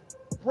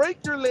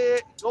 Break your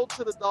leg, go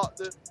to the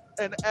doctor,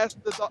 and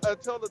ask the doctor,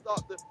 tell the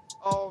doctor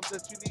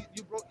that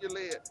you broke your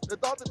leg. The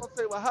doctor gonna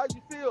say, well, how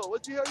you feel?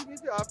 What the hell you mean?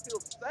 I feel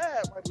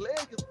sad. My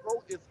leg is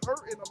broke. It's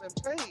hurting. I'm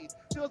in pain.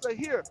 He'll say,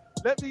 here,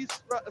 let me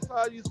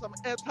start you some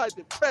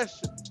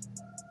antidepressant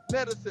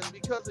medicine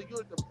because of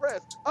you're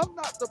depressed. I'm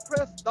not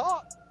depressed,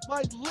 doc.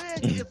 My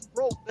leg is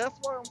broke. That's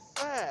why I'm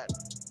sad.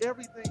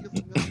 Everything is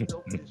a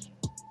mental health issue.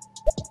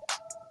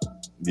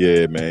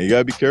 Yeah, man, you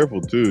gotta be careful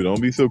too.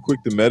 Don't be so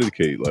quick to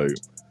medicate. Like,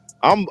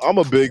 I'm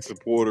a big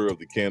supporter of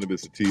the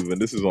cannabis sativa, and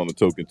this is on the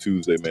Token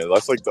Tuesday, man.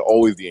 That's like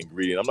always the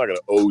ingredient. I'm not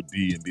gonna OD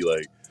and be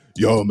like,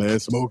 yo, man,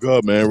 smoke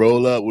up, man,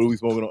 roll up. What are we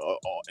smoking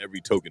on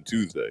every Token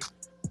Tuesday?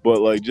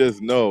 But like,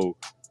 just know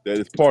that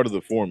it's part of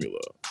the formula.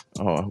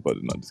 Oh, I hope I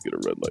did not just get a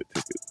red light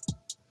ticket.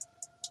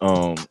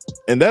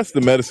 And that's the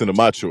medicine of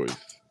my choice.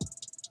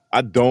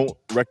 I don't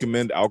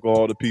recommend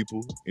alcohol to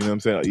people. You know what I'm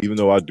saying? Even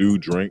though I do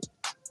drink.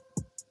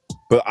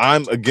 But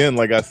I'm, again,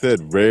 like I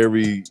said,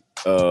 very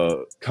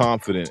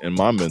confident in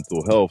my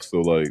mental health. So,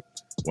 like,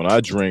 when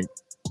I drink,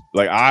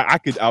 like, I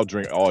could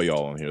outdrink all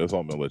y'all on here. That's all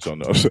I'm going to let y'all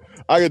know.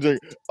 I could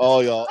drink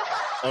all y'all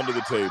under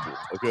the table,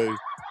 okay?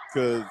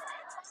 Because,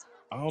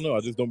 I don't know, I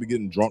just don't be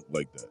getting drunk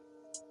like that.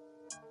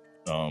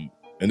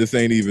 And this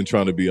ain't even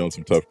trying to be on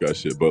some tough guy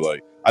shit, but,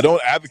 like, I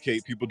don't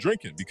advocate people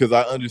drinking because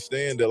I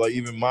understand that, like,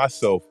 even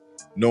myself,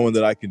 knowing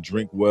that I can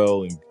drink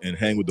well and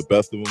hang with the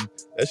best of them,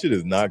 that shit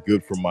is not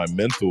good for my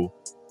mental.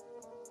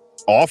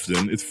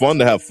 Often it's fun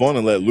to have fun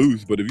and let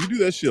loose, but if you do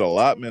that shit a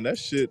lot, man, that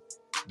shit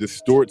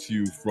distorts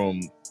you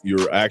from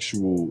your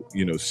actual,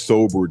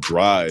 sober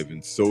drive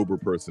and sober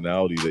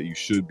personality that you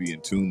should be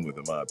in tune with,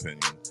 in my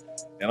opinion.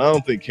 And I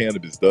don't think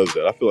cannabis does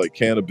that. I feel like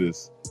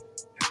cannabis,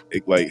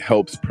 it like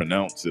helps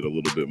pronounce it a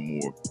little bit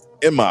more,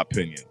 in my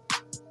opinion.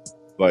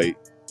 Like,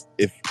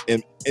 if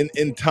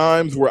in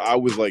times where I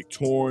was like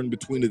torn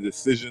between a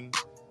decision,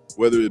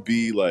 whether it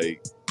be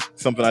like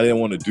something I didn't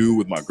want to do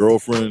with my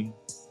girlfriend,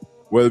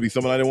 whether it be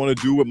something I didn't want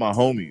to do with my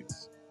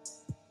homies.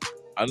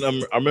 I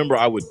remember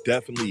I would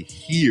definitely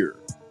hear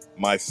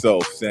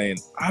myself saying,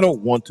 I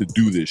don't want to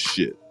do this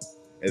shit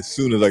as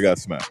soon as I got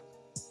smacked.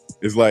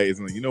 It's like,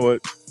 you know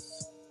what?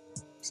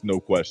 It's no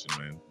question,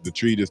 man. The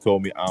tree just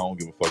told me I don't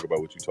give a fuck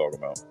about what you talking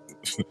about.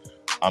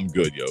 I'm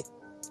good, yo.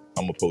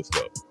 I'm going to post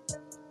up.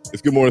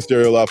 It's Good Morning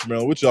Stereo Live from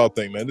Maryland. What y'all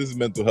think, man? This is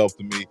mental health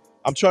to me.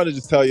 I'm trying to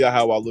just tell you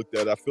how I looked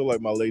at it. I feel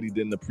like my lady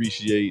didn't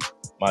appreciate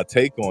my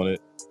take on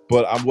it.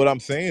 But what I'm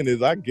saying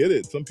is I get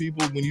it. Some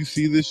people, when you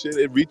see this shit,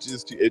 it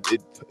reaches to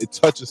it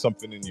touches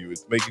something in you.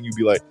 It's making you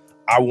be like,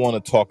 I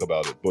want to talk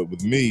about it. But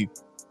with me,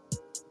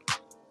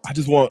 I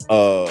just want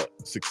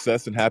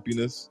success and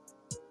happiness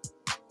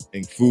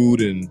and food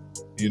and,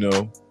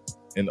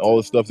 and all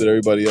the stuff that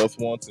everybody else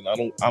wants. And I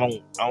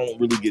don't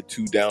really get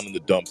too down in the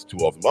dumps too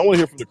often. But I want to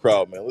hear from the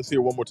crowd, man. Let's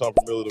hear one more time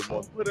from Miller to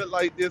one. Put it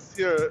like this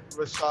here,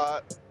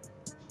 Rashad.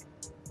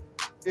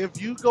 If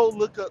you go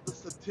look up the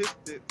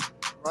statistics,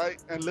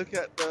 right, and look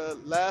at the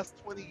last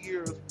 20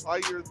 years prior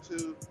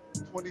to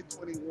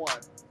 2021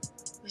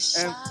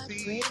 and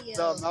see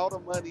the amount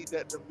of money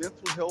that the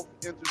mental health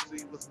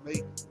industry was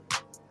making,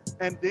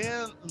 and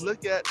then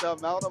look at the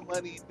amount of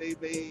money they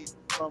made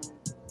from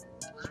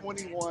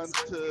 21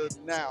 to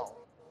now,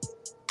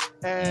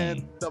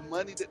 and the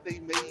money that they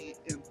made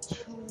in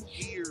 2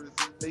 years,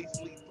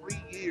 basically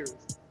 3 years,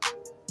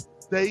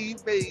 they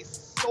made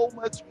so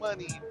much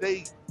money,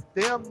 they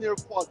damn near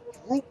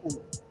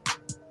quadrupled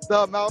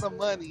the amount of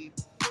money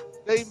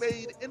they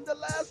made in the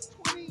last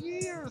 20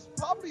 years.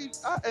 Probably,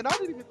 and I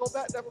didn't even go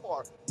back that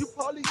far. You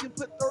probably can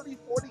put 30,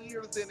 40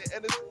 years in it,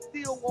 and it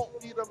still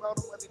won't be the amount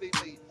of money they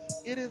made.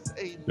 It is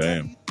a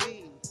money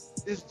thing.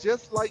 It's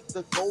just like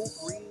the Go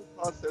Green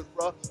process,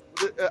 bro.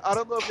 I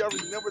don't know if y'all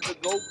remember the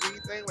Go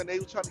Green thing when they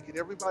were trying to get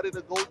everybody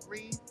to go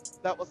green.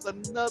 That was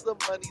another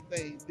money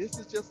thing. This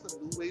is just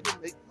a new way to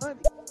make money.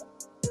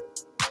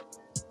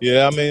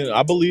 Yeah, I mean,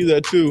 I believe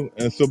that too.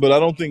 And so, but I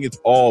don't think it's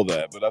all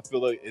that. But I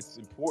feel like it's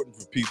important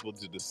for people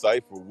to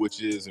decipher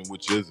which is and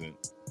which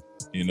isn't.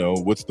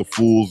 What's the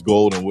fool's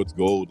gold and what's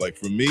gold. Like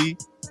for me,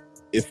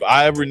 if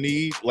I ever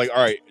need, like,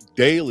 all right,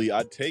 daily,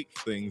 I take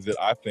things that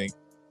I think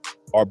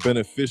are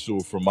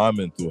beneficial for my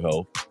mental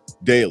health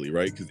daily,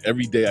 right? Because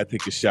every day I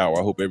take a shower.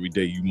 I hope every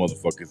day you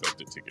motherfuckers out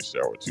there take a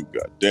shower too.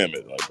 God damn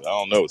it. Like, I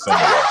don't know. Some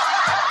of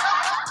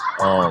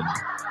y'all.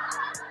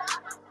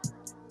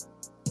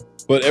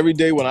 But every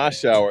day when I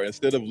shower,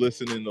 instead of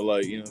listening to,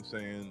 like,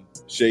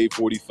 Shade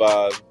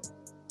 45,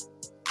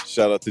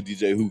 shout out to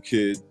DJ Who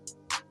Kid,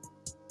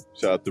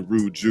 shout out to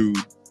Rude Jude.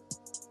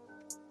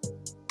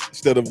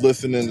 Instead of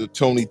listening to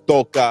Tony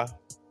Toka,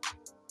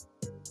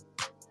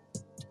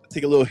 I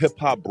take a little hip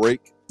hop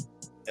break,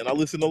 and I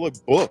listen to like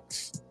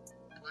books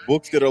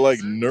that are like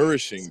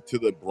nourishing to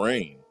the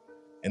brain,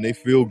 and they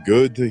feel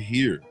good to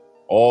hear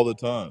all the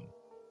time.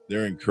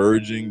 They're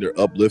encouraging, they're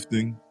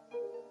uplifting.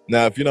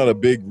 Now, if you're not a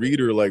big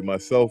reader like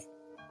myself,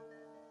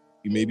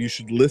 maybe you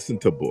should listen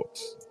to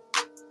books.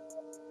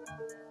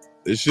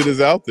 This shit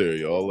is out there,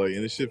 y'all. Like,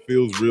 and this shit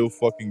feels real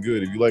fucking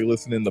good. If you like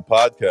listening to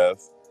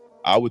podcasts,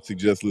 I would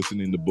suggest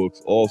listening to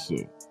books also.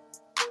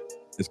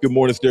 It's Good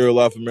Morning Stereo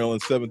live from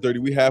Maryland, 7:30.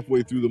 We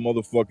halfway through the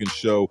motherfucking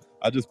show.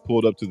 I just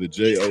pulled up to the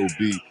JOB.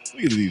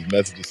 Look at these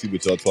messages, see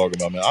what y'all talking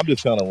about, man. I'm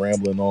just kind of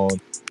rambling on,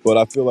 but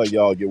I feel like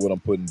y'all get what I'm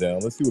putting down.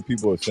 Let's see what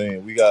people are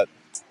saying. We got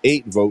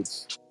 8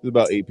 votes. There's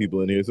about 8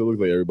 people in here, so it looks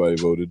like everybody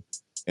voted.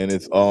 And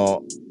it's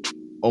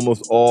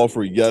almost all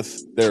for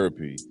yes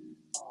therapy.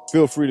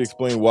 Feel free to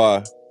explain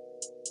why.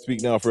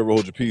 Speak now, forever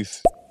hold your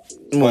peace.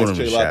 Good morning,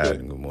 Rashad.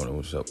 Good morning.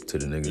 What's up to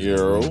the niggas?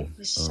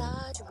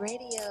 Rashad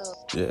Radio.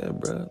 Yeah,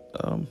 bro.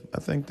 I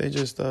think they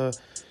just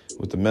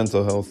with the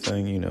mental health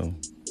thing, you know,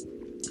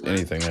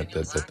 anything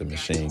that the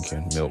machine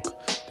can milk,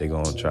 they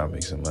gonna try to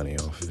make some money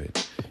off of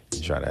it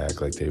and try to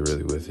act like they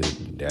really with it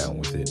and down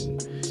with it,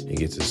 and it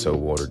gets it so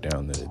watered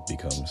down that it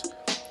becomes,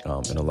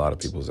 in a lot of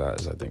people's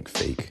eyes, I think,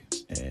 fake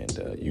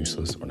and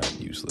useless, or not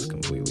useless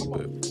completely,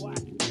 but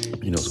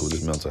you know, so with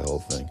this mental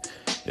health thing,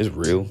 it's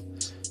real.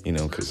 You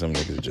know, because some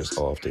niggas are just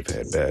off. They've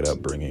had bad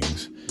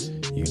upbringings,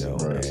 you know,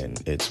 and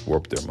it's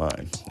warped their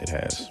mind. It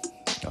has.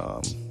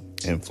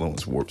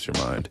 Influence warps your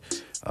mind.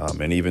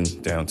 And even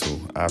down to,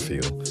 I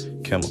feel,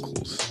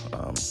 chemicals.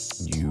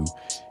 You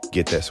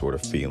get that sort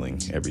of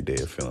feeling every day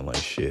of feeling like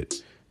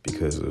shit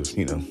because of,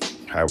 you know,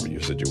 however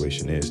your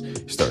situation is.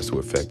 It starts to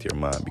affect your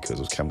mind because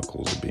those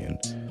chemicals are being,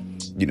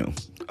 you know,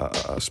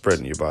 spread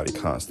in your body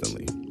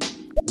constantly.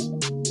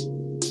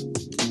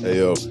 Hey,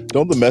 yo,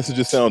 don't the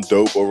messages sound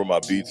dope over my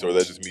beats, or is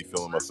that just me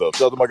feeling myself?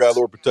 Shout out to my guy,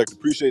 Lord Protector.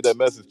 Appreciate that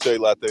message, Che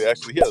Latte.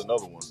 Actually, he had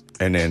another one.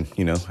 And then,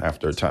 you know,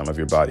 after a time of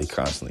your body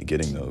constantly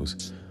getting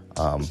those,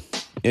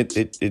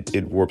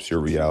 it warps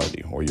your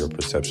reality or your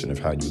perception of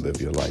how you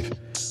live your life.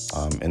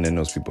 And then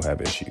those people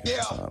have issues,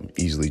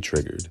 easily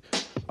triggered.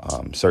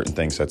 Certain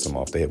things sets them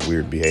off. They have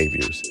weird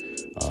behaviors.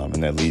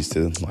 And that leads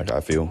to, like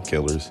I feel,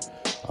 killers.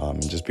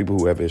 Just people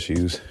who have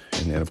issues.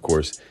 And then, of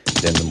course,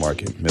 then the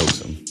market milks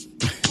them.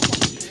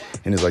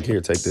 And it's like, here,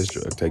 take this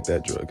drug, take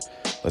that drug.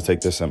 Let's take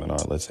this seminar.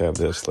 Let's have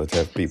this. Let's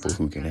have people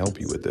who can help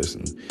you with this.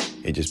 And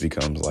it just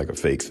becomes like a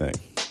fake thing.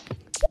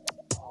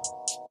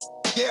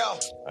 Yeah.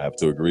 I have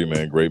to agree,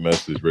 man. Great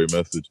message. Great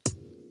message.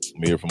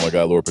 I'm here from my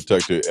guy, Lord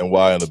Protector.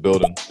 NY in the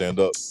building.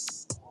 Stand up.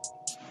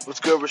 What's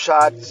good,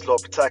 Rashad? This is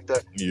Lord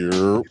Protector.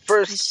 Yeah.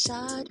 First,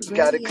 you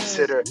got to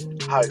consider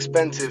how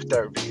expensive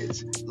therapy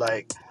is.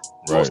 Like,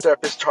 most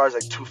therapists charge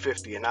like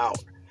 $250 an hour.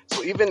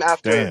 So even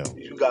after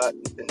you got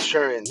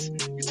insurance,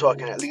 you're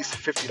talking at least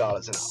 $50 an hour.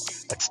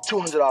 That's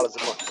 $200 a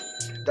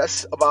month.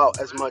 That's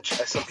about as much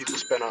as some people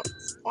spend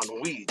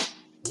on weed.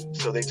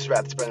 So they just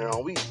rather spend it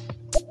on weed.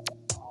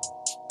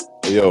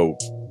 Hey, yo,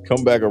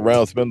 come back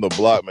around, spin the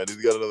block, man. He's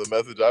got another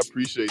message. I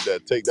appreciate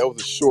that take. That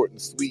was a short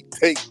and sweet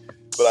take,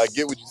 but I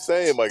get what you're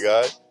saying, my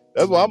guy.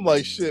 That's why I'm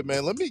like, shit,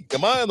 man,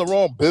 am I in the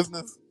wrong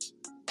business?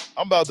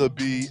 I'm about to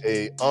be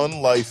a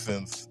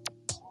unlicensed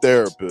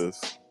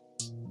therapist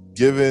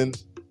giving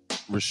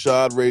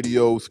Rashad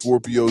Radio,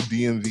 Scorpio,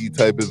 DMV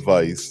type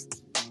advice.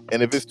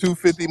 And if it's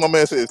 $250, my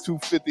man said it's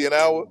 $250 an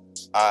hour.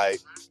 I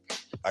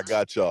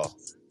got y'all.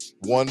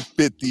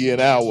 $150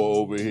 an hour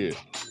over here.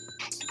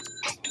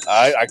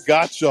 I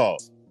got y'all.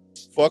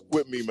 Fuck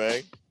with me,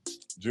 man.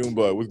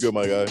 Junebug, what's good,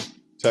 my guy?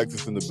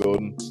 Texas in the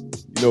building.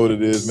 You know what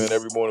it is, man.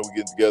 Every morning we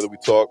get together, we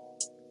talk.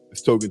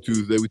 It's Token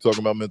Tuesday. We talking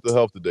about mental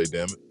health today,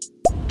 damn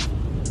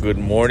it. Good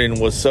morning.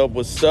 What's up?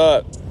 What's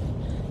up?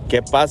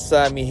 ¿Qué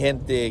pasa, mi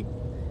gente?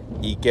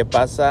 ¿Y qué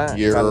pasa?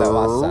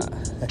 Calabaza.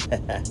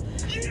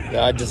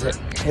 I just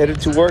headed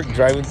to work,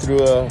 driving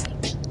through a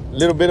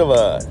little bit of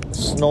a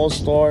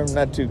snowstorm.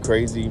 Not too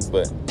crazy,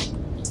 but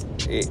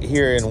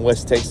here in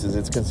West Texas,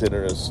 it's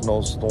considered a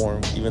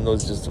snowstorm, even though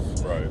it's just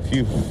a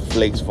few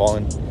flakes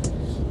falling.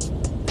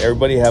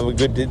 Everybody have a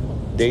good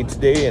day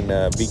today, and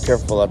be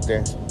careful out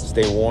there.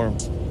 Stay warm.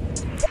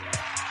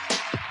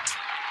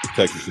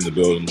 Texas in the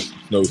building.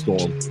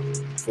 Snowstorm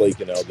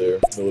flaking out there.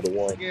 Middle of the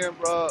one. Again,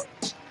 bro,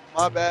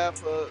 my bad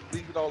for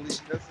leaving all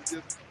these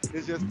messages.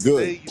 It's just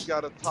today you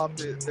got a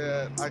topic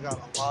that I got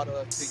a lot of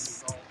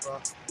opinions on, bro.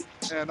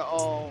 And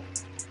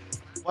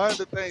one of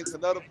the things,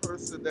 another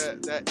person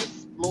that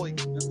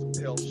exploits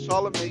mental health,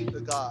 Charlamagne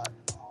the God.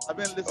 I've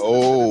been listening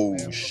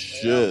to this man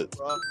shit.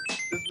 Forever, bro.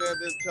 This man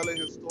been telling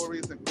his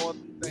stories and going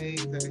through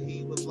things, and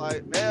he was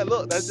like, man,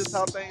 look, that's just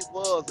how things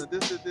was, and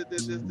this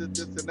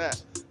and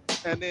that.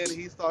 And then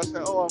he started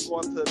saying, oh, I'm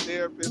going to a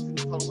therapist. He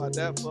was talking about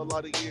that for a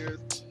lot of years.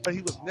 But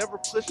he was never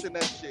pushing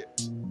that shit.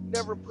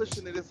 Never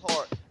pushing it as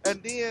hard.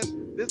 And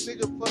then this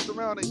nigga fucked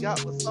around and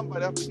got with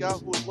somebody, I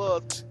forgot who it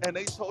was, and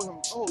they told him,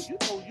 oh,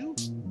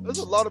 there's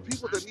a lot of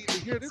people that need to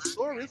hear this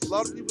story. There's a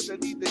lot of people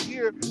that need to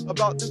hear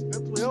about this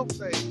mental health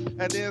thing.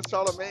 And then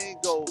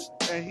Charlamagne go,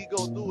 and he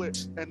go do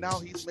it, and now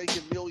he's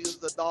making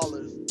millions of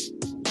dollars.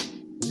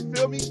 You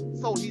feel me?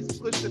 So he's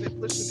pushing it,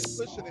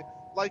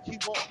 like he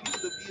wants people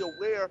to be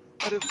aware,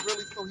 but it's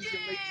really so he can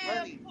make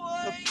money.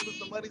 Because as soon as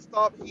the money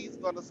stops, he's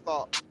gonna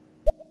stop. As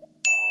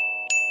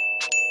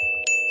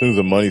soon as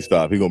the money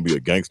stops, he's gonna be a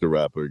gangster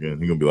rapper again.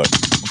 He's gonna be like,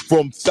 I'm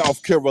from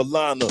South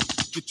Carolina,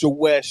 get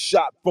your ass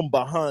shot from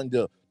behind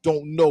ya.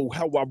 Don't know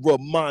how I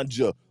remind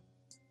ya.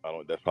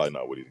 That's probably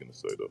not what he's gonna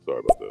say though. Sorry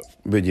about that.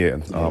 But yeah,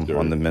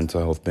 on the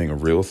mental health being a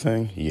real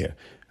thing, yeah,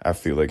 I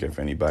feel like if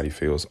anybody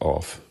feels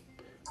off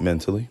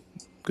mentally,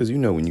 because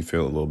when you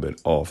feel a little bit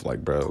off,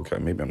 like, bro, okay,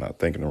 maybe I'm not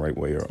thinking the right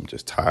way, or I'm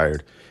just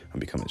tired, I'm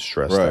becoming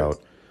stressed out.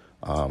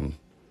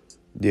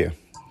 Yeah,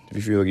 if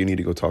you feel like you need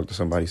to go talk to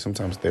somebody,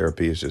 sometimes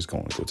therapy is just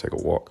going to go take a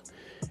walk.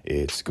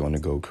 It's going to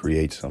go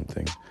create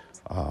something.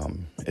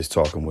 It's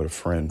talking with a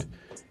friend.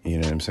 You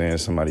know what I'm saying?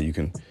 Somebody you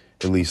can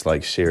at least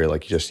like share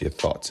like just your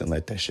thoughts and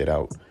let that shit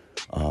out.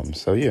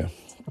 So yeah,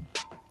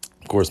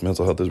 of course,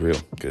 mental health is real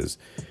because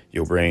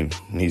your brain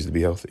needs to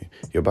be healthy.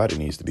 Your body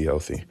needs to be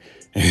healthy.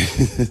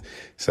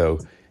 So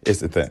it's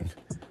the thing.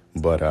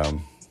 But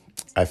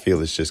I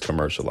feel it's just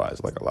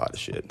commercialized like a lot of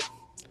shit.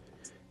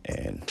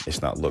 And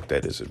it's not looked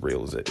at as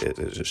real as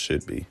it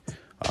should be.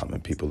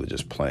 And people are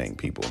just playing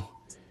people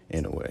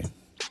in a way.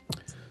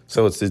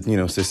 So it's just,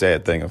 it's the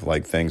sad thing of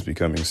like things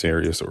becoming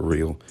serious or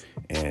real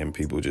and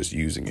people just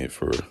using it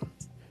for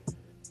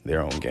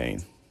their own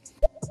gain.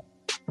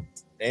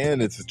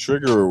 And it's a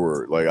trigger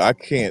word. Like I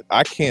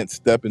can't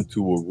step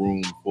into a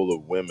room full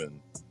of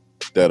women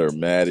that are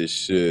mad as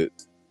shit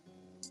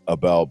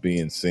about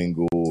being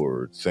single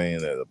or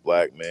saying that a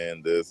black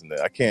man this and that.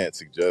 I can't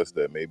suggest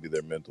that maybe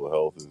their mental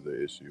health is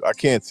the issue. I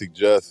can't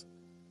suggest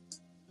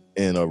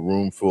in a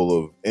room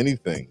full of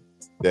anything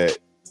that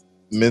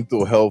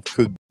mental health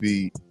could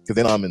be, because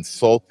then I'm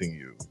insulting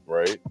you,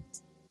 right?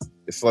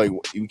 It's like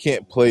you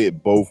can't play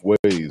it both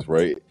ways,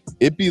 right?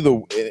 It'd be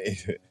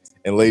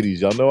and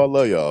ladies, y'all know I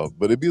love y'all,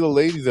 but it'd be the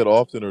ladies that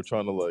often are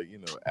trying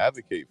to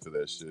advocate for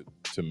that shit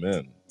to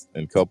men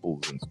and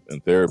couples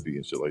and therapy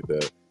and shit like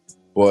that.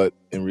 But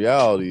in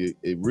reality,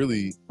 it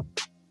really,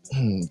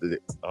 I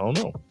don't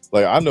know.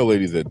 Like, I know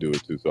ladies that do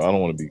it too, so I don't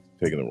want to be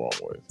taken the wrong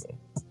way. So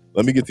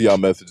let me get to y'all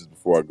messages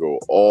before I go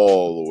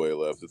all the way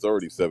left. It's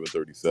already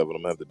 7:37. I'm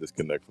going to have to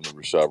disconnect from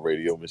the Rashad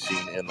Radio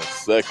machine in a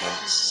second.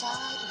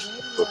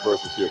 But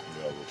first, let's hear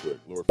from y'all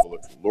real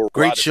quick. Lord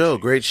Great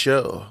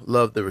show.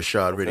 Love the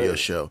Rashad Radio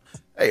show.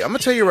 Hey, I'm going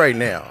to tell you right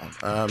now,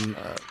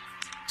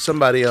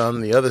 somebody on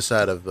the other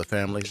side of the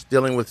family is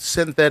dealing with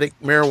synthetic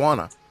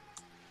marijuana.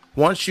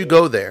 Once you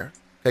go there,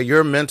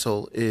 your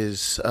mental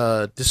is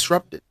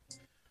disrupted.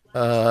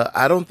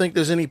 I don't think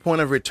there's any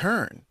point of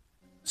return.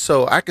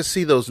 So I could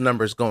see those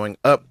numbers going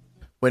up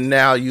when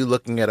now you're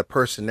looking at a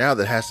person now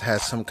that has to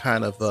have some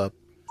kind of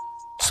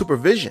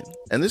supervision.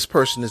 And this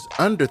person is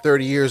under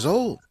 30 years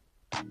old,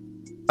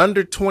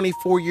 under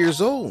 24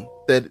 years old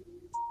that,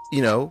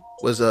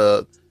 was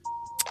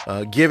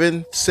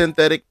given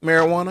synthetic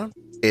marijuana.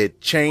 It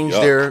changed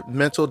their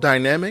mental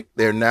dynamic.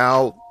 They're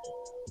now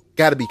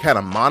got to be kind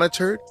of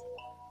monitored.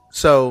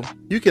 So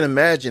you can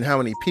imagine how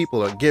many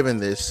people are given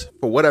this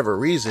for whatever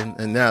reason,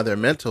 and now their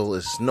mental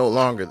is no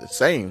longer the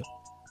same.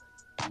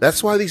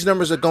 That's why these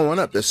numbers are going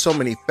up. There's so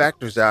many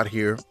factors out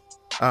here,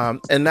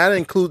 and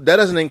that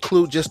doesn't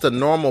include just the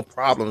normal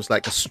problems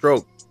like a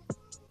stroke.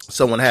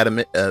 Someone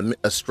had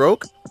a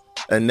stroke,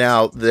 and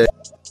now they're...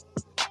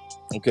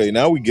 Okay,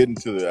 now we get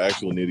into the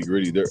actual nitty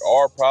gritty. There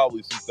are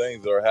probably some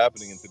things that are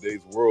happening in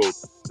today's world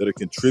that are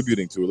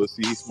contributing to it. Let's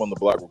see, he's on the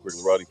block real quick.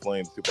 Roddy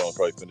Flames, I'll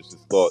probably finish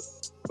his thought,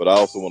 but I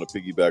also want to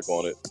piggyback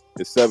on it.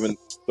 It's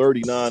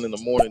 7:39 in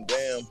the morning,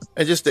 damn.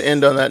 And just to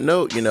end on that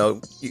note,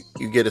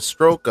 you get a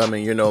stroke. I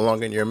mean, you're no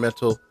longer in your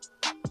mental,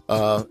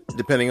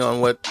 depending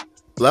on what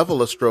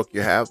level of stroke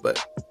you have.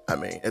 But I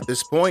mean, at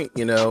this point,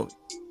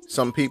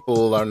 some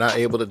people are not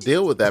able to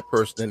deal with that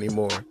person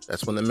anymore.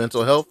 That's when the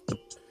mental health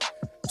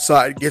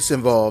side gets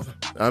involved.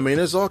 I mean,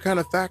 there's all kind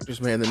of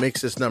factors, man, that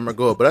makes this number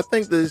go up. But I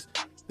think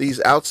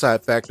these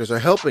outside factors are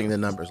helping the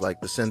numbers,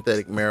 like the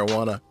synthetic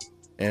marijuana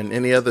and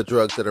any other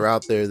drugs that are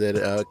out there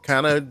that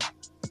kind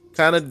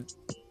of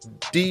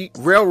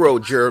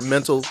railroad your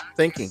mental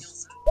thinking.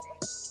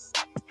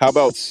 How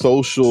about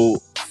social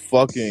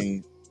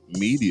fucking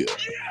media?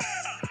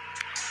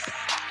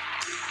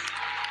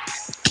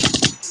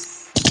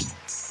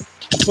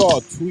 I saw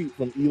a tweet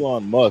from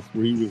Elon Musk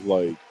where he was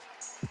like,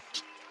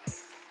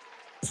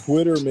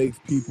 Twitter makes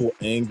people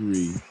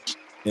angry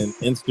and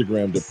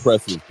Instagram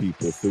depresses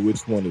people, so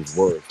which one is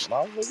worse? And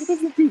I was like, it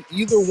doesn't do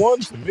either one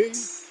to me.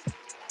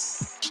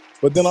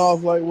 But then I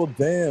was like, well,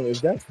 damn,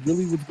 if that's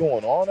really what's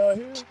going on out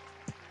here,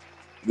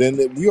 then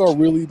we are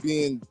really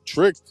being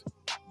tricked,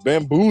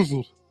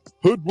 bamboozled,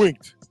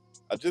 hoodwinked.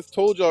 I just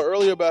told y'all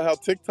earlier about how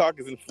TikTok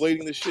is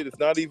inflating the shit. It's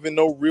not even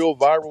no real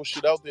viral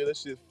shit out there. That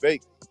shit's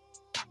fake.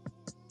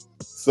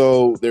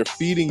 So they're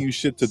feeding you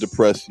shit to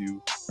depress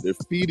you. They're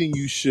feeding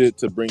you shit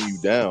to bring you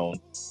down.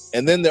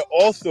 And then they're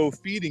also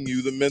feeding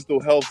you the mental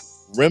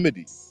health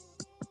remedies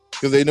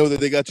because they know that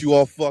they got you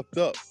all fucked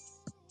up.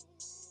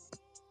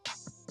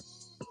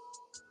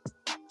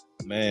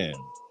 Man.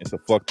 It's a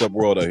fucked up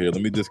world out here.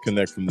 Let me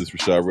disconnect from this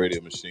Rashad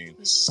radio machine.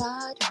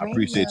 I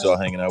appreciate y'all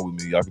hanging out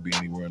with me. Y'all could be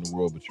anywhere in the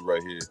world, but you're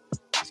right here.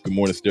 It's Good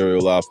Morning Stereo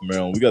live from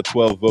Maryland. We got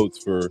 12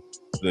 votes for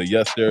the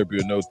yes therapy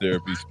or no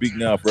therapy. Speak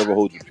now, forever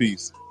hold your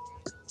peace.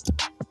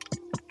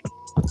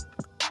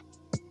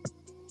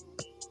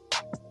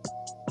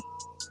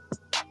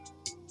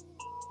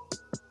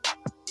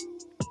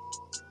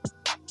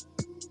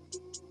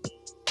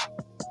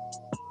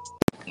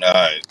 All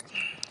right.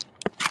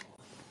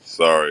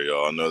 Sorry,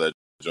 y'all. I know that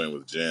joint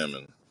was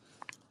jamming,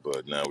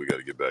 but now we got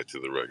to get back to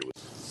the regular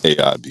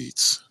AI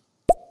beats.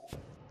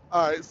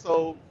 All right,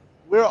 so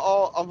we're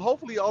all,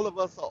 hopefully all of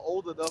us are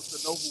old enough to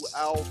know who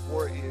Al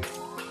Gore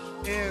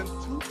is. In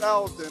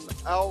 2000,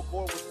 Al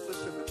Gore was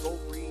pushing the Go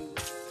Green,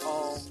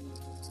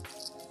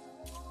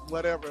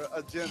 whatever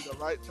agenda,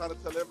 right? Trying to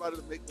tell everybody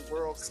to make the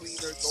world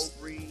cleaner, go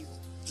green,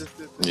 this,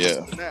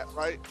 and that,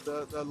 right?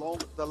 The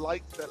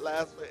lights that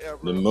last forever.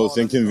 The most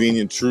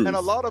inconvenient truth. And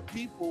a lot of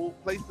people,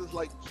 places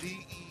like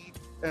GE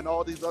and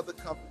all these other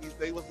companies,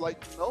 they was like,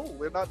 no,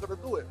 we're not going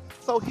to do it.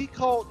 So he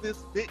called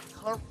this big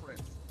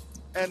conference.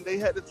 And they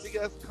had this big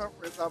ass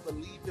conference, I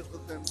believe it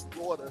was in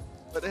Florida,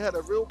 but they had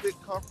a real big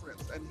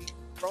conference, and he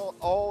brought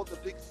all the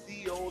big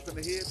CEOs and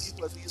the head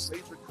people of these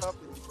major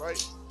companies,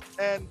 right?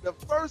 And the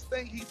first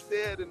thing he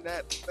said in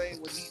that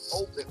thing when he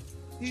opened,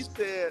 he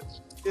said,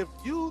 if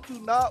you do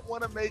not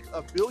want to make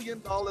 $1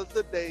 billion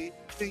a day,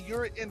 then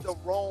you're in the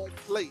wrong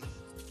place.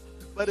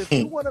 But if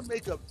you want to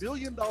make $1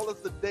 billion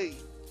a day,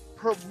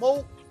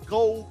 promote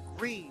Go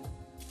Green.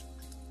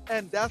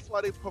 And that's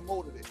why they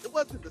promoted it. It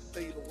wasn't to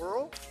save the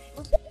world.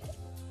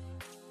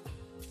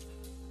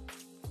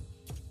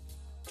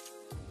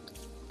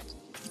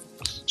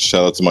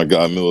 Shout out to my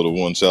guy Miller the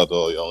One. Shout out to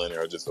all y'all in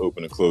here. I just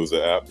opened and closed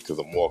the app because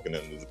I'm walking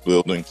into the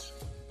building.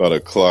 About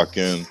to clock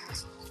in.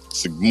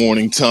 It's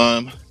morning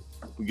time.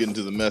 We get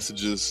into the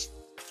messages.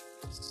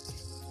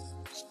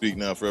 Speak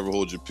now, forever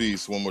hold your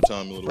peace. One more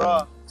time, Miller the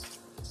One.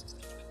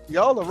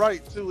 Y'all are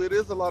right too. It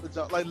is a lot of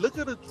junk. Like, look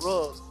at the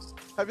drugs.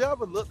 Have y'all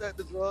ever looked at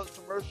the drug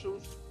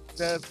commercials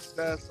that's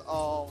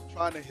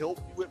trying to help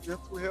you with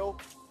mental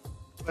health,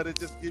 but it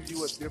just gives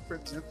you a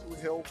different mental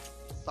health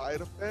side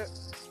effect?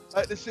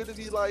 Like, the shit would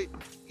be like,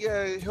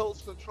 yeah, it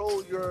helps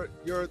control your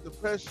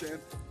depression,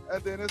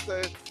 and then it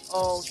says,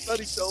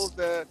 study shows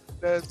that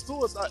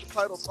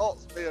suicidal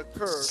thoughts may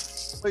occur.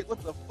 Wait,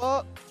 what the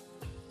fuck?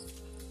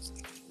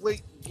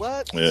 Wait,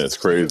 what? Yeah, it's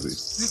crazy.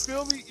 You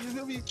feel me?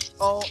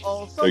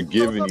 They're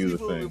giving you the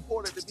thing.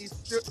 Reported to be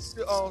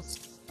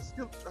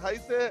how you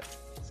said,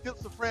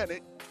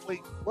 schizophrenic. Wait,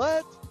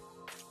 what?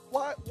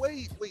 Why?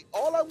 Wait.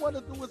 All I want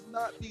to do is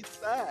not be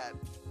sad.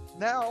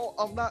 Now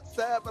I'm not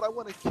sad, but I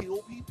want to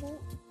kill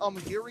people. I'm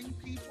hearing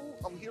people.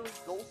 I'm hearing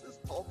ghosts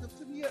talking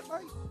to me at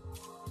night.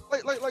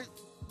 Like,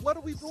 what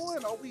are we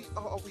doing? Are we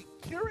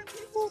curing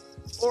people,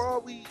 or are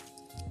we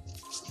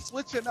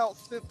switching out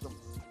symptoms?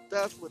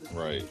 That's what it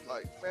seems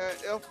like, man.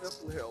 F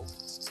mental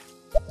health.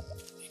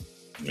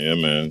 Yeah,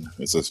 man,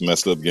 it's a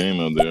messed up game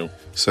out there.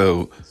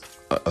 So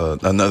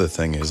another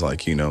thing is,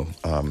 like,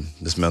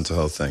 this mental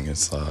health thing.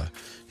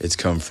 It's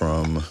come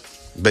from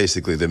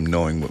basically them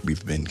knowing what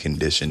we've been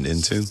conditioned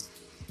into.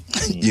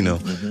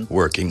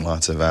 Working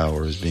lots of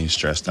hours, being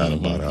stressed out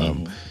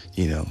about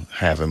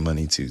having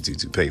money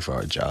to pay for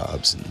our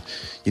jobs,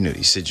 and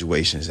these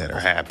situations that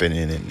are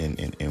happening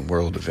in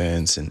world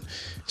events and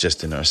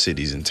just in our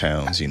cities and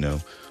towns.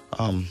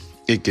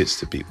 It gets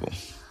to people,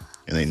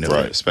 and they know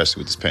that,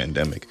 especially with this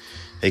pandemic,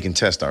 they can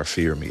test our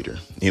fear meter.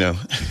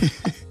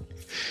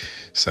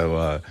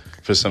 So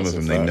for some of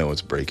them, they know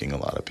it's breaking a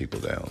lot of people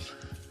down,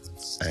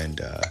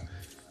 and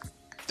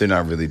they're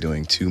not really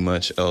doing too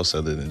much else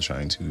other than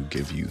trying to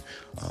give you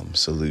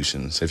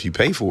solutions if you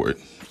pay for it.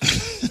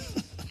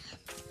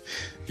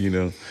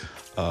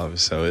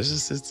 So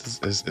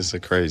it's a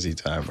crazy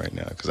time right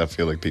now, because I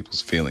feel like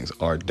people's feelings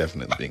are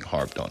definitely being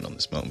harped on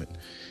this moment.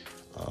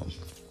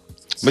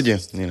 But yeah,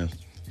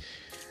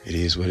 it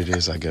is what it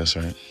is, I guess,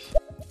 right?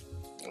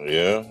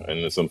 Yeah, and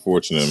it's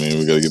unfortunate. I mean,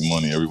 we got to get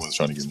money. Everyone's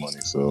trying to get money.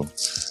 So,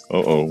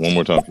 one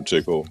more time from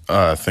Chico.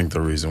 I think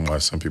the reason why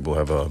some people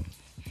have an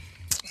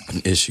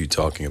issue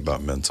talking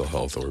about mental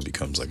health, or it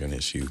becomes like an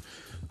issue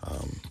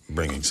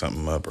bringing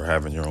something up or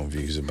having your own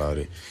views about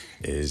it,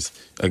 is,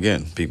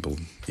 again, people,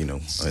 in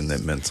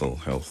that mental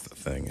health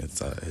thing,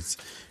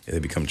 they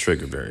become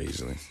triggered very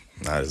easily.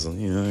 Not as, I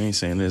ain't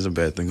saying there's a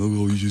bad thing.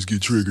 Oh, you just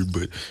get triggered,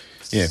 but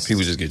yeah,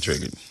 people just get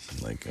triggered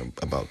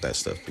about that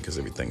stuff because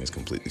everything is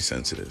completely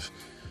sensitive.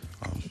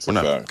 We're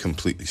not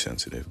completely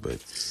sensitive, but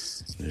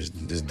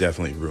there's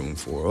definitely room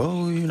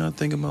for, you're not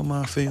thinking about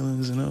my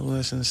feelings, and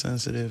that's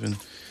insensitive, and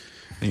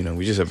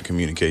we just have a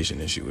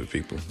communication issue with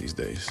people these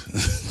days.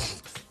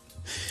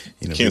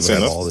 People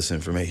have all this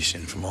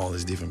information from all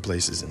these different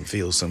places and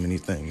feel so many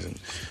things and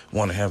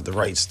want to have the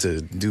rights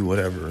to do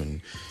whatever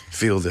and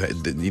feel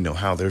that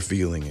how they're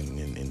feeling,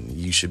 and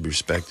you should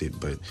respect it,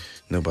 but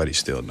nobody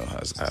still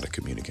knows how to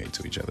communicate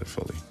to each other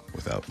fully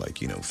without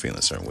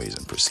feeling certain ways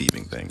and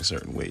perceiving things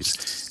certain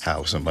ways,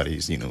 how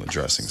somebody's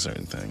addressing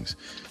certain things.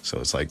 So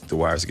it's like the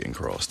wires are getting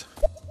crossed.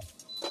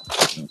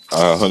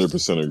 I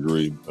 100%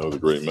 agree. That was a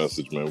great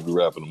message, man. We're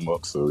wrapping them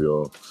up, so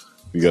y'all,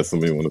 if you got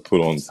something you want to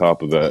put on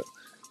top of that,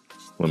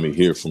 let me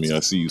hear from you. I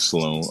see you,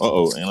 Sloan.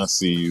 And I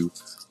see you,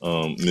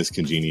 Miss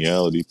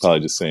Congeniality.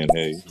 Probably just saying,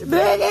 hey.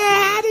 Nigga,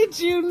 how did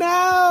you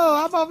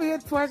know? I'm over here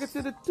twerking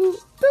to the toot,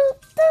 toot,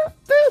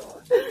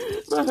 toot,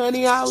 toot. My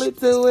honey all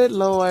into it,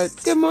 Lord.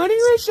 Good morning,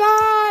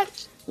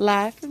 Rashad.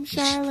 Live from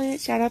Charlotte.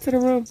 Shout out to the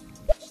room.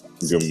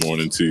 Good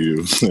morning to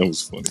you. That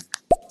was funny.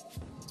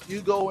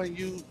 You go and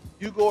you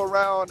go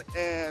around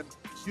and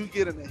you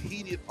get in a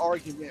heated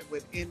argument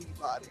with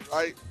anybody,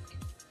 right?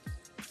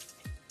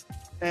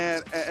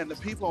 And the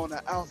people on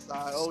the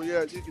outside, oh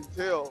yeah, you can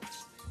tell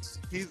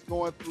he's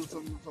going through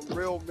some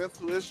real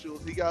mental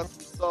issues. He got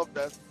some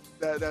stuff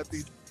that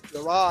he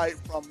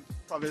derived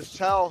from his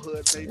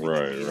childhood, maybe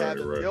he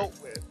hadn't dealt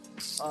with.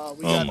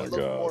 We got to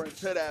look more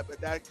into that,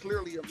 but that's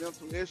clearly a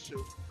mental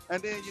issue.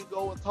 And then you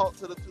go and talk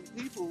to the two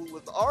people who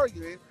was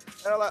arguing, and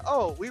they're like,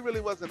 oh, we really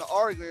wasn't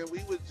arguing.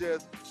 We was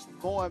just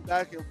going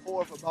back and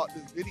forth about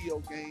this video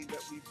game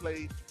that we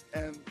played,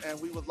 and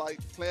we was like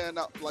playing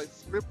out, like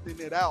scripting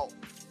it out.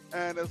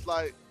 And it's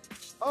like,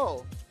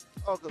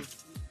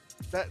 because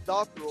that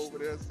doctor over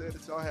there said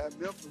that y'all had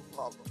mental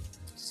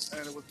problems,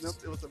 and it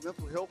was a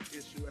mental health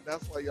issue, and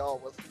that's why y'all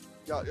was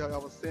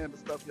saying the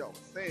stuff y'all was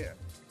saying.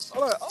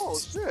 I'm like, oh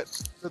shit,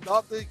 the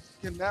doctor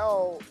can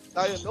now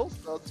diagnose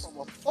us from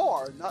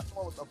afar, not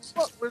knowing what the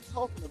fuck we're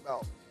talking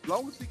about. As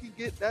long as he can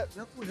get that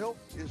mental health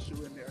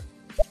issue in there.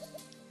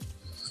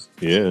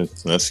 Yeah,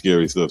 that's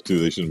scary stuff too.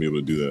 They shouldn't be able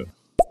to do that.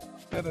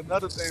 And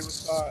another thing,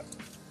 Rashad,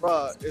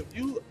 bruh,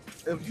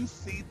 if you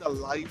see the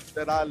life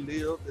that I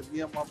lived, that me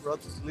and my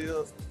brothers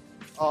lived,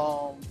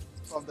 from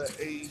the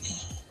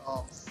age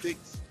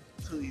 6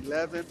 to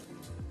 11,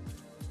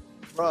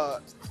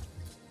 bruh,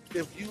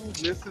 if you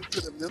listen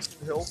to the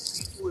mental health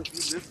people, if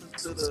you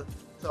listen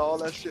to all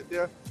that shit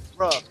there,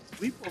 bruh,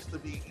 we supposed to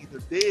be either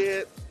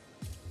dead,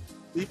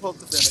 we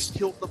supposed to have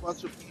killed a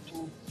bunch of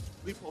people,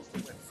 we supposed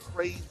to went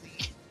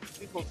crazy,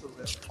 we supposed to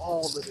have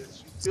all of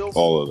this. You feel me?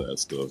 All of that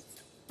stuff.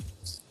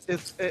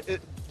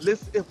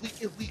 Listen,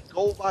 if we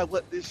go by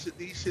what these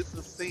shits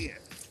are saying,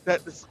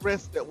 that the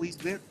stress that we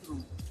went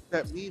through,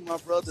 that me, my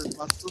brothers,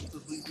 my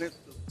sisters, we went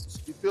through.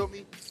 You feel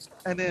me?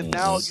 And then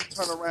now you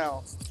turn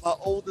around. My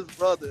oldest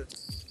brother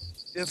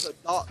is a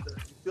doctor.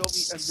 You feel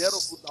me? A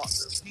medical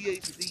doctor,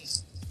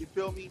 PhD. You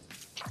feel me?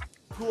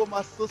 Two of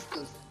my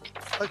sisters,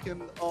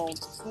 fucking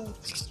school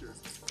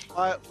teachers.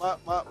 My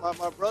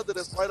brother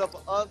that's right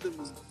up under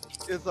me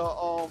is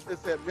an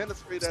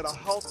administrator at a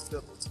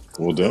hospital.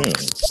 Well, damn.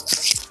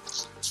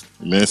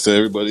 Man said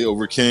everybody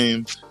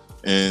overcame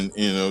and,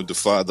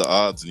 defied the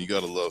odds, and you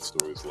gotta love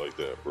stories like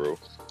that, bro.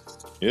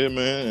 Yeah,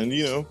 man, and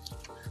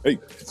hey,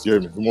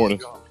 Jeremy, good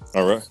morning.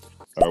 All right,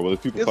 well,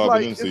 if people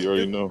popping in, so you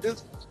already know.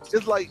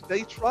 It's like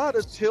they try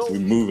to tell we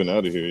moving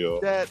out of here, y'all.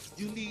 That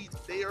you need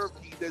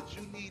therapy, that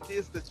you need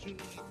this, that you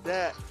need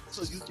that,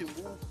 so you can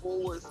move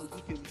forward, so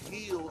you can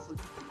heal, so you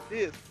can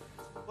this.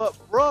 But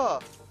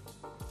bruh,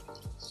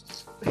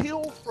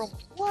 heal from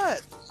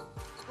what?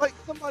 Like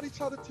somebody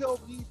tried to tell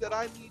me that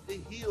I need to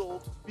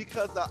heal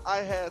because I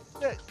had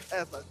sex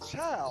as a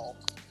child.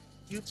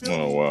 You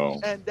feel me? Wow.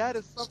 And that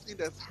is something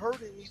that's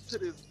hurting me to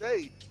this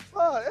day.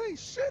 Bruh, ain't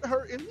shit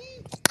hurting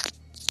me.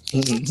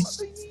 What do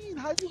you mean?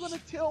 How you gonna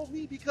tell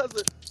me because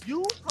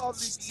you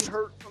probably be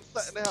hurt from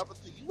something that happened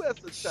to you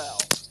as a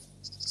child?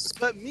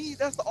 But me,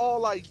 that's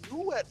all I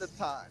knew at the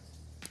time.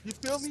 You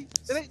feel me?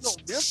 It ain't no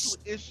mental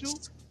issue.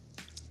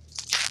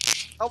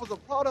 I was a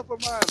product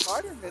of my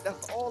environment.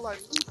 That's all I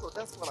knew, so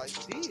that's what I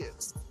did.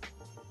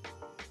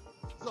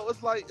 So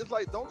it's like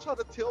don't try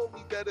to tell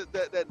me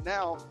that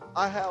now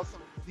I have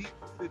some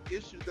deep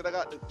issues that I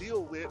got to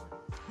deal with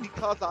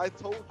because I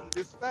told you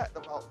this fact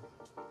about me.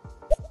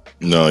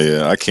 No,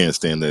 yeah, I can't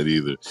stand that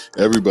either.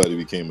 Everybody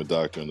became a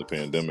doctor in the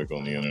pandemic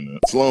on the internet.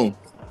 Sloan.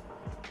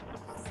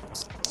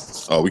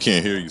 Oh, we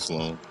can't hear you,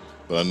 Sloan.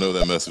 But I know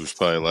that message was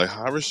probably like,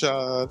 hi,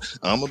 Rashad,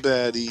 I'm a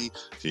baddie.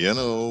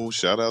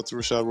 Shout out to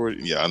Rashad Roy.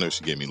 Yeah, I know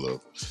she gave me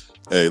love.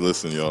 Hey,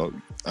 listen, y'all.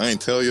 I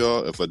ain't tell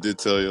y'all. If I did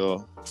tell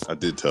y'all, I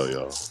did tell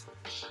y'all.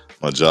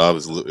 My job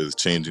is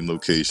changing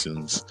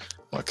locations.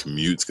 My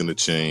commute's going to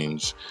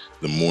change.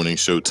 The morning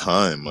show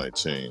time might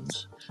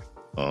change.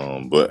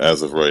 But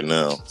as of right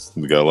now,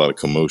 we got a lot of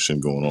commotion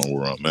going on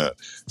where I'm at.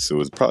 So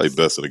it's probably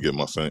best that I get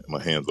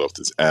my hands off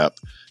this app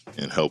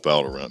and help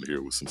out around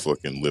here with some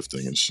fucking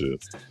lifting and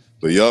shit.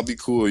 But y'all be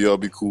cool. Y'all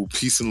be cool.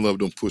 Peace and love.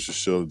 Don't push a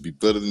shove. Be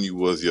better than you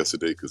was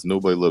yesterday because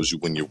nobody loves you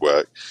when you're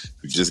whack.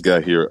 If you just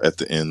got here at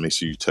the end, make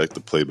sure you check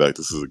the playback.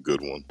 This is a good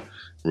one.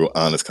 Real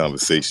honest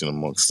conversation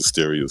amongst the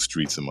stereo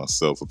streets and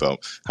myself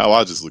about how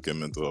I just look at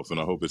mental health. And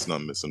I hope it's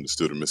not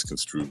misunderstood or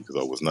misconstrued because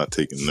I was not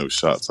taking no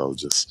shots. I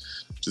was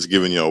just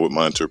giving y'all what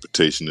my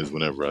interpretation is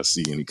whenever I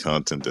see any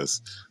content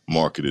that's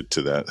marketed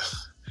to that,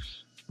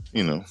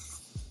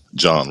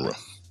 genre.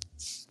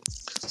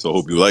 So I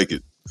hope you like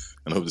it.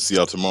 And I hope to see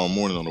y'all tomorrow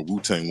morning on a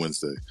Wu-Tang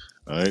Wednesday.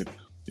 All right?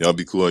 Y'all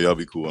be cool. Y'all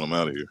be cool. And I'm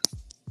out of here.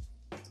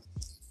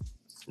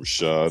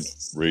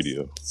 Rashad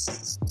Radio.